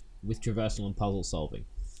combat with traversal and puzzle solving.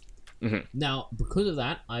 Mm-hmm. Now, because of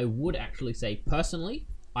that, I would actually say, personally,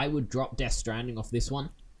 I would drop Death Stranding off this one.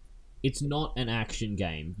 It's not an action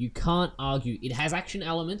game. You can't argue. It has action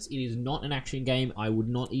elements. It is not an action game. I would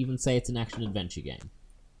not even say it's an action adventure game.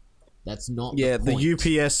 That's not the point.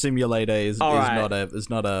 The UPS simulator is right.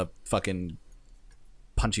 not a fucking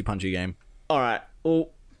punchy game. All right. Well,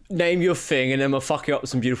 name your thing, and then we'll fuck you up with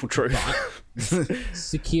some beautiful truth.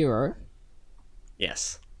 Sekiro.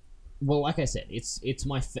 Yes. Well, like I said, it's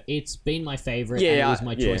been my favorite. Yeah, and it was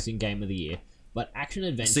my choice in Game of the Year. But action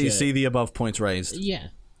adventure. See the above points raised. Yeah,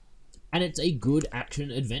 and it's a good action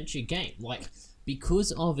adventure game. Like,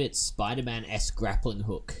 because of its Spider-Man-esque grappling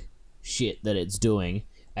hook shit that it's doing,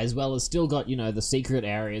 as well as still got the secret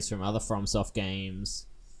areas from other FromSoft games,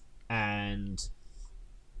 and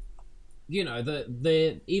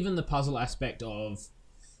the even the puzzle aspect of,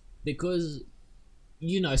 because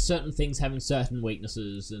certain things having certain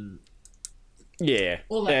weaknesses and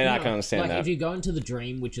all that, I can understand like that. If you go into the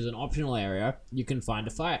Dream, which is an optional area, you can find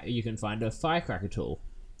a firecracker tool.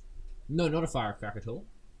 No, not a firecracker tool.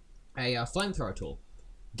 A flamethrower tool.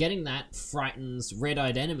 Getting that frightens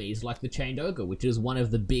red-eyed enemies like the Chained Ogre, which is one of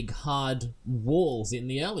the big hard walls in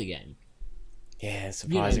the early game. Yeah,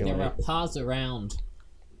 surprisingly. There are paths around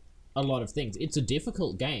a lot of things. It's a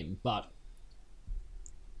difficult game, but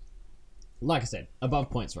like I said, above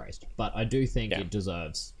points raised. But I do think it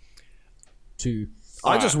deserves to...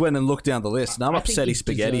 I just went and looked down the list, and I'm upsetty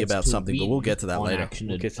spaghetti about something, but we'll get to that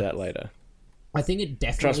later. I think it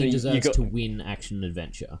definitely deserves to win action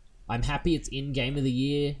adventure. I'm happy it's in Game of the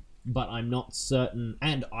Year, but I'm not certain,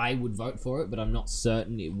 and I would vote for it, but I'm not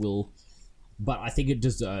certain it will. But I think it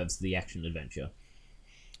deserves the action adventure.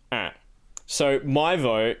 Alright. So my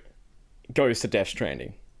vote goes to Death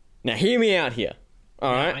Stranding. Now hear me out here.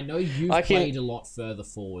 Alright? I know you've played a lot further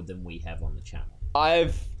forward than we have on the channel.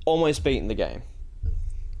 I've almost beaten the game.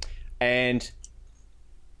 And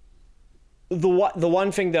the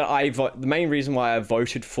one thing that the main reason why I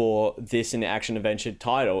voted for this in the action adventure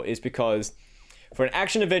title is because for an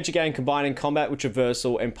action adventure game combining combat with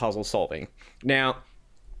traversal and puzzle solving. Now,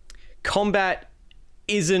 combat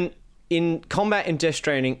in Death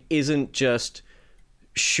Stranding isn't just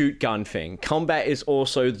shoot gun thing. Combat is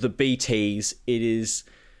also the BTs. It is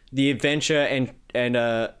the adventure and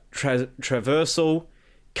traversal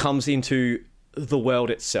comes into the world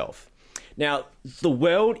itself. Now, the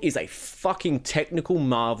world is a fucking technical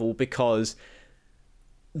marvel because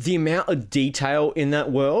the amount of detail in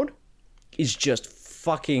that world is just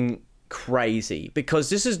fucking crazy. Because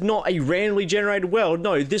this is not a randomly generated world.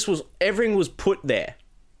 No, everything was put there.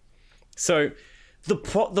 So, the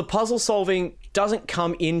puzzle solving doesn't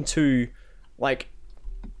come into, like,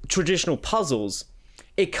 traditional puzzles.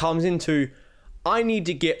 It comes into, I need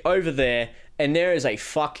to get over there, and there is a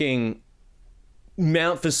fucking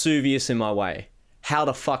Mount Vesuvius in my way. How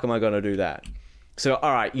the fuck am I going to do that? So,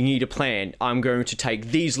 alright, you need a plan. I'm going to take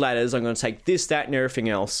these ladders, I'm going to take this, that, and everything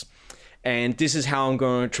else. And this is how I'm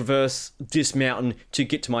going to traverse this mountain to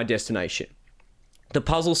get to my destination. The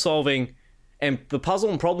puzzle solving and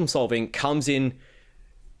problem solving comes in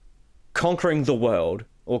conquering the world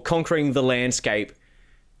or conquering the landscape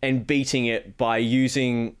and beating it by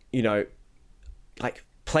using, like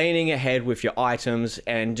planning ahead with your items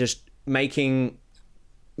and just making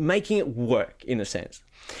it work in a sense.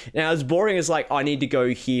 Now, as boring as like I need to go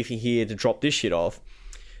here for here to drop this shit off,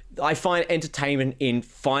 I find entertainment in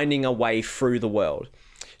finding a way through the world.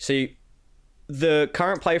 See, the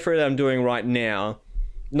current playthrough that I'm doing right now,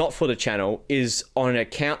 not for the channel, is on an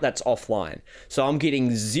account that's offline. So I'm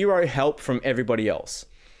getting zero help from everybody else.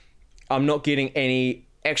 I'm not getting any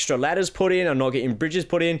extra ladders put in. I'm not getting bridges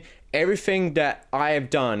put in. Everything that I have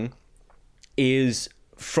done is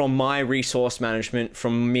from my resource management,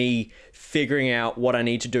 from me figuring out what I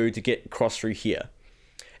need to do to get across through here.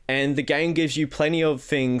 And the game gives you plenty of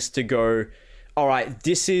things to go, all right,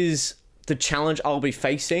 this is the challenge I'll be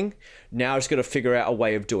facing. Now I just got to figure out a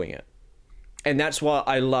way of doing it. And that's what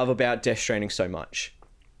I love about Death Stranding so much.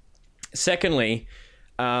 Secondly,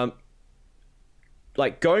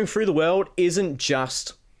 like going through the world isn't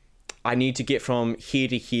just I need to get from here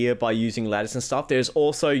to here by using ladders and stuff. There's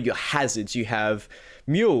also your hazards. You have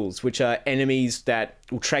mules, which are enemies that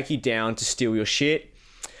will track you down to steal your shit.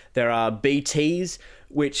 There are BTs,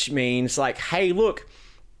 which means like, hey, look,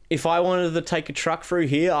 if I wanted to take a truck through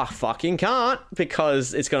here, I fucking can't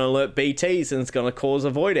because it's going to alert BTs and it's going to cause a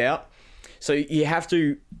void out. So you have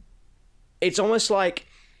to, it's almost like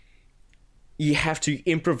you have to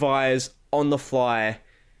improvise on the fly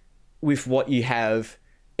with what you have.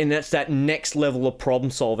 And that's that next level of problem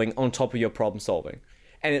solving on top of your problem solving.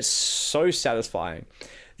 And it's so satisfying.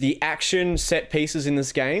 The action set pieces in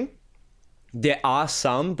this game, there are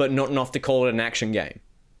some, but not enough to call it an action game.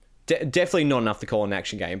 definitely not enough to call an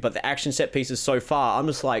action game, but the action set pieces so far, I'm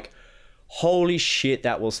just like, holy shit,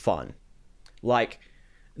 that was fun. Like,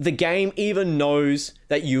 the game even knows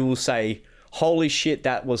that you will say, holy shit,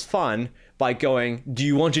 that was fun, by going, do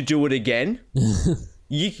you want to do it again?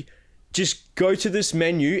 You just go to this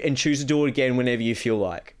menu and choose to do it again whenever you feel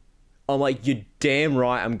like. I'm like, you're damn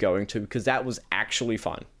right I'm going to, because that was actually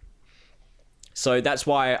fun. So that's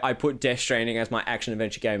why I put Death Stranding as my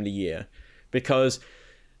action-adventure game of the year, because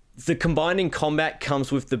the combining combat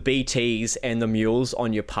comes with the BTs and the mules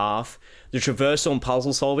on your path. The traversal and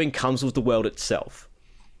puzzle solving comes with the world itself.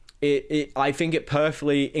 I think it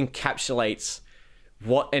perfectly encapsulates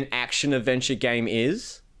what an action-adventure game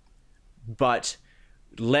is, but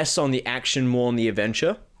less on the action, more on the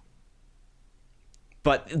adventure.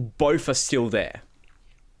 But both are still there.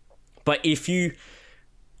 But if you...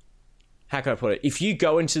 How can I put it? If you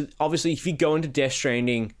go into Death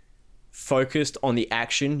Stranding focused on the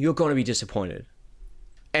action, you're going to be disappointed.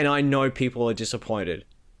 And I know people are disappointed.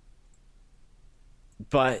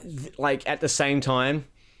 But, like, at the same time,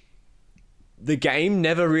 the game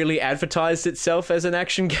never really advertised itself as an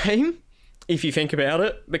action game, if you think about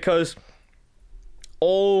it, because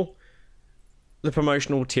all the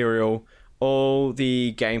promotional material, all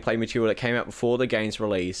the gameplay material that came out before the game's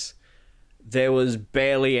release, there was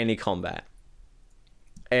barely any combat.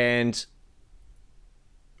 And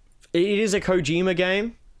it is a Kojima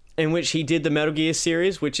game in which he did the Metal Gear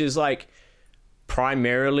series, which is like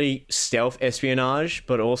primarily stealth espionage,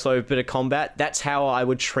 but also a bit of combat. That's how I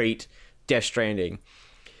would treat Death Stranding.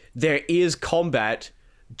 There is combat,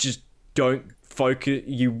 just don't focus.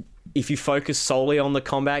 If you focus solely on the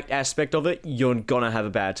combat aspect of it, you're gonna have a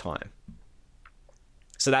bad time.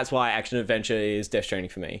 So that's why action adventure is Death Stranding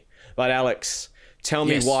for me. But Alex, tell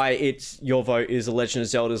me why your vote is The Legend of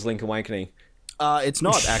Zelda's Link Awakening. It's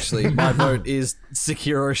not, actually. My vote is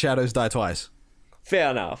Sekiro Shadows Die Twice.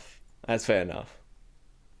 Fair enough. That's fair enough.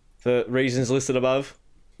 For reasons listed above?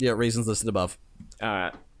 Yeah, reasons listed above.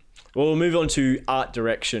 Alright. Well, we'll move on to art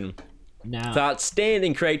direction. Now, For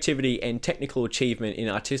outstanding creativity and technical achievement in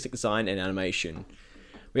artistic design and animation.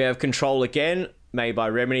 We have Control again, made by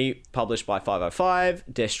Remedy, published by 505.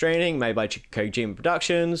 Death Stranding, made by Kojima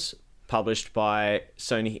Productions, published by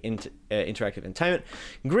Sony Interactive Entertainment.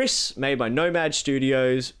 Gris, made by Nomad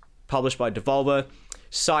Studios, published by Devolver.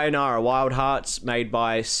 Sayonara Wild Hearts, made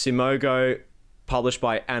by Simogo, published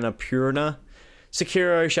by Annapurna.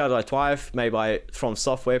 Sekiro Shadows Die Twice, made by From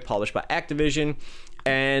Software, published by Activision.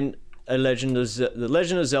 And The Legend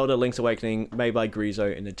of Zelda Link's Awakening, made by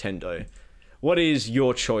Grezzo and Nintendo. What is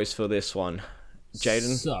your choice for this one,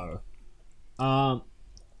 Jaden? So,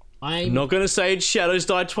 I'm not going to say it's Shadows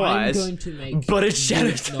Die Twice, I'm going to make but it's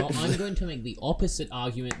Shadows Die Twice. No, I'm going to make the opposite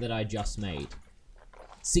argument that I just made.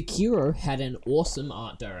 Sekiro had an awesome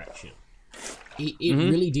art direction. It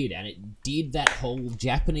really did, and it did that whole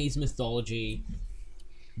Japanese mythology.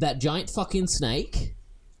 That giant fucking snake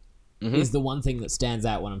is the one thing that stands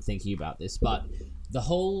out when I'm thinking about this, but the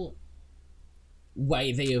whole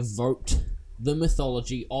way they evoked the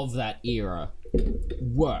mythology of that era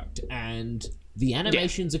worked, and the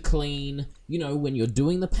animations are clean. You know, when you're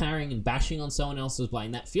doing the parrying and bashing on someone else's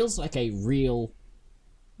plane, that feels like a real...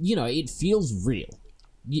 You know, it feels real,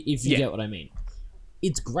 if you get what I mean.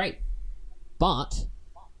 It's great, but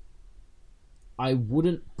I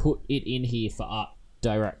wouldn't put it in here for art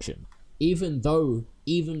direction.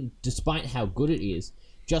 Even despite how good it is,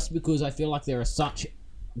 just because I feel like there are such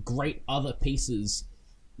great other pieces,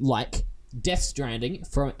 like Death Stranding,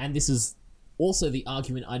 and this is also the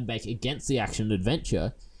argument I'd make against the action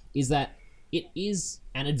adventure, is that it is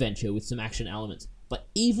an adventure with some action elements, but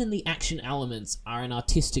even the action elements are an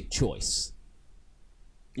artistic choice.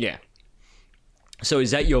 Yeah. So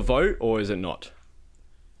is that your vote, or is it not?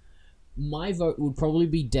 My vote would probably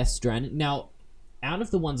be Death Stranding. Now, out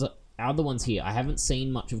of the ones here, I haven't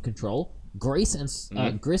seen much of Control. Gris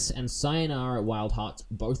and Sayonara Wild Hearts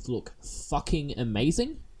both look fucking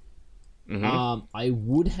amazing. I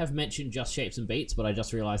would have mentioned Just Shapes and Beats, but I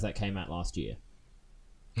just realized that came out last year.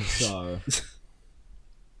 So,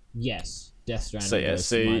 yes, Death Stranding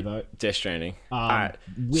is my vote. Death Stranding. Alright.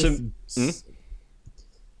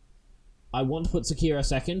 I want to put Sekiro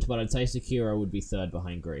second, but I'd say Sekiro would be third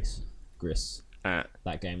behind Gris.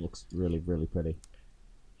 That game looks really, really pretty.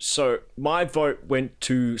 So, my vote went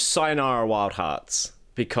to Sayonara Wild Hearts,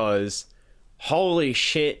 because holy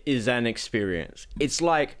shit is an experience. It's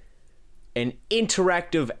like an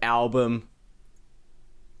interactive album,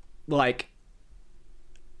 like,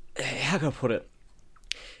 how can I put it?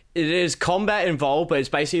 It is combat involved, but it's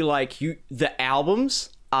basically like the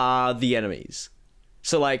albums are the enemies.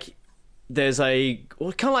 So like, there's kind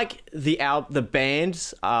of like the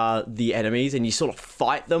bands are the enemies, and you sort of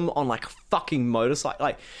fight them on like a fucking motorcycle.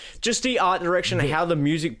 Like just the art direction and how the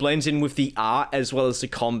music blends in with the art, as well as the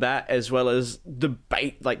combat, as well as the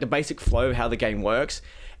basic flow of how the game works,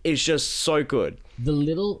 is just so good. The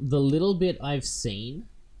little bit I've seen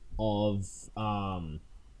of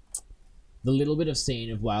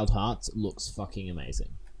Wild Hearts looks fucking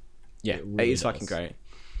amazing. Yeah, It really it is fucking does. great.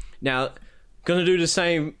 Now, gonna do the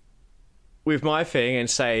same with my thing and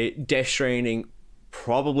say Death Stranding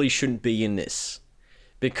probably shouldn't be in this,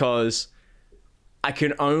 because I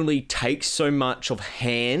can only take so much of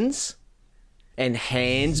hands, and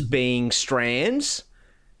hands being strands,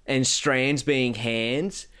 and strands being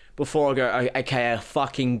hands, before I go, okay, I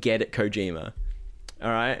fucking get it, Kojima. All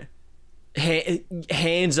right?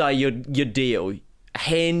 Hands are your deal.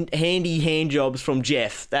 Handy hand jobs from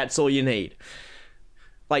Jeff. That's all you need.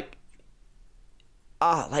 Like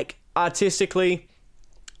artistically,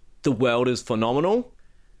 the world is phenomenal,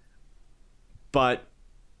 but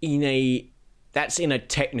that's in a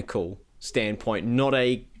technical standpoint, not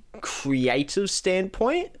a creative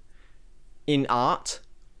standpoint in art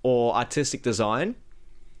or artistic design,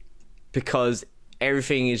 because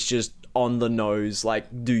everything is just on the nose. Like,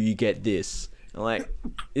 do you get this? Like,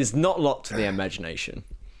 there's not a lot to the imagination.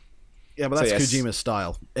 Yeah, but that's So, yes. Kojima's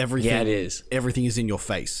style. Everything, Yeah, it is. Everything is in your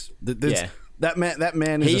face. Yeah. That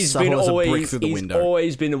man is as subtle as a brick through the window. He's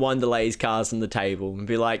always been the one to lay his cards on the table and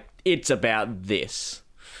be like, it's about this.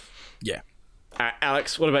 Yeah,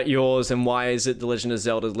 Alex, what about yours, and why is it The Legend of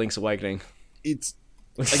Zelda Link's Awakening? it's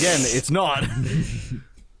it's not.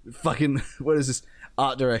 Fucking what is this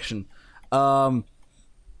art direction? I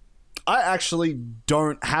actually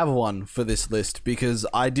don't have one for this list because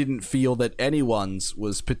I didn't feel that anyone's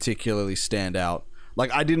was particularly stand out.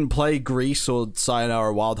 Like, I didn't play Grease or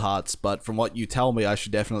Sayonara Wild Hearts, but from what you tell me, I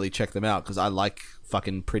should definitely check them out because I like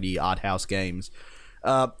fucking pretty art house games.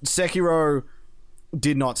 Sekiro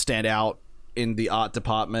did not stand out in the art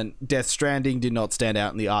department. Death Stranding did not stand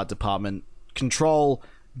out in the art department. Control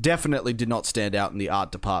definitely did not stand out in the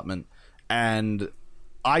art department. And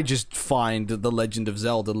I just find The Legend of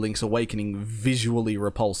Zelda Link's Awakening visually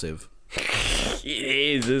repulsive. It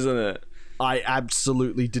is, isn't it? I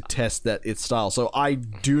absolutely detest its style. So I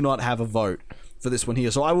do not have a vote for this one here.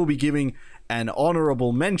 So I will be giving an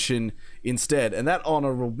honorable mention instead. And that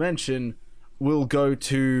honorable mention will go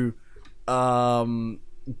to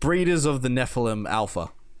Breeders of the Nephilim Alpha.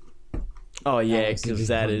 Oh, yeah, Alex, because you've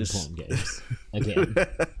that been is... playing games. Again.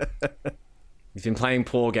 He's been playing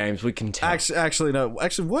poor games, we can tell. Actually, no.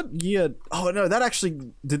 Actually, what year? Oh, no, that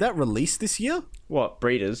actually... Did that release this year? What,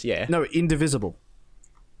 Breeders? Yeah. No, Indivisible.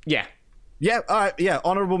 Yeah. Yeah, all right, yeah,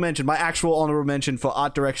 honorable mention. My actual honorable mention for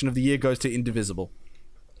art direction of the year goes to Indivisible.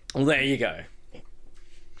 Well, there you go.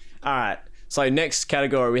 All right. So next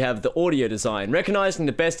category, we have the audio design, recognizing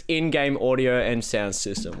the best in-game audio and sound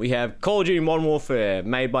system. We have Call of Duty Modern Warfare,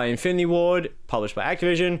 made by Infinity Ward, published by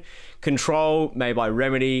Activision. Control, made by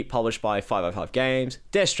Remedy, published by 505 Games.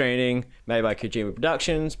 Death Stranding, made by Kojima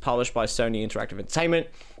Productions, published by Sony Interactive Entertainment.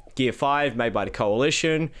 Gear 5, made by the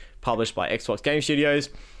Coalition, published by Xbox Game Studios.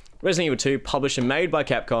 Resident Evil 2, published and made by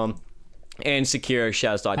Capcom. And Sekiro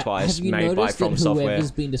Shadows Die Twice, Have you made by noticed From that Software.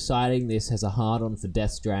 whoever's been deciding this has a hard-on for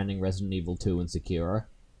Death Stranding, Resident Evil 2, and Sekiro?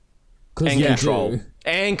 'Cause And they Control. do.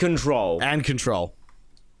 And Control. And Control.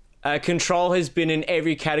 Control has been in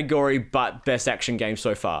every category but Best Action Game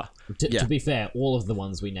so far. To be fair, all of the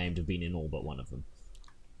ones we named have been in all but one of them.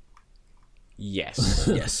 Yes.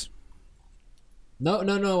 Yes. No,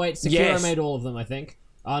 wait. Sekiro Yes. made all of them, I think.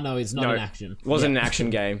 Oh, no, it's not No, an action. It wasn't an action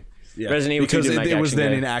game. Yeah. Resident Evil 2 because didn't make it was action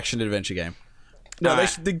then game. an action adventure game. No,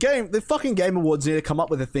 Alright. the fucking Game Awards need to come up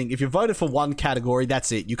with a thing. If you voted for one category, that's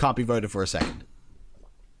it. You can't be voted for a second.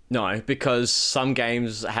 No, because some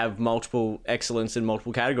games have multiple excellence in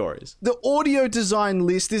multiple categories. The audio design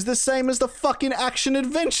list is the same as the fucking action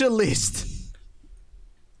adventure list.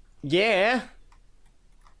 Yeah.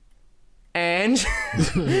 And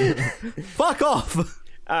Fuck off.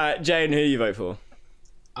 Jane, who do you vote for?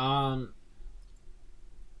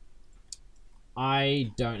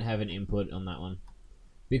 I don't have an input on that one.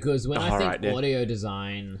 Because when I think Alright, then. audio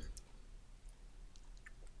design,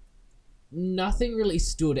 nothing really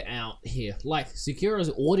stood out here. Like, Sekiro's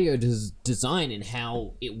audio design and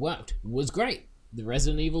how it worked was great. The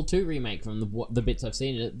Resident Evil 2 remake, from the bits I've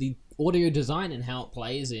seen in it, the audio design and how it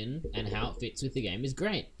plays in and how it fits with the game is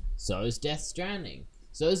great. So is Death Stranding.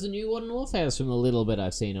 So is the new Modern Warfare from the little bit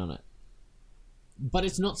I've seen on it. But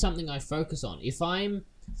it's not something I focus on. If I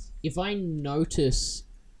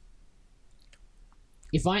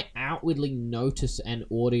outwardly notice an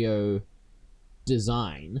audio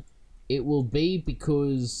design, it will be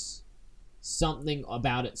because something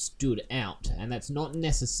about it stood out, and that's not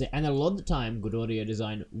necessary. And a lot of the time, good audio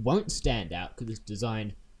design won't stand out because it's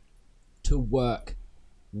designed to work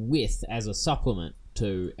with as a supplement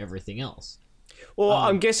to everything else. Well,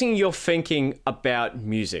 I'm guessing you're thinking about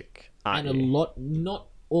music, aren't And you? a lot, not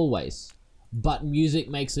always, but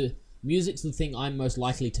music's the thing I'm most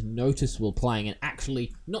likely to notice while playing, and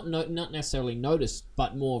actually not necessarily notice,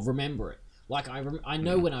 but more remember it. Like I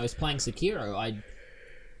know when I was playing Sekiro,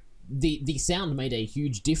 the sound made a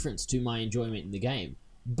huge difference to my enjoyment in the game,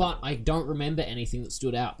 but I don't remember anything that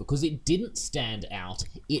stood out because it didn't stand out.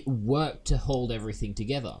 It worked to hold everything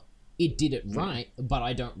together. It did it right, but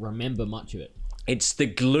I don't remember much of it. It's the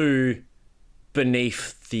glue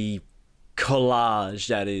beneath the collage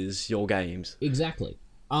that is your games. Exactly.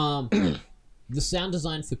 The sound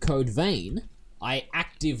design for Code Vein, I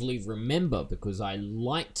actively remember because I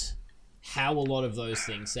liked how a lot of those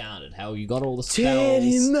things sounded. How you got all the spells,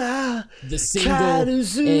 the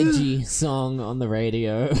single edgy song on the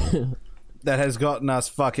radio. That has gotten us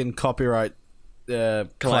fucking copyright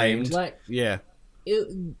claimed. Like, Yeah.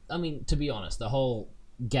 I mean, to be honest, the whole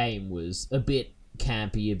game was a bit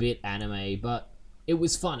campy, a bit anime, but it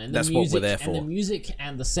was fun. And That's what we're there for. And the music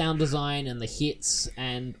and the sound design and the hits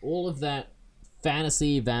and all of that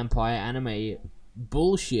fantasy vampire anime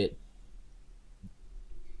bullshit,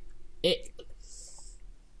 it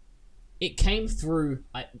came through.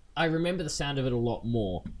 I remember the sound of it a lot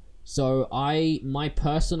more. So my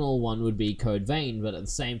personal one would be Code Vein, but at the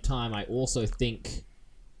same time, I also think,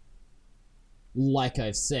 like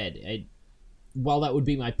I've said, while that would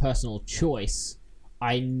be my personal choice,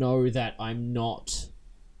 I know that I'm not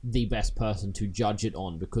the best person to judge it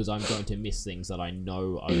on because I'm going to miss things that I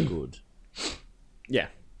know are good. Yeah.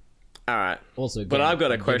 All right. Also, but I've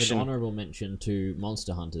got a give question. An honorable mention to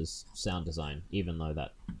Monster Hunter's sound design, even though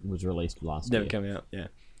that was released last year. Never coming out. Yeah.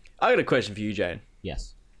 I got a question for you, Jane.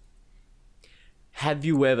 Yes. Have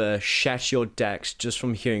you ever shat your dax just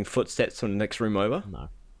from hearing footsteps from the next room over? No.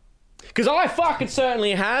 Because I fucking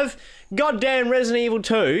certainly have. Goddamn Resident Evil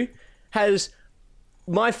 2 has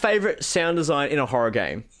my favourite sound design in a horror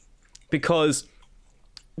game. Because,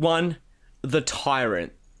 one, the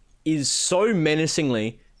Tyrant is so menacing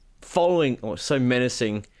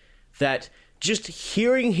that just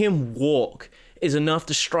hearing him walk is enough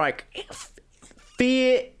to strike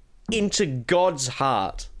fear into God's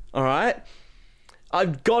heart. Alright?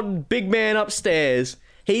 I've got big man upstairs.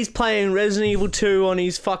 He's playing Resident Evil 2 on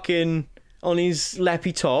his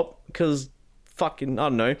lappy top, because fucking, I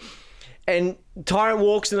don't know. And Tyrant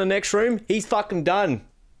walks in the next room, he's fucking done.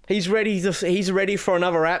 He's ready for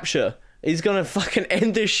another rapture. He's gonna fucking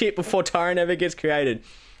end this shit before Tyrant ever gets created.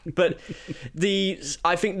 But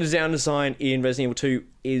I think the sound design in Resident Evil 2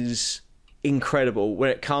 is incredible when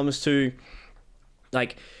it comes to,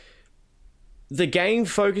 like, the game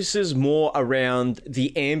focuses more around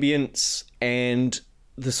the ambience and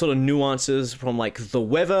the sort of nuances from, like, the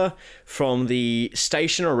weather, from the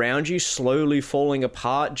station around you slowly falling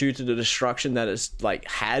apart due to the destruction that it's, like,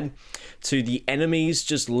 had, to the enemies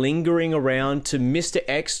just lingering around, to Mr.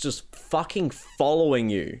 X just fucking following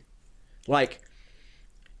you. Like,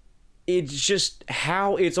 it's just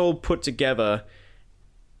how it's all put together.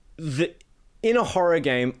 In a horror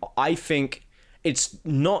game, I think it's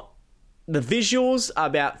not... The visuals are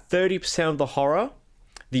about 30% of the horror.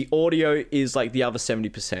 The audio is like the other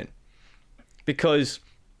 70%. Because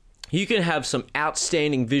you can have some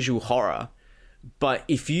outstanding visual horror, but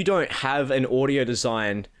if you don't have an audio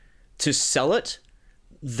design to sell it,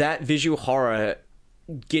 that visual horror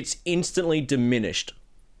gets instantly diminished.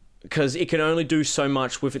 Because it can only do so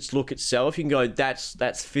much with its look itself. You can go,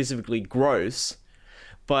 that's physically gross.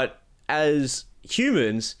 But as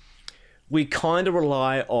humans, we kind of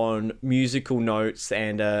rely on musical notes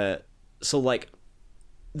and so like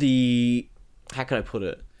how can I put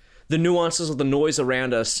it? The nuances of the noise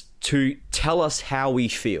around us to tell us how we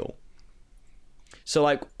feel. So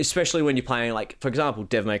like, especially when you're playing, like, for example,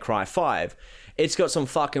 Devil May Cry 5, it's got some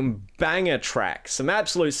fucking banger tracks, some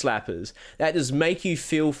absolute slappers that just make you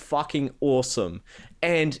feel fucking awesome.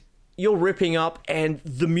 And you're ripping up and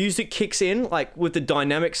the music kicks in, like with the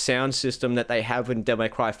dynamic sound system that they have in Devil May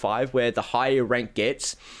Cry 5, where the higher your rank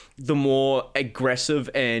gets, the more aggressive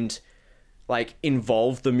and, like,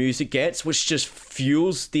 involved the music gets, which just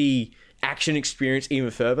fuels the action experience even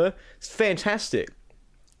further. It's fantastic.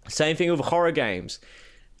 Same thing with horror games.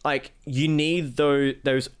 Like, you need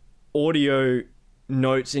those audio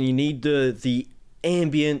notes, and you need the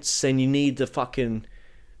ambience, and you need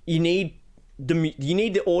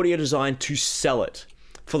the audio design to sell it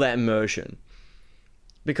for that immersion.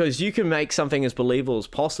 Because you can make something as believable as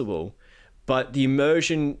possible, but the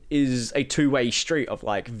immersion is a two-way street of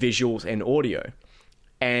like visuals and audio,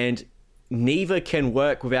 and neither can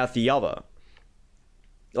work without the other.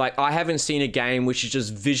 Like, I haven't seen a game which is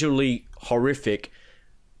just visually horrific,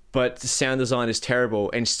 but the sound design is terrible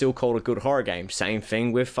and still called a good horror game. Same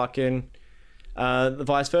thing with fucking the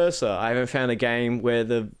vice versa. I haven't found a game where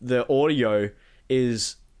the audio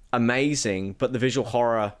is amazing, but the visual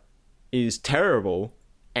horror is terrible,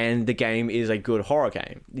 and the game is a good horror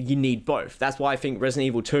game. You need both. That's why I think Resident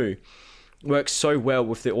Evil 2 works so well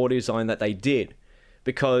with the audio design that they did,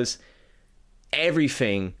 because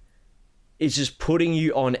everything is just putting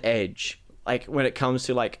you on edge. Like, when it comes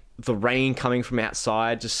to like the rain coming from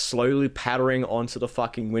outside, just slowly pattering onto the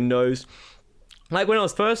fucking windows. Like, when I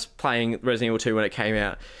was first playing Resident Evil 2 when it came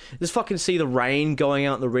out, just fucking see the rain going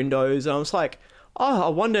out the windows, and I was like, oh, I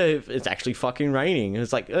wonder if it's actually fucking raining. And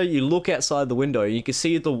it's like, you look outside the window, you can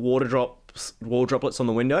see the water droplets on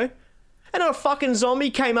the window, and a fucking zombie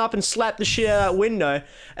came up and slapped the shit out of that window,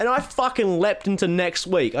 and I fucking leapt into next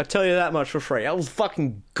week. I tell you that much for free. I was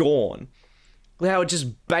fucking gone. How it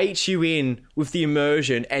just baits you in with the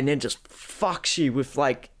immersion and then just fucks you with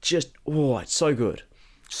like, just, oh, it's so good.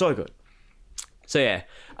 So good. So yeah,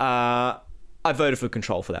 I voted for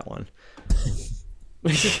Control for that one.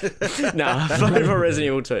 Nah, I voted for Resident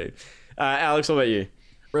Evil 2. Alex, what about you?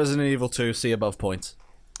 Resident Evil 2, see above points.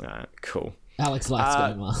 Cool. Alex likes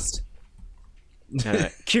going last.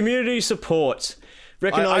 Community support. I'm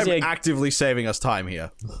Recognizing actively saving us time here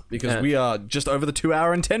because we are just over the 2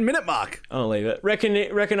 hour and 10 minute mark. I'll leave it.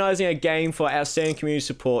 Recognizing a game for outstanding community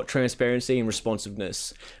support, transparency, and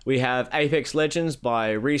responsiveness. We have Apex Legends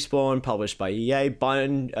by Respawn, published by EA,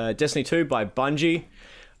 Destiny 2 by Bungie,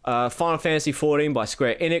 Final Fantasy 14 by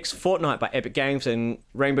Square Enix, Fortnite by Epic Games, and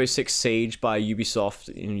Rainbow Six Siege by Ubisoft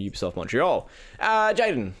in Ubisoft Montreal.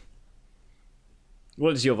 Jaden,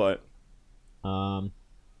 what is your vote?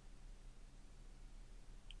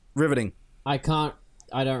 Riveting. I don't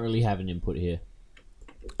really have an input here.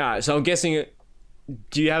 Alright, so I'm guessing,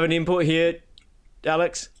 do you have an input here,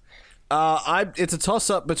 Alex? It's a toss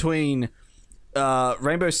up between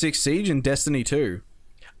Rainbow Six Siege and Destiny 2.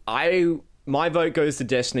 My vote goes to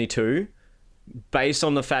Destiny 2, based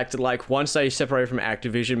on the fact that, like, once they separated from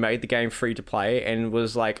Activision, made the game free to play, and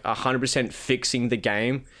was like 100% fixing the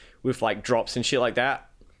game with like drops and shit like that,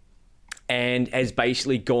 and has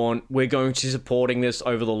basically gone, we're going to supporting this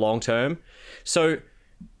over the long term. So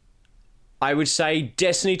I would say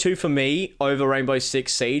Destiny 2 for me over Rainbow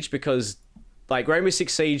Six Siege, because like Rainbow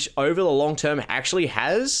Six Siege over the long term actually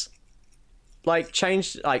has like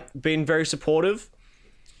changed, like been very supportive.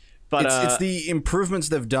 But it's the improvements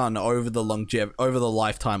they've done over the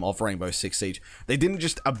lifetime of Rainbow Six Siege. They didn't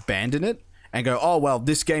just abandon it and go, oh well,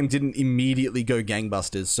 this game didn't immediately go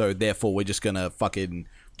gangbusters, so therefore we're just gonna fucking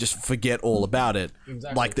just forget all about it.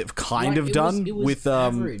 Exactly. Like they've kind of done with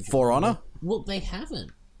For Honor. Well, they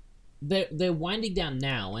haven't. They're winding down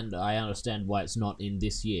now, and I understand why it's not in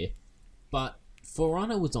this year. But For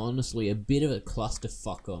Honor was honestly a bit of a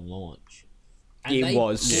clusterfuck on launch. And it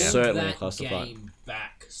was certainly that a clusterfuck. Game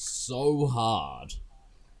back so hard.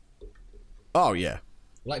 Oh yeah.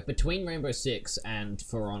 Like, between Rainbow Six and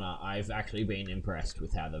For Honor, I've actually been impressed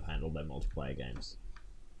with how they've handled their multiplayer games.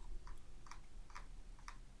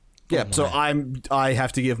 Yeah, so I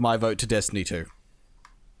have to give my vote to Destiny 2.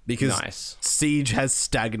 Because Siege has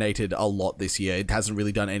stagnated a lot this year. It hasn't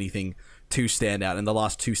really done anything to stand out, and the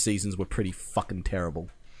last 2 seasons were pretty fucking terrible.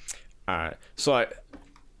 Alright, so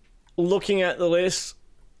looking at the list,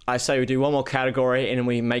 I say we do one more category and then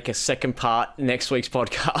we make a second part next week's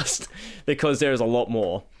podcast because there is a lot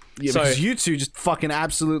more. Yeah, because you two just fucking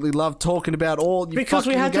absolutely love talking about all your because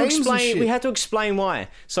fucking we had to games explain. and shit. We had to explain why.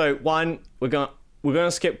 So one, we're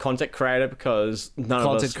gonna skip content creator because none of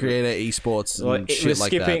us content creator, esports, and shit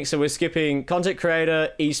like that. So we're skipping content creator,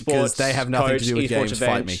 esports, because they have nothing coach, to do with games.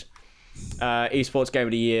 Fight me. Esports game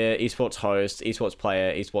of the year, esports host, esports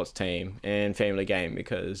player, esports team, and family game,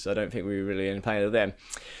 because I don't think we really end playing with them.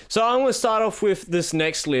 So I'm going to start off with this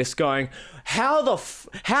next list going, how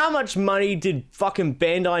much money did fucking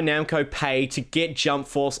Bandai Namco pay to get Jump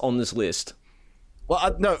Force on this list?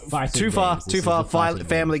 Well, no, too far.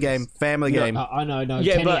 Family game. No.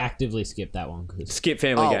 Yeah, Kenny but actively skipped that one. Skip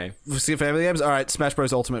family game. Skip family games. All right, Smash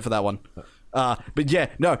Bros Ultimate for that one. But yeah,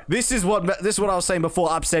 no, this is what I was saying before.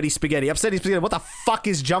 Upsetty Spaghetti. What the fuck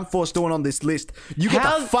is Jump Force doing on this list? You get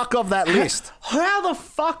the fuck off that list. How the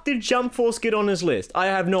fuck did Jump Force get on this list? I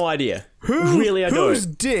have no idea. Whose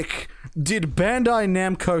dick did Bandai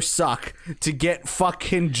Namco suck to get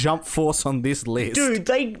fucking Jump Force on this list? Dude,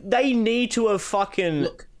 they need to have fucking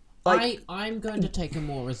I'm going to take a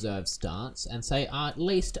more reserved stance and say at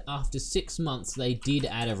least after 6 months they did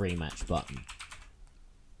add a rematch button.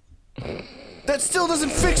 That still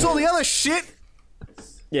doesn't fix all the other shit.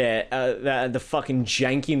 Yeah, the fucking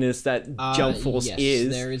jankiness that Jump Force yes, is.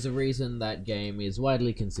 There is a reason that game is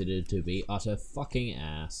widely considered to be utter fucking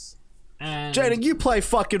ass. And Jaden, you play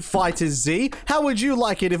fucking Fighters Z. How would you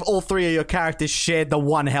like it if all 3 of your characters shared the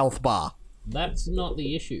 1 health bar? that's not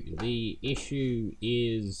the issue. The issue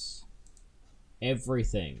is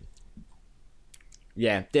everything.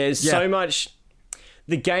 Yeah, there's so much.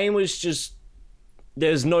 The game was just.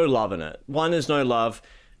 There's no love in it. One, there's no love.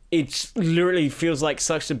 It literally feels like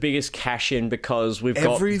such the biggest cash in because we've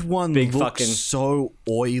got Everyone big looks fucking. so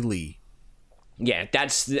oily. Yeah,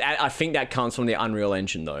 I think that comes from the Unreal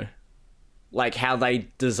Engine though, like how they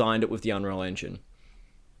designed it with the Unreal Engine.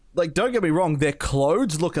 Like, don't get me wrong, their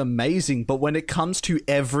clothes look amazing, but when it comes to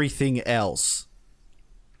everything else,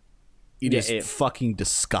 it is fucking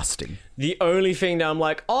disgusting. The only thing that I'm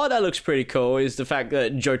like, oh, that looks pretty cool, is the fact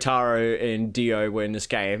that Jotaro and Dio were in this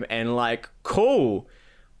game, and like, cool.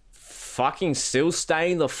 Fucking still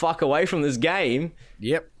staying the fuck away from this game.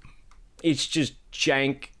 Yep. It's just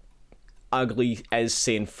jank, ugly as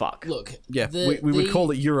sin fuck. Look, Yeah, we would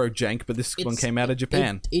call it Eurojank, but this one came out of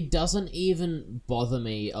Japan. It doesn't even bother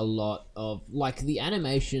me a lot of... Like, the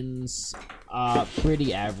animations are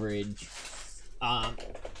pretty average.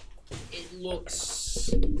 It looks...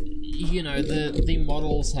 You know, the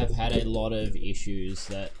models have had a lot of issues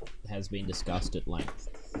that has been discussed at length.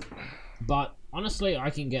 But honestly,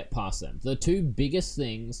 I can get past them. The 2 biggest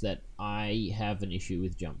things that I have an issue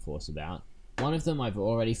with Jump Force about, one of them I've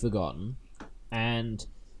already forgotten, and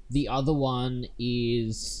the other one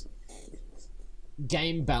is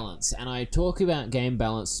game balance. And I talk about game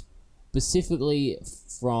balance specifically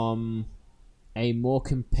from a more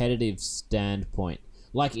competitive standpoint.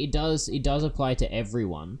 Like, it does apply to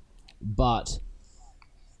everyone, but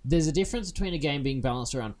there's a difference between a game being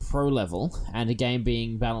balanced around pro level and a game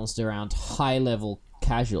being balanced around high level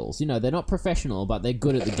casuals. You know, they're not professional, but they're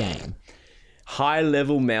good at the game. High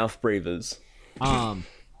level mouth breathers. The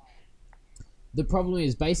problem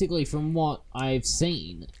is, basically, from what I've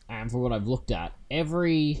seen and from what I've looked at,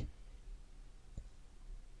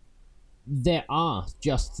 there are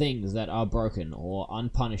just things that are broken or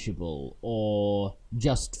unpunishable or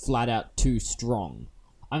just flat out too strong.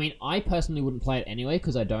 I mean, I personally wouldn't play it anyway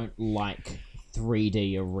because I don't like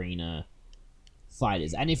 3D arena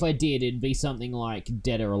fighters. And if I did, it'd be something like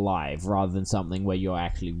Dead or Alive rather than something where you're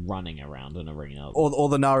actually running around an arena. Or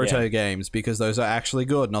the Naruto games, because those are actually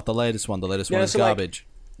good, not the latest one. The latest one is garbage.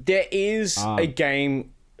 Like, there is a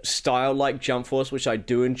game style like Jump Force, which I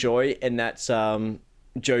do enjoy, and that's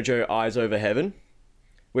JoJo Eyes Over Heaven,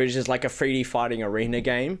 which is like a 3D fighting arena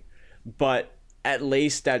game, but at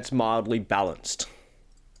least that's mildly balanced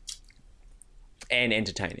and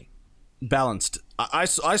entertaining. Balanced. I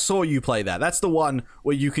saw you play that. That's the one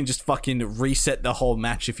where you can just fucking reset the whole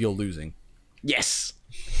match if you're losing. Yes.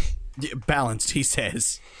 Yeah, balanced, he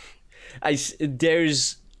says. There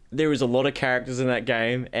is a lot of characters in that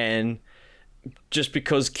game, and just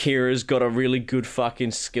because Kira's got a really good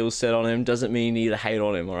fucking skill set on him doesn't mean you need to hate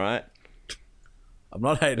on him, alright? I'm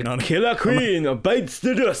not hating on him. Killer Queen abates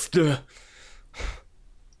the dust.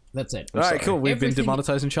 That's it. Alright, cool. We've been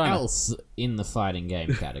demonetized in China. Else in the fighting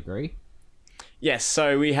game category. Yes,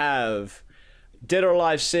 so we have Dead or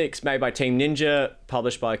Alive 6, made by Team Ninja,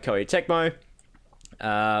 published by Koei Tecmo.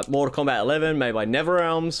 Mortal Kombat 11, made by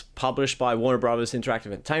NetherRealms, published by Warner Brothers Interactive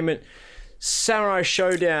Entertainment. Samurai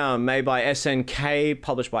Showdown, made by SNK,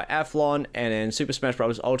 published by Athlon. And then Super Smash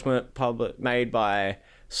Bros. Ultimate, made by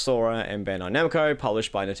Sora and Bandai Namco,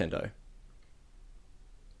 published by Nintendo.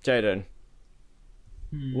 Jaden,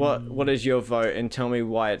 what is your vote, and tell me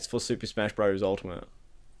why it's for Super Smash Bros. Ultimate?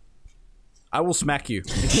 I will smack you.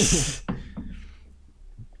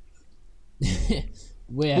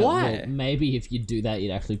 Well, maybe if you do that,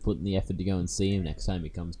 you'd actually put in the effort to go and see him next time he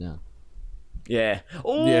comes down. Yeah.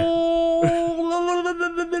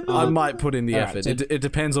 I might put in the Alright, effort. so- It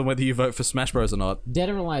depends on whether you vote for Smash Bros or not. Dead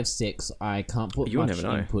or Alive 6, I can't put You'll much never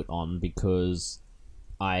know. input on because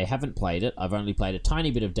I haven't played it. I've only played a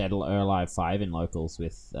tiny bit of Dead or Alive 5 in locals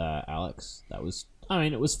with Alex. It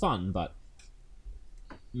was fun, but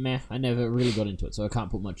meh, I never really got into it, so I can't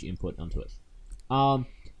put much input onto it.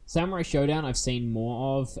 Samurai Showdown I've seen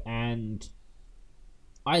more of, and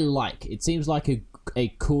I like. It seems like a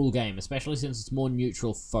cool game, especially since it's more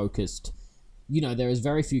neutral focused. You know, there is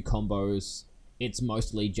very few combos. It's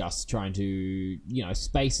mostly just trying to,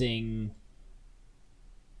 spacing,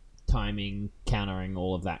 timing, countering,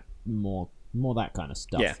 all of that, more that kind of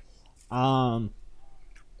stuff. Yeah.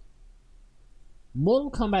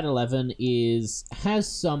 Mortal Kombat 11 has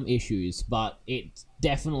some issues, but it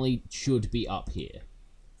definitely should be up here.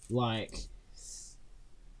 Like,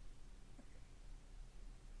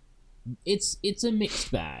 it's a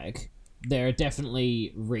mixed bag. There are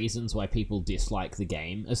definitely reasons why people dislike the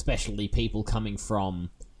game, especially people coming from,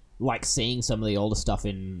 like, seeing some of the older stuff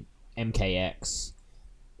in MKX.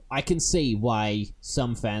 I can see why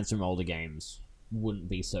some fans from older games wouldn't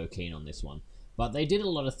be so keen on this one. But they did a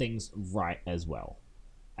lot of things right as well.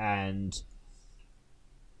 And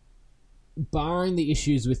barring the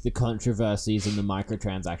issues with the controversies and the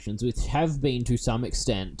microtransactions, which have been to some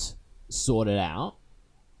extent sorted out,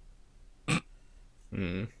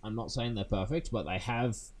 I'm not saying they're perfect, but they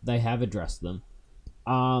have addressed them.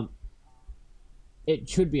 It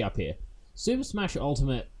should be up here. Super Smash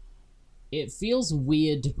Ultimate, it feels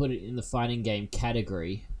weird to put it in the fighting game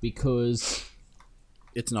category because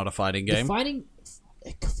It's not a fighting game. Fighting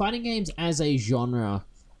games as a genre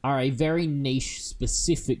are a very niche,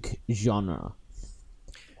 specific genre.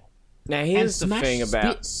 Now, here's the Smash thing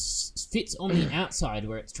about... fits on the outside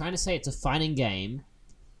where it's trying to say it's a fighting game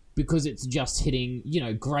because it's just hitting,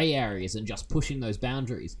 grey areas and just pushing those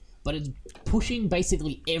boundaries. But it's pushing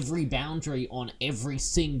basically every boundary on every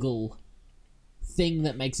single thing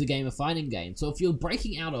that makes a game a fighting game. So if you're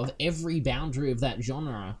breaking out of every boundary of that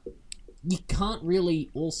genre, you can't really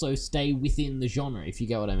also stay within the genre, if you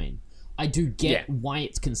get what I mean. I do get why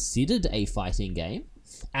it's considered a fighting game,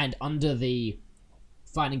 and under the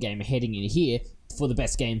fighting game heading in here, for the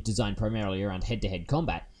best game designed primarily around head-to-head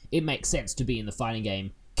combat, it makes sense to be in the fighting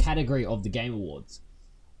game category of the Game Awards.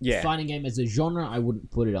 Yeah. Fighting game as a genre, I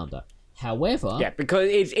wouldn't put it under. However... Yeah, because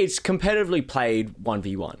it's competitively played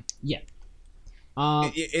 1v1. Yeah.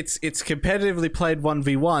 It's competitively played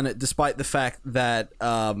 1v1, despite the fact that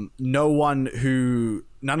none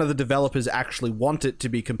of the developers actually want it to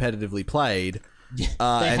be competitively played.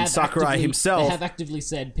 And Sakurai himself... They have actively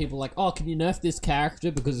said, people like, oh, can you nerf this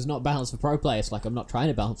character because it's not balanced for pro play? It's like, I'm not trying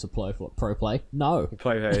to balance for pro play. No.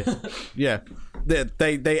 Yeah.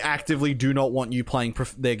 They actively do not want you playing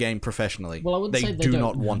their game professionally. Well, I wouldn't say they do don't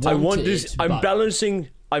not want I it. want this...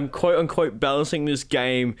 I'm quote-unquote balancing this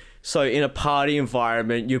game so in a party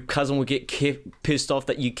environment, your cousin will get pissed off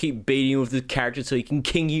that you keep beating with the character so he can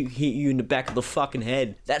hit you in the back of the fucking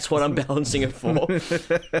head. That's what I'm balancing it for.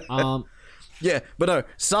 Yeah, but no,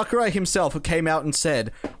 Sakurai himself came out and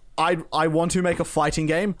said, I want to make a fighting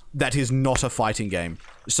game that is not a fighting game.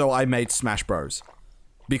 So I made Smash Bros.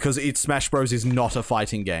 Because Smash Bros is not a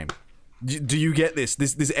fighting game. Do you get this?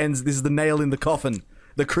 This is the nail in the coffin.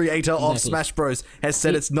 The creator of Smash Bros. Has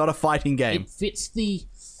said it's not a fighting game. It fits the...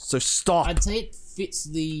 So stop. I'd say it fits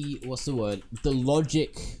the... What's the word? The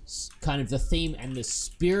logic, kind of the theme and the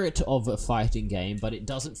spirit of a fighting game, but it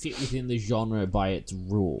doesn't fit within the genre by its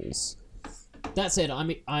rules. That said,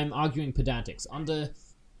 I'm arguing pedantics. Under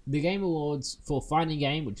the Game Awards for fighting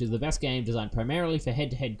game, which is the best game designed primarily for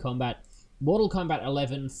head-to-head combat, Mortal Kombat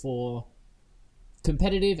 11 for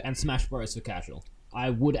competitive, and Smash Bros. For casual. I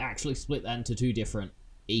would actually split that into two different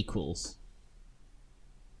equals.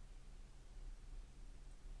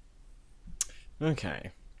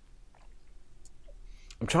 Okay.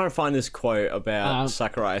 I'm trying to find this quote about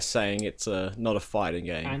Sakurai saying it's not a fighting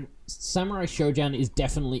game. And Samurai Shodown is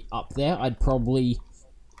definitely up there.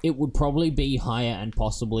 It would probably be higher and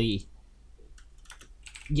possibly...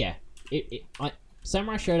 Yeah.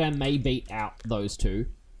 Samurai Shodown may beat out those two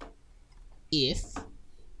if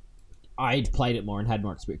I'd played it more and had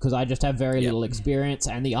more experience, because I just have very little experience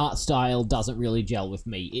and the art style doesn't really gel with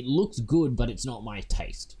me. It looks good, but it's not my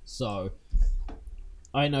taste. So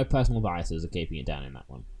I know personal biases are keeping it down in that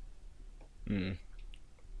one.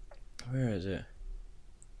 Where is it?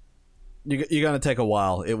 You're going to take a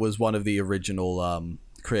while. It was one of the original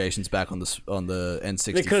creations back on the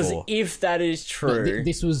N64. Because if that is true, No,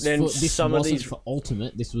 this was then this some wasn't of these for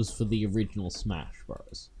Ultimate. This was for the original Smash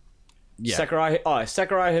Bros. Yeah.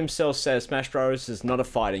 Sakurai himself says Smash Bros is not a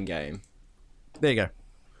fighting game. There you go.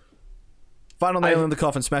 Final nail in the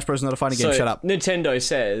coffin. Smash Bros. Is not a fighting game. Shut up. Nintendo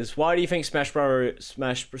says, why do you think Super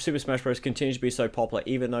Smash Bros. Continues to be so popular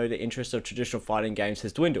even though the interest of traditional fighting games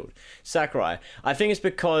has dwindled? Sakurai, I think it's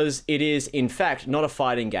because it is, in fact, not a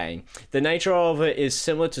fighting game. The nature of it is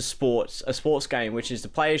similar to a sports game, which is the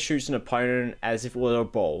player shoots an opponent as if it were a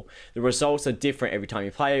ball. The results are different every time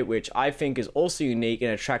you play it, which I think is also unique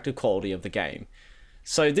and attractive quality of the game.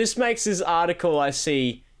 So this makes this article I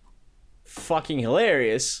see fucking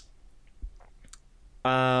hilarious.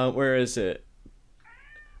 Where is it?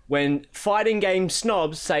 When fighting game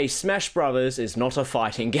snobs say Smash Brothers is not a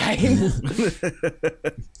fighting game.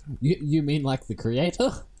 You mean like the creator?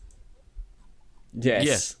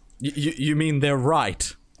 Yes. You mean they're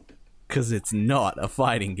right? Because it's not a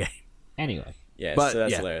fighting game. Anyway. Yeah, But, so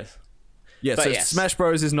that's yeah. hilarious. Yeah, But so yes. Smash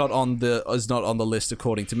Bros is not on the list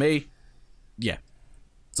according to me. Yeah.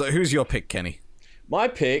 So who's your pick, Kenny? My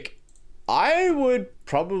pick, I would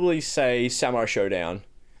probably say Samurai Showdown,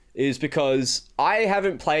 is because I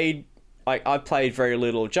haven't played, like, I've played very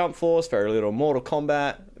little Jump Force, very little Mortal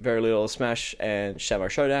Kombat, very little Smash and Samurai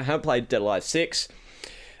Showdown. I haven't played Dead or Alive 6,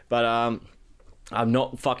 but I'm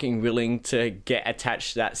not fucking willing to get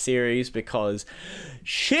attached to that series because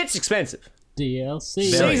shit's expensive. DLC.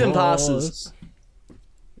 Season Wars. passes.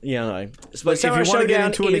 Yeah, no. But Like, if you Samurai want to get Showdown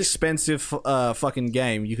into an is- expensive fucking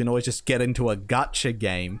game, you can always just get into a gacha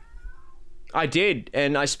game. I did,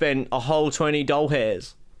 and I spent a whole 20 doll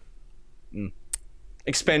hairs.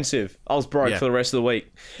 Expensive. I was broke Yeah. for the rest of the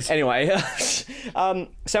week. Anyway,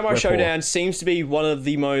 Samurai Showdown seems to be one of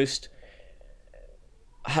the most...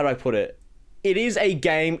 How do I put it? It is a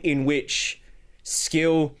game in which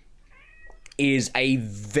skill is a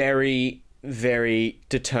very, very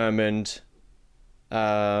determined...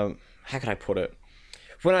 how can I put it?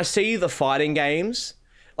 When I see the fighting games,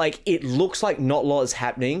 like, it looks like not a lot is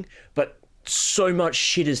happening, but so much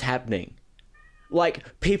shit is happening.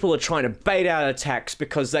 Like, people are trying to bait out attacks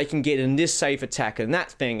because they can get in this safe attack and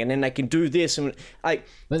that thing, and then they can do this, and like,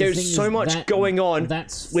 But the thing there's so is much that- going on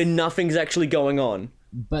that's- when nothing's actually going on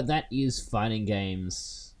But that is fighting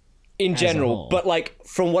games. in a general. whole. But like,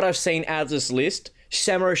 from what I've seen out of this list,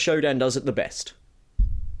 Samurai Showdown does it the best.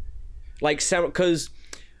 Like, because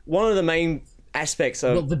one of the main aspects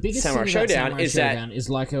of Well, the biggest Samurai thing about Showdown Samurai is Showdown is,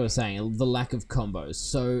 like I was saying, the lack of combos.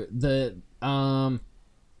 So well,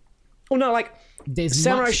 no, like, there's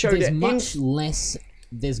Samurai much, Showdown- there's much less.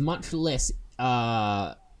 There's much less.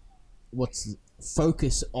 What's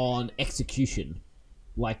focus on execution,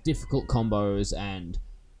 like difficult combos, and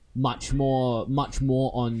much more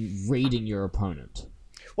on reading your opponent.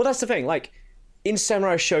 well, that's the thing. Like, in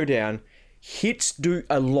Samurai Showdown, hits do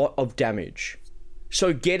a lot of damage.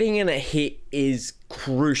 So getting in a hit is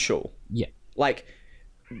crucial. Yeah. Like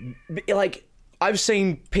I've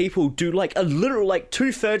seen people do like a literal like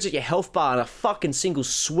 2/3 of your health bar in a fucking single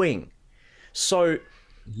swing. So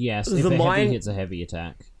Yes. If The a mind- heavy hits a heavy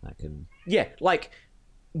attack, that can. yeah, like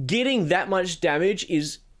getting that much damage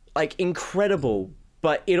is like incredible,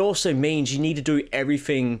 but it also means you need to do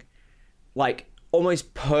everything like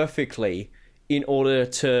almost perfectly in order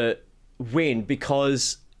to win,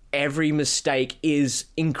 because every mistake is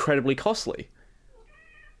incredibly costly.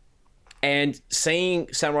 And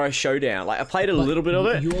seeing Samurai Showdown, like I played a little bit of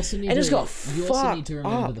it, You also need and to, it's got you also need to fucked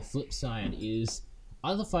remember up. the flip side is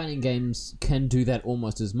other fighting games can do that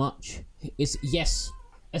almost as much. It's yes,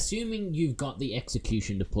 assuming you've got the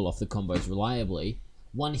execution to pull off the combos reliably,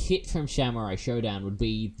 one hit from Samurai Showdown would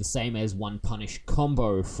be the same as one punish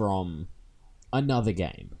combo from another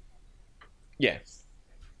game. Yeah,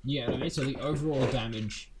 Yeah, I mean, so the overall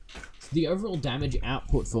damage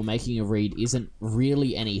output for making a read isn't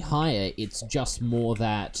really any higher. It's just more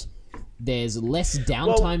that there's less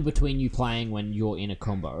downtime between you playing when you're in a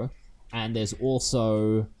combo, and there's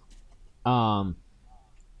also,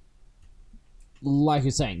 like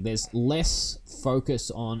you're saying, there's less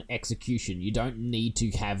focus on execution. You don't need to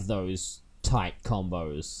have those tight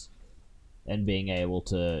combos and being able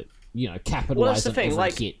to, capitalize the on thing, every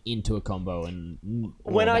like, hit into a combo and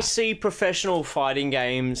all when I that. see professional fighting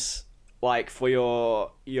games, like for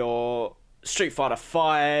your Street Fighter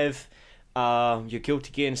 5, your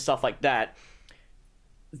Guilty Gear and stuff like that,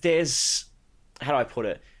 there's, how do I put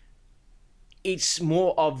it? It's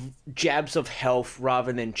more of jabs of health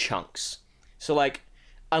rather than chunks. So like,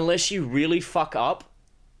 unless you really fuck up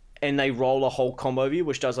and they roll a whole combo of you,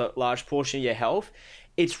 which does a large portion of your health,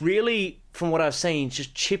 it's really, from what I've seen,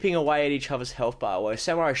 just chipping away at each other's health bar, where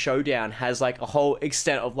Samurai Showdown has like a whole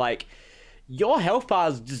extent of like, your health bar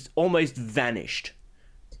is just almost vanished.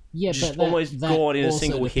 Yeah, just but that, almost that gone in a also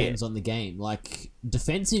single hit. depends on the game. Like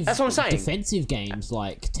defensive, That's what I'm saying. Defensive games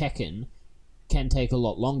like Tekken can take a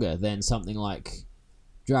lot longer than something like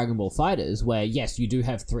Dragon Ball Fighters, where yes, you do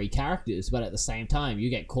have 3 characters, but at the same time, you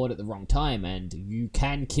get caught at the wrong time, and you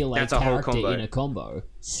can kill That's a a whole character combo. in a combo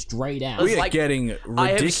straight out. We are like, getting I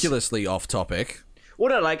have ridiculously off topic. Well,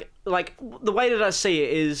 no, like the way that I see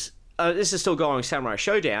it is, this is still going with Samurai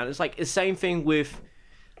Showdown. It's like the same thing with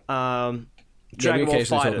Dragon we Ball occasionally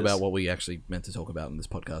Fighters. talk about what we actually meant to talk about in this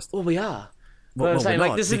podcast. Well, we are. But Well, I'm we're saying, like,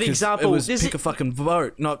 not, this is the because example. It was This pick is, a fucking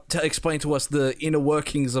vote, not to explain to us the inner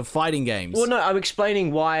workings of fighting games. well, no, I'm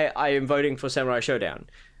explaining why I am voting for Samurai Showdown.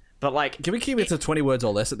 But like, Can we keep it to 20 words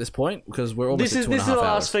or less at this point? Because we're almost this at is 2.5 this is the hours.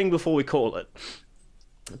 last thing before we call it.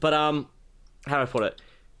 But how do I put it?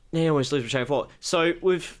 Yeah, almost lose my train of thought. So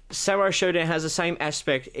with Samurai Showdown has the same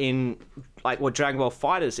aspect in like what Dragon Ball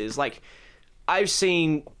Fighters is. Like I've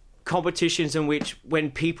seen competitions in which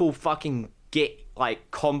when people fucking get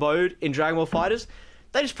like comboed in Dragon Ball Fighters,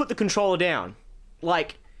 they just put the controller down.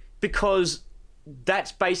 Like because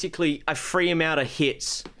that's basically a free amount of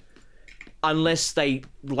hits unless they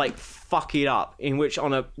like fuck it up, in which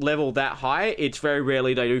on a level that high, it's very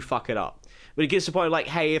rarely they do fuck it up. But it gets to the point like,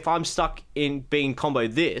 hey, if I'm stuck in being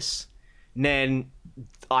comboed this, then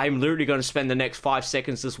I'm literally going to spend the next 5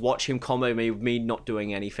 seconds just watch him combo me with me not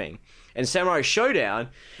doing anything. And Samurai Showdown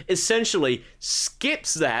essentially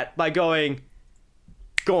skips that by going,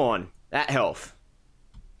 gone, at health.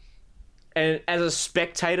 And as a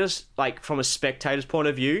spectator, like from a spectator's point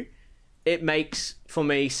of view, it makes, for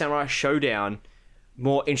me, Samurai Showdown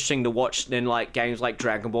more interesting to watch than like games like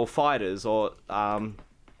Dragon Ball Fighters or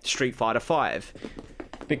Street Fighter V,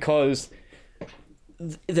 because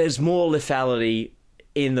there's more lethality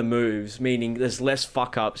in the moves, meaning there's less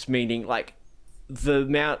fuck ups, meaning like the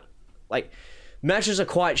amount, like matches are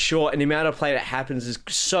quite short and the amount of play that happens is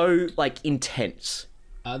so like intense.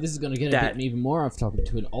 This is going to get a bit even more off topic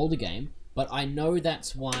to an older game, but I know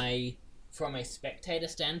that's why, from a spectator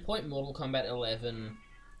standpoint, Mortal Kombat 11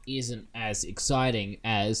 isn't as exciting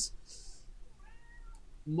as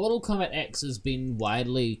Mortal Kombat X has been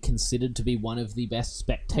widely considered to be one of the best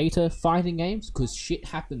spectator fighting games because shit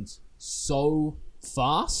happens so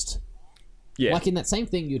fast. Yeah. Like in that same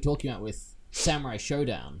thing you're talking about with Samurai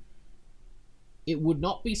Showdown, it would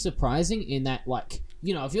not be surprising in that, like,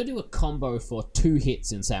 you know, if you do a combo for 2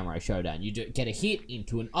 hits in Samurai Showdown, you get a hit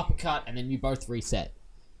into an uppercut and then you both reset.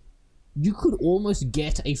 You could almost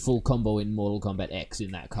get a full combo in Mortal Kombat X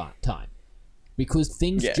in that time because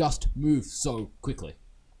things just move so quickly.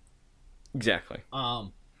 Exactly.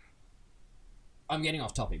 I'm getting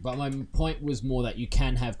off topic, but my point was more that you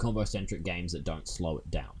can have combo-centric games that don't slow it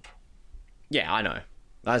down. Yeah, I know.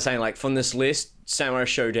 I was saying, like, from this list, Samurai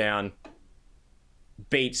Showdown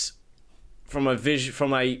beats, from a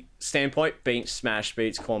standpoint, beats Smash,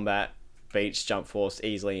 beats Combat, beats Jump Force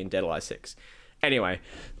easily in Dead or Alive 6. Anyway,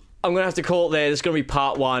 I'm going to have to call it there. This is going to be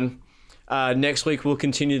part 1. Next week, we'll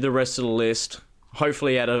continue the rest of the list,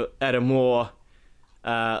 hopefully at a more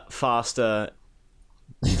faster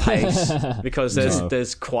pace, because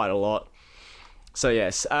there's quite a lot. So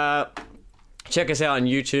yes, check us out on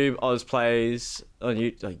YouTube, Ozplays, on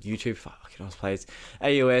YouTube, fucking Ozplays,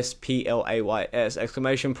 AUSPLAYS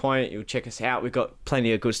exclamation point. You'll check us out. We've got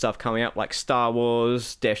plenty of good stuff coming up, like Star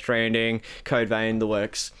Wars, Death Stranding, Code Vein, the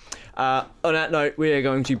works. On that note, we are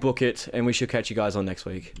going to book it, and we should catch you guys on next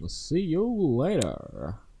week. We'll see you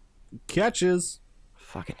later. Catches.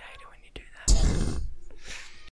 Fucking hate it.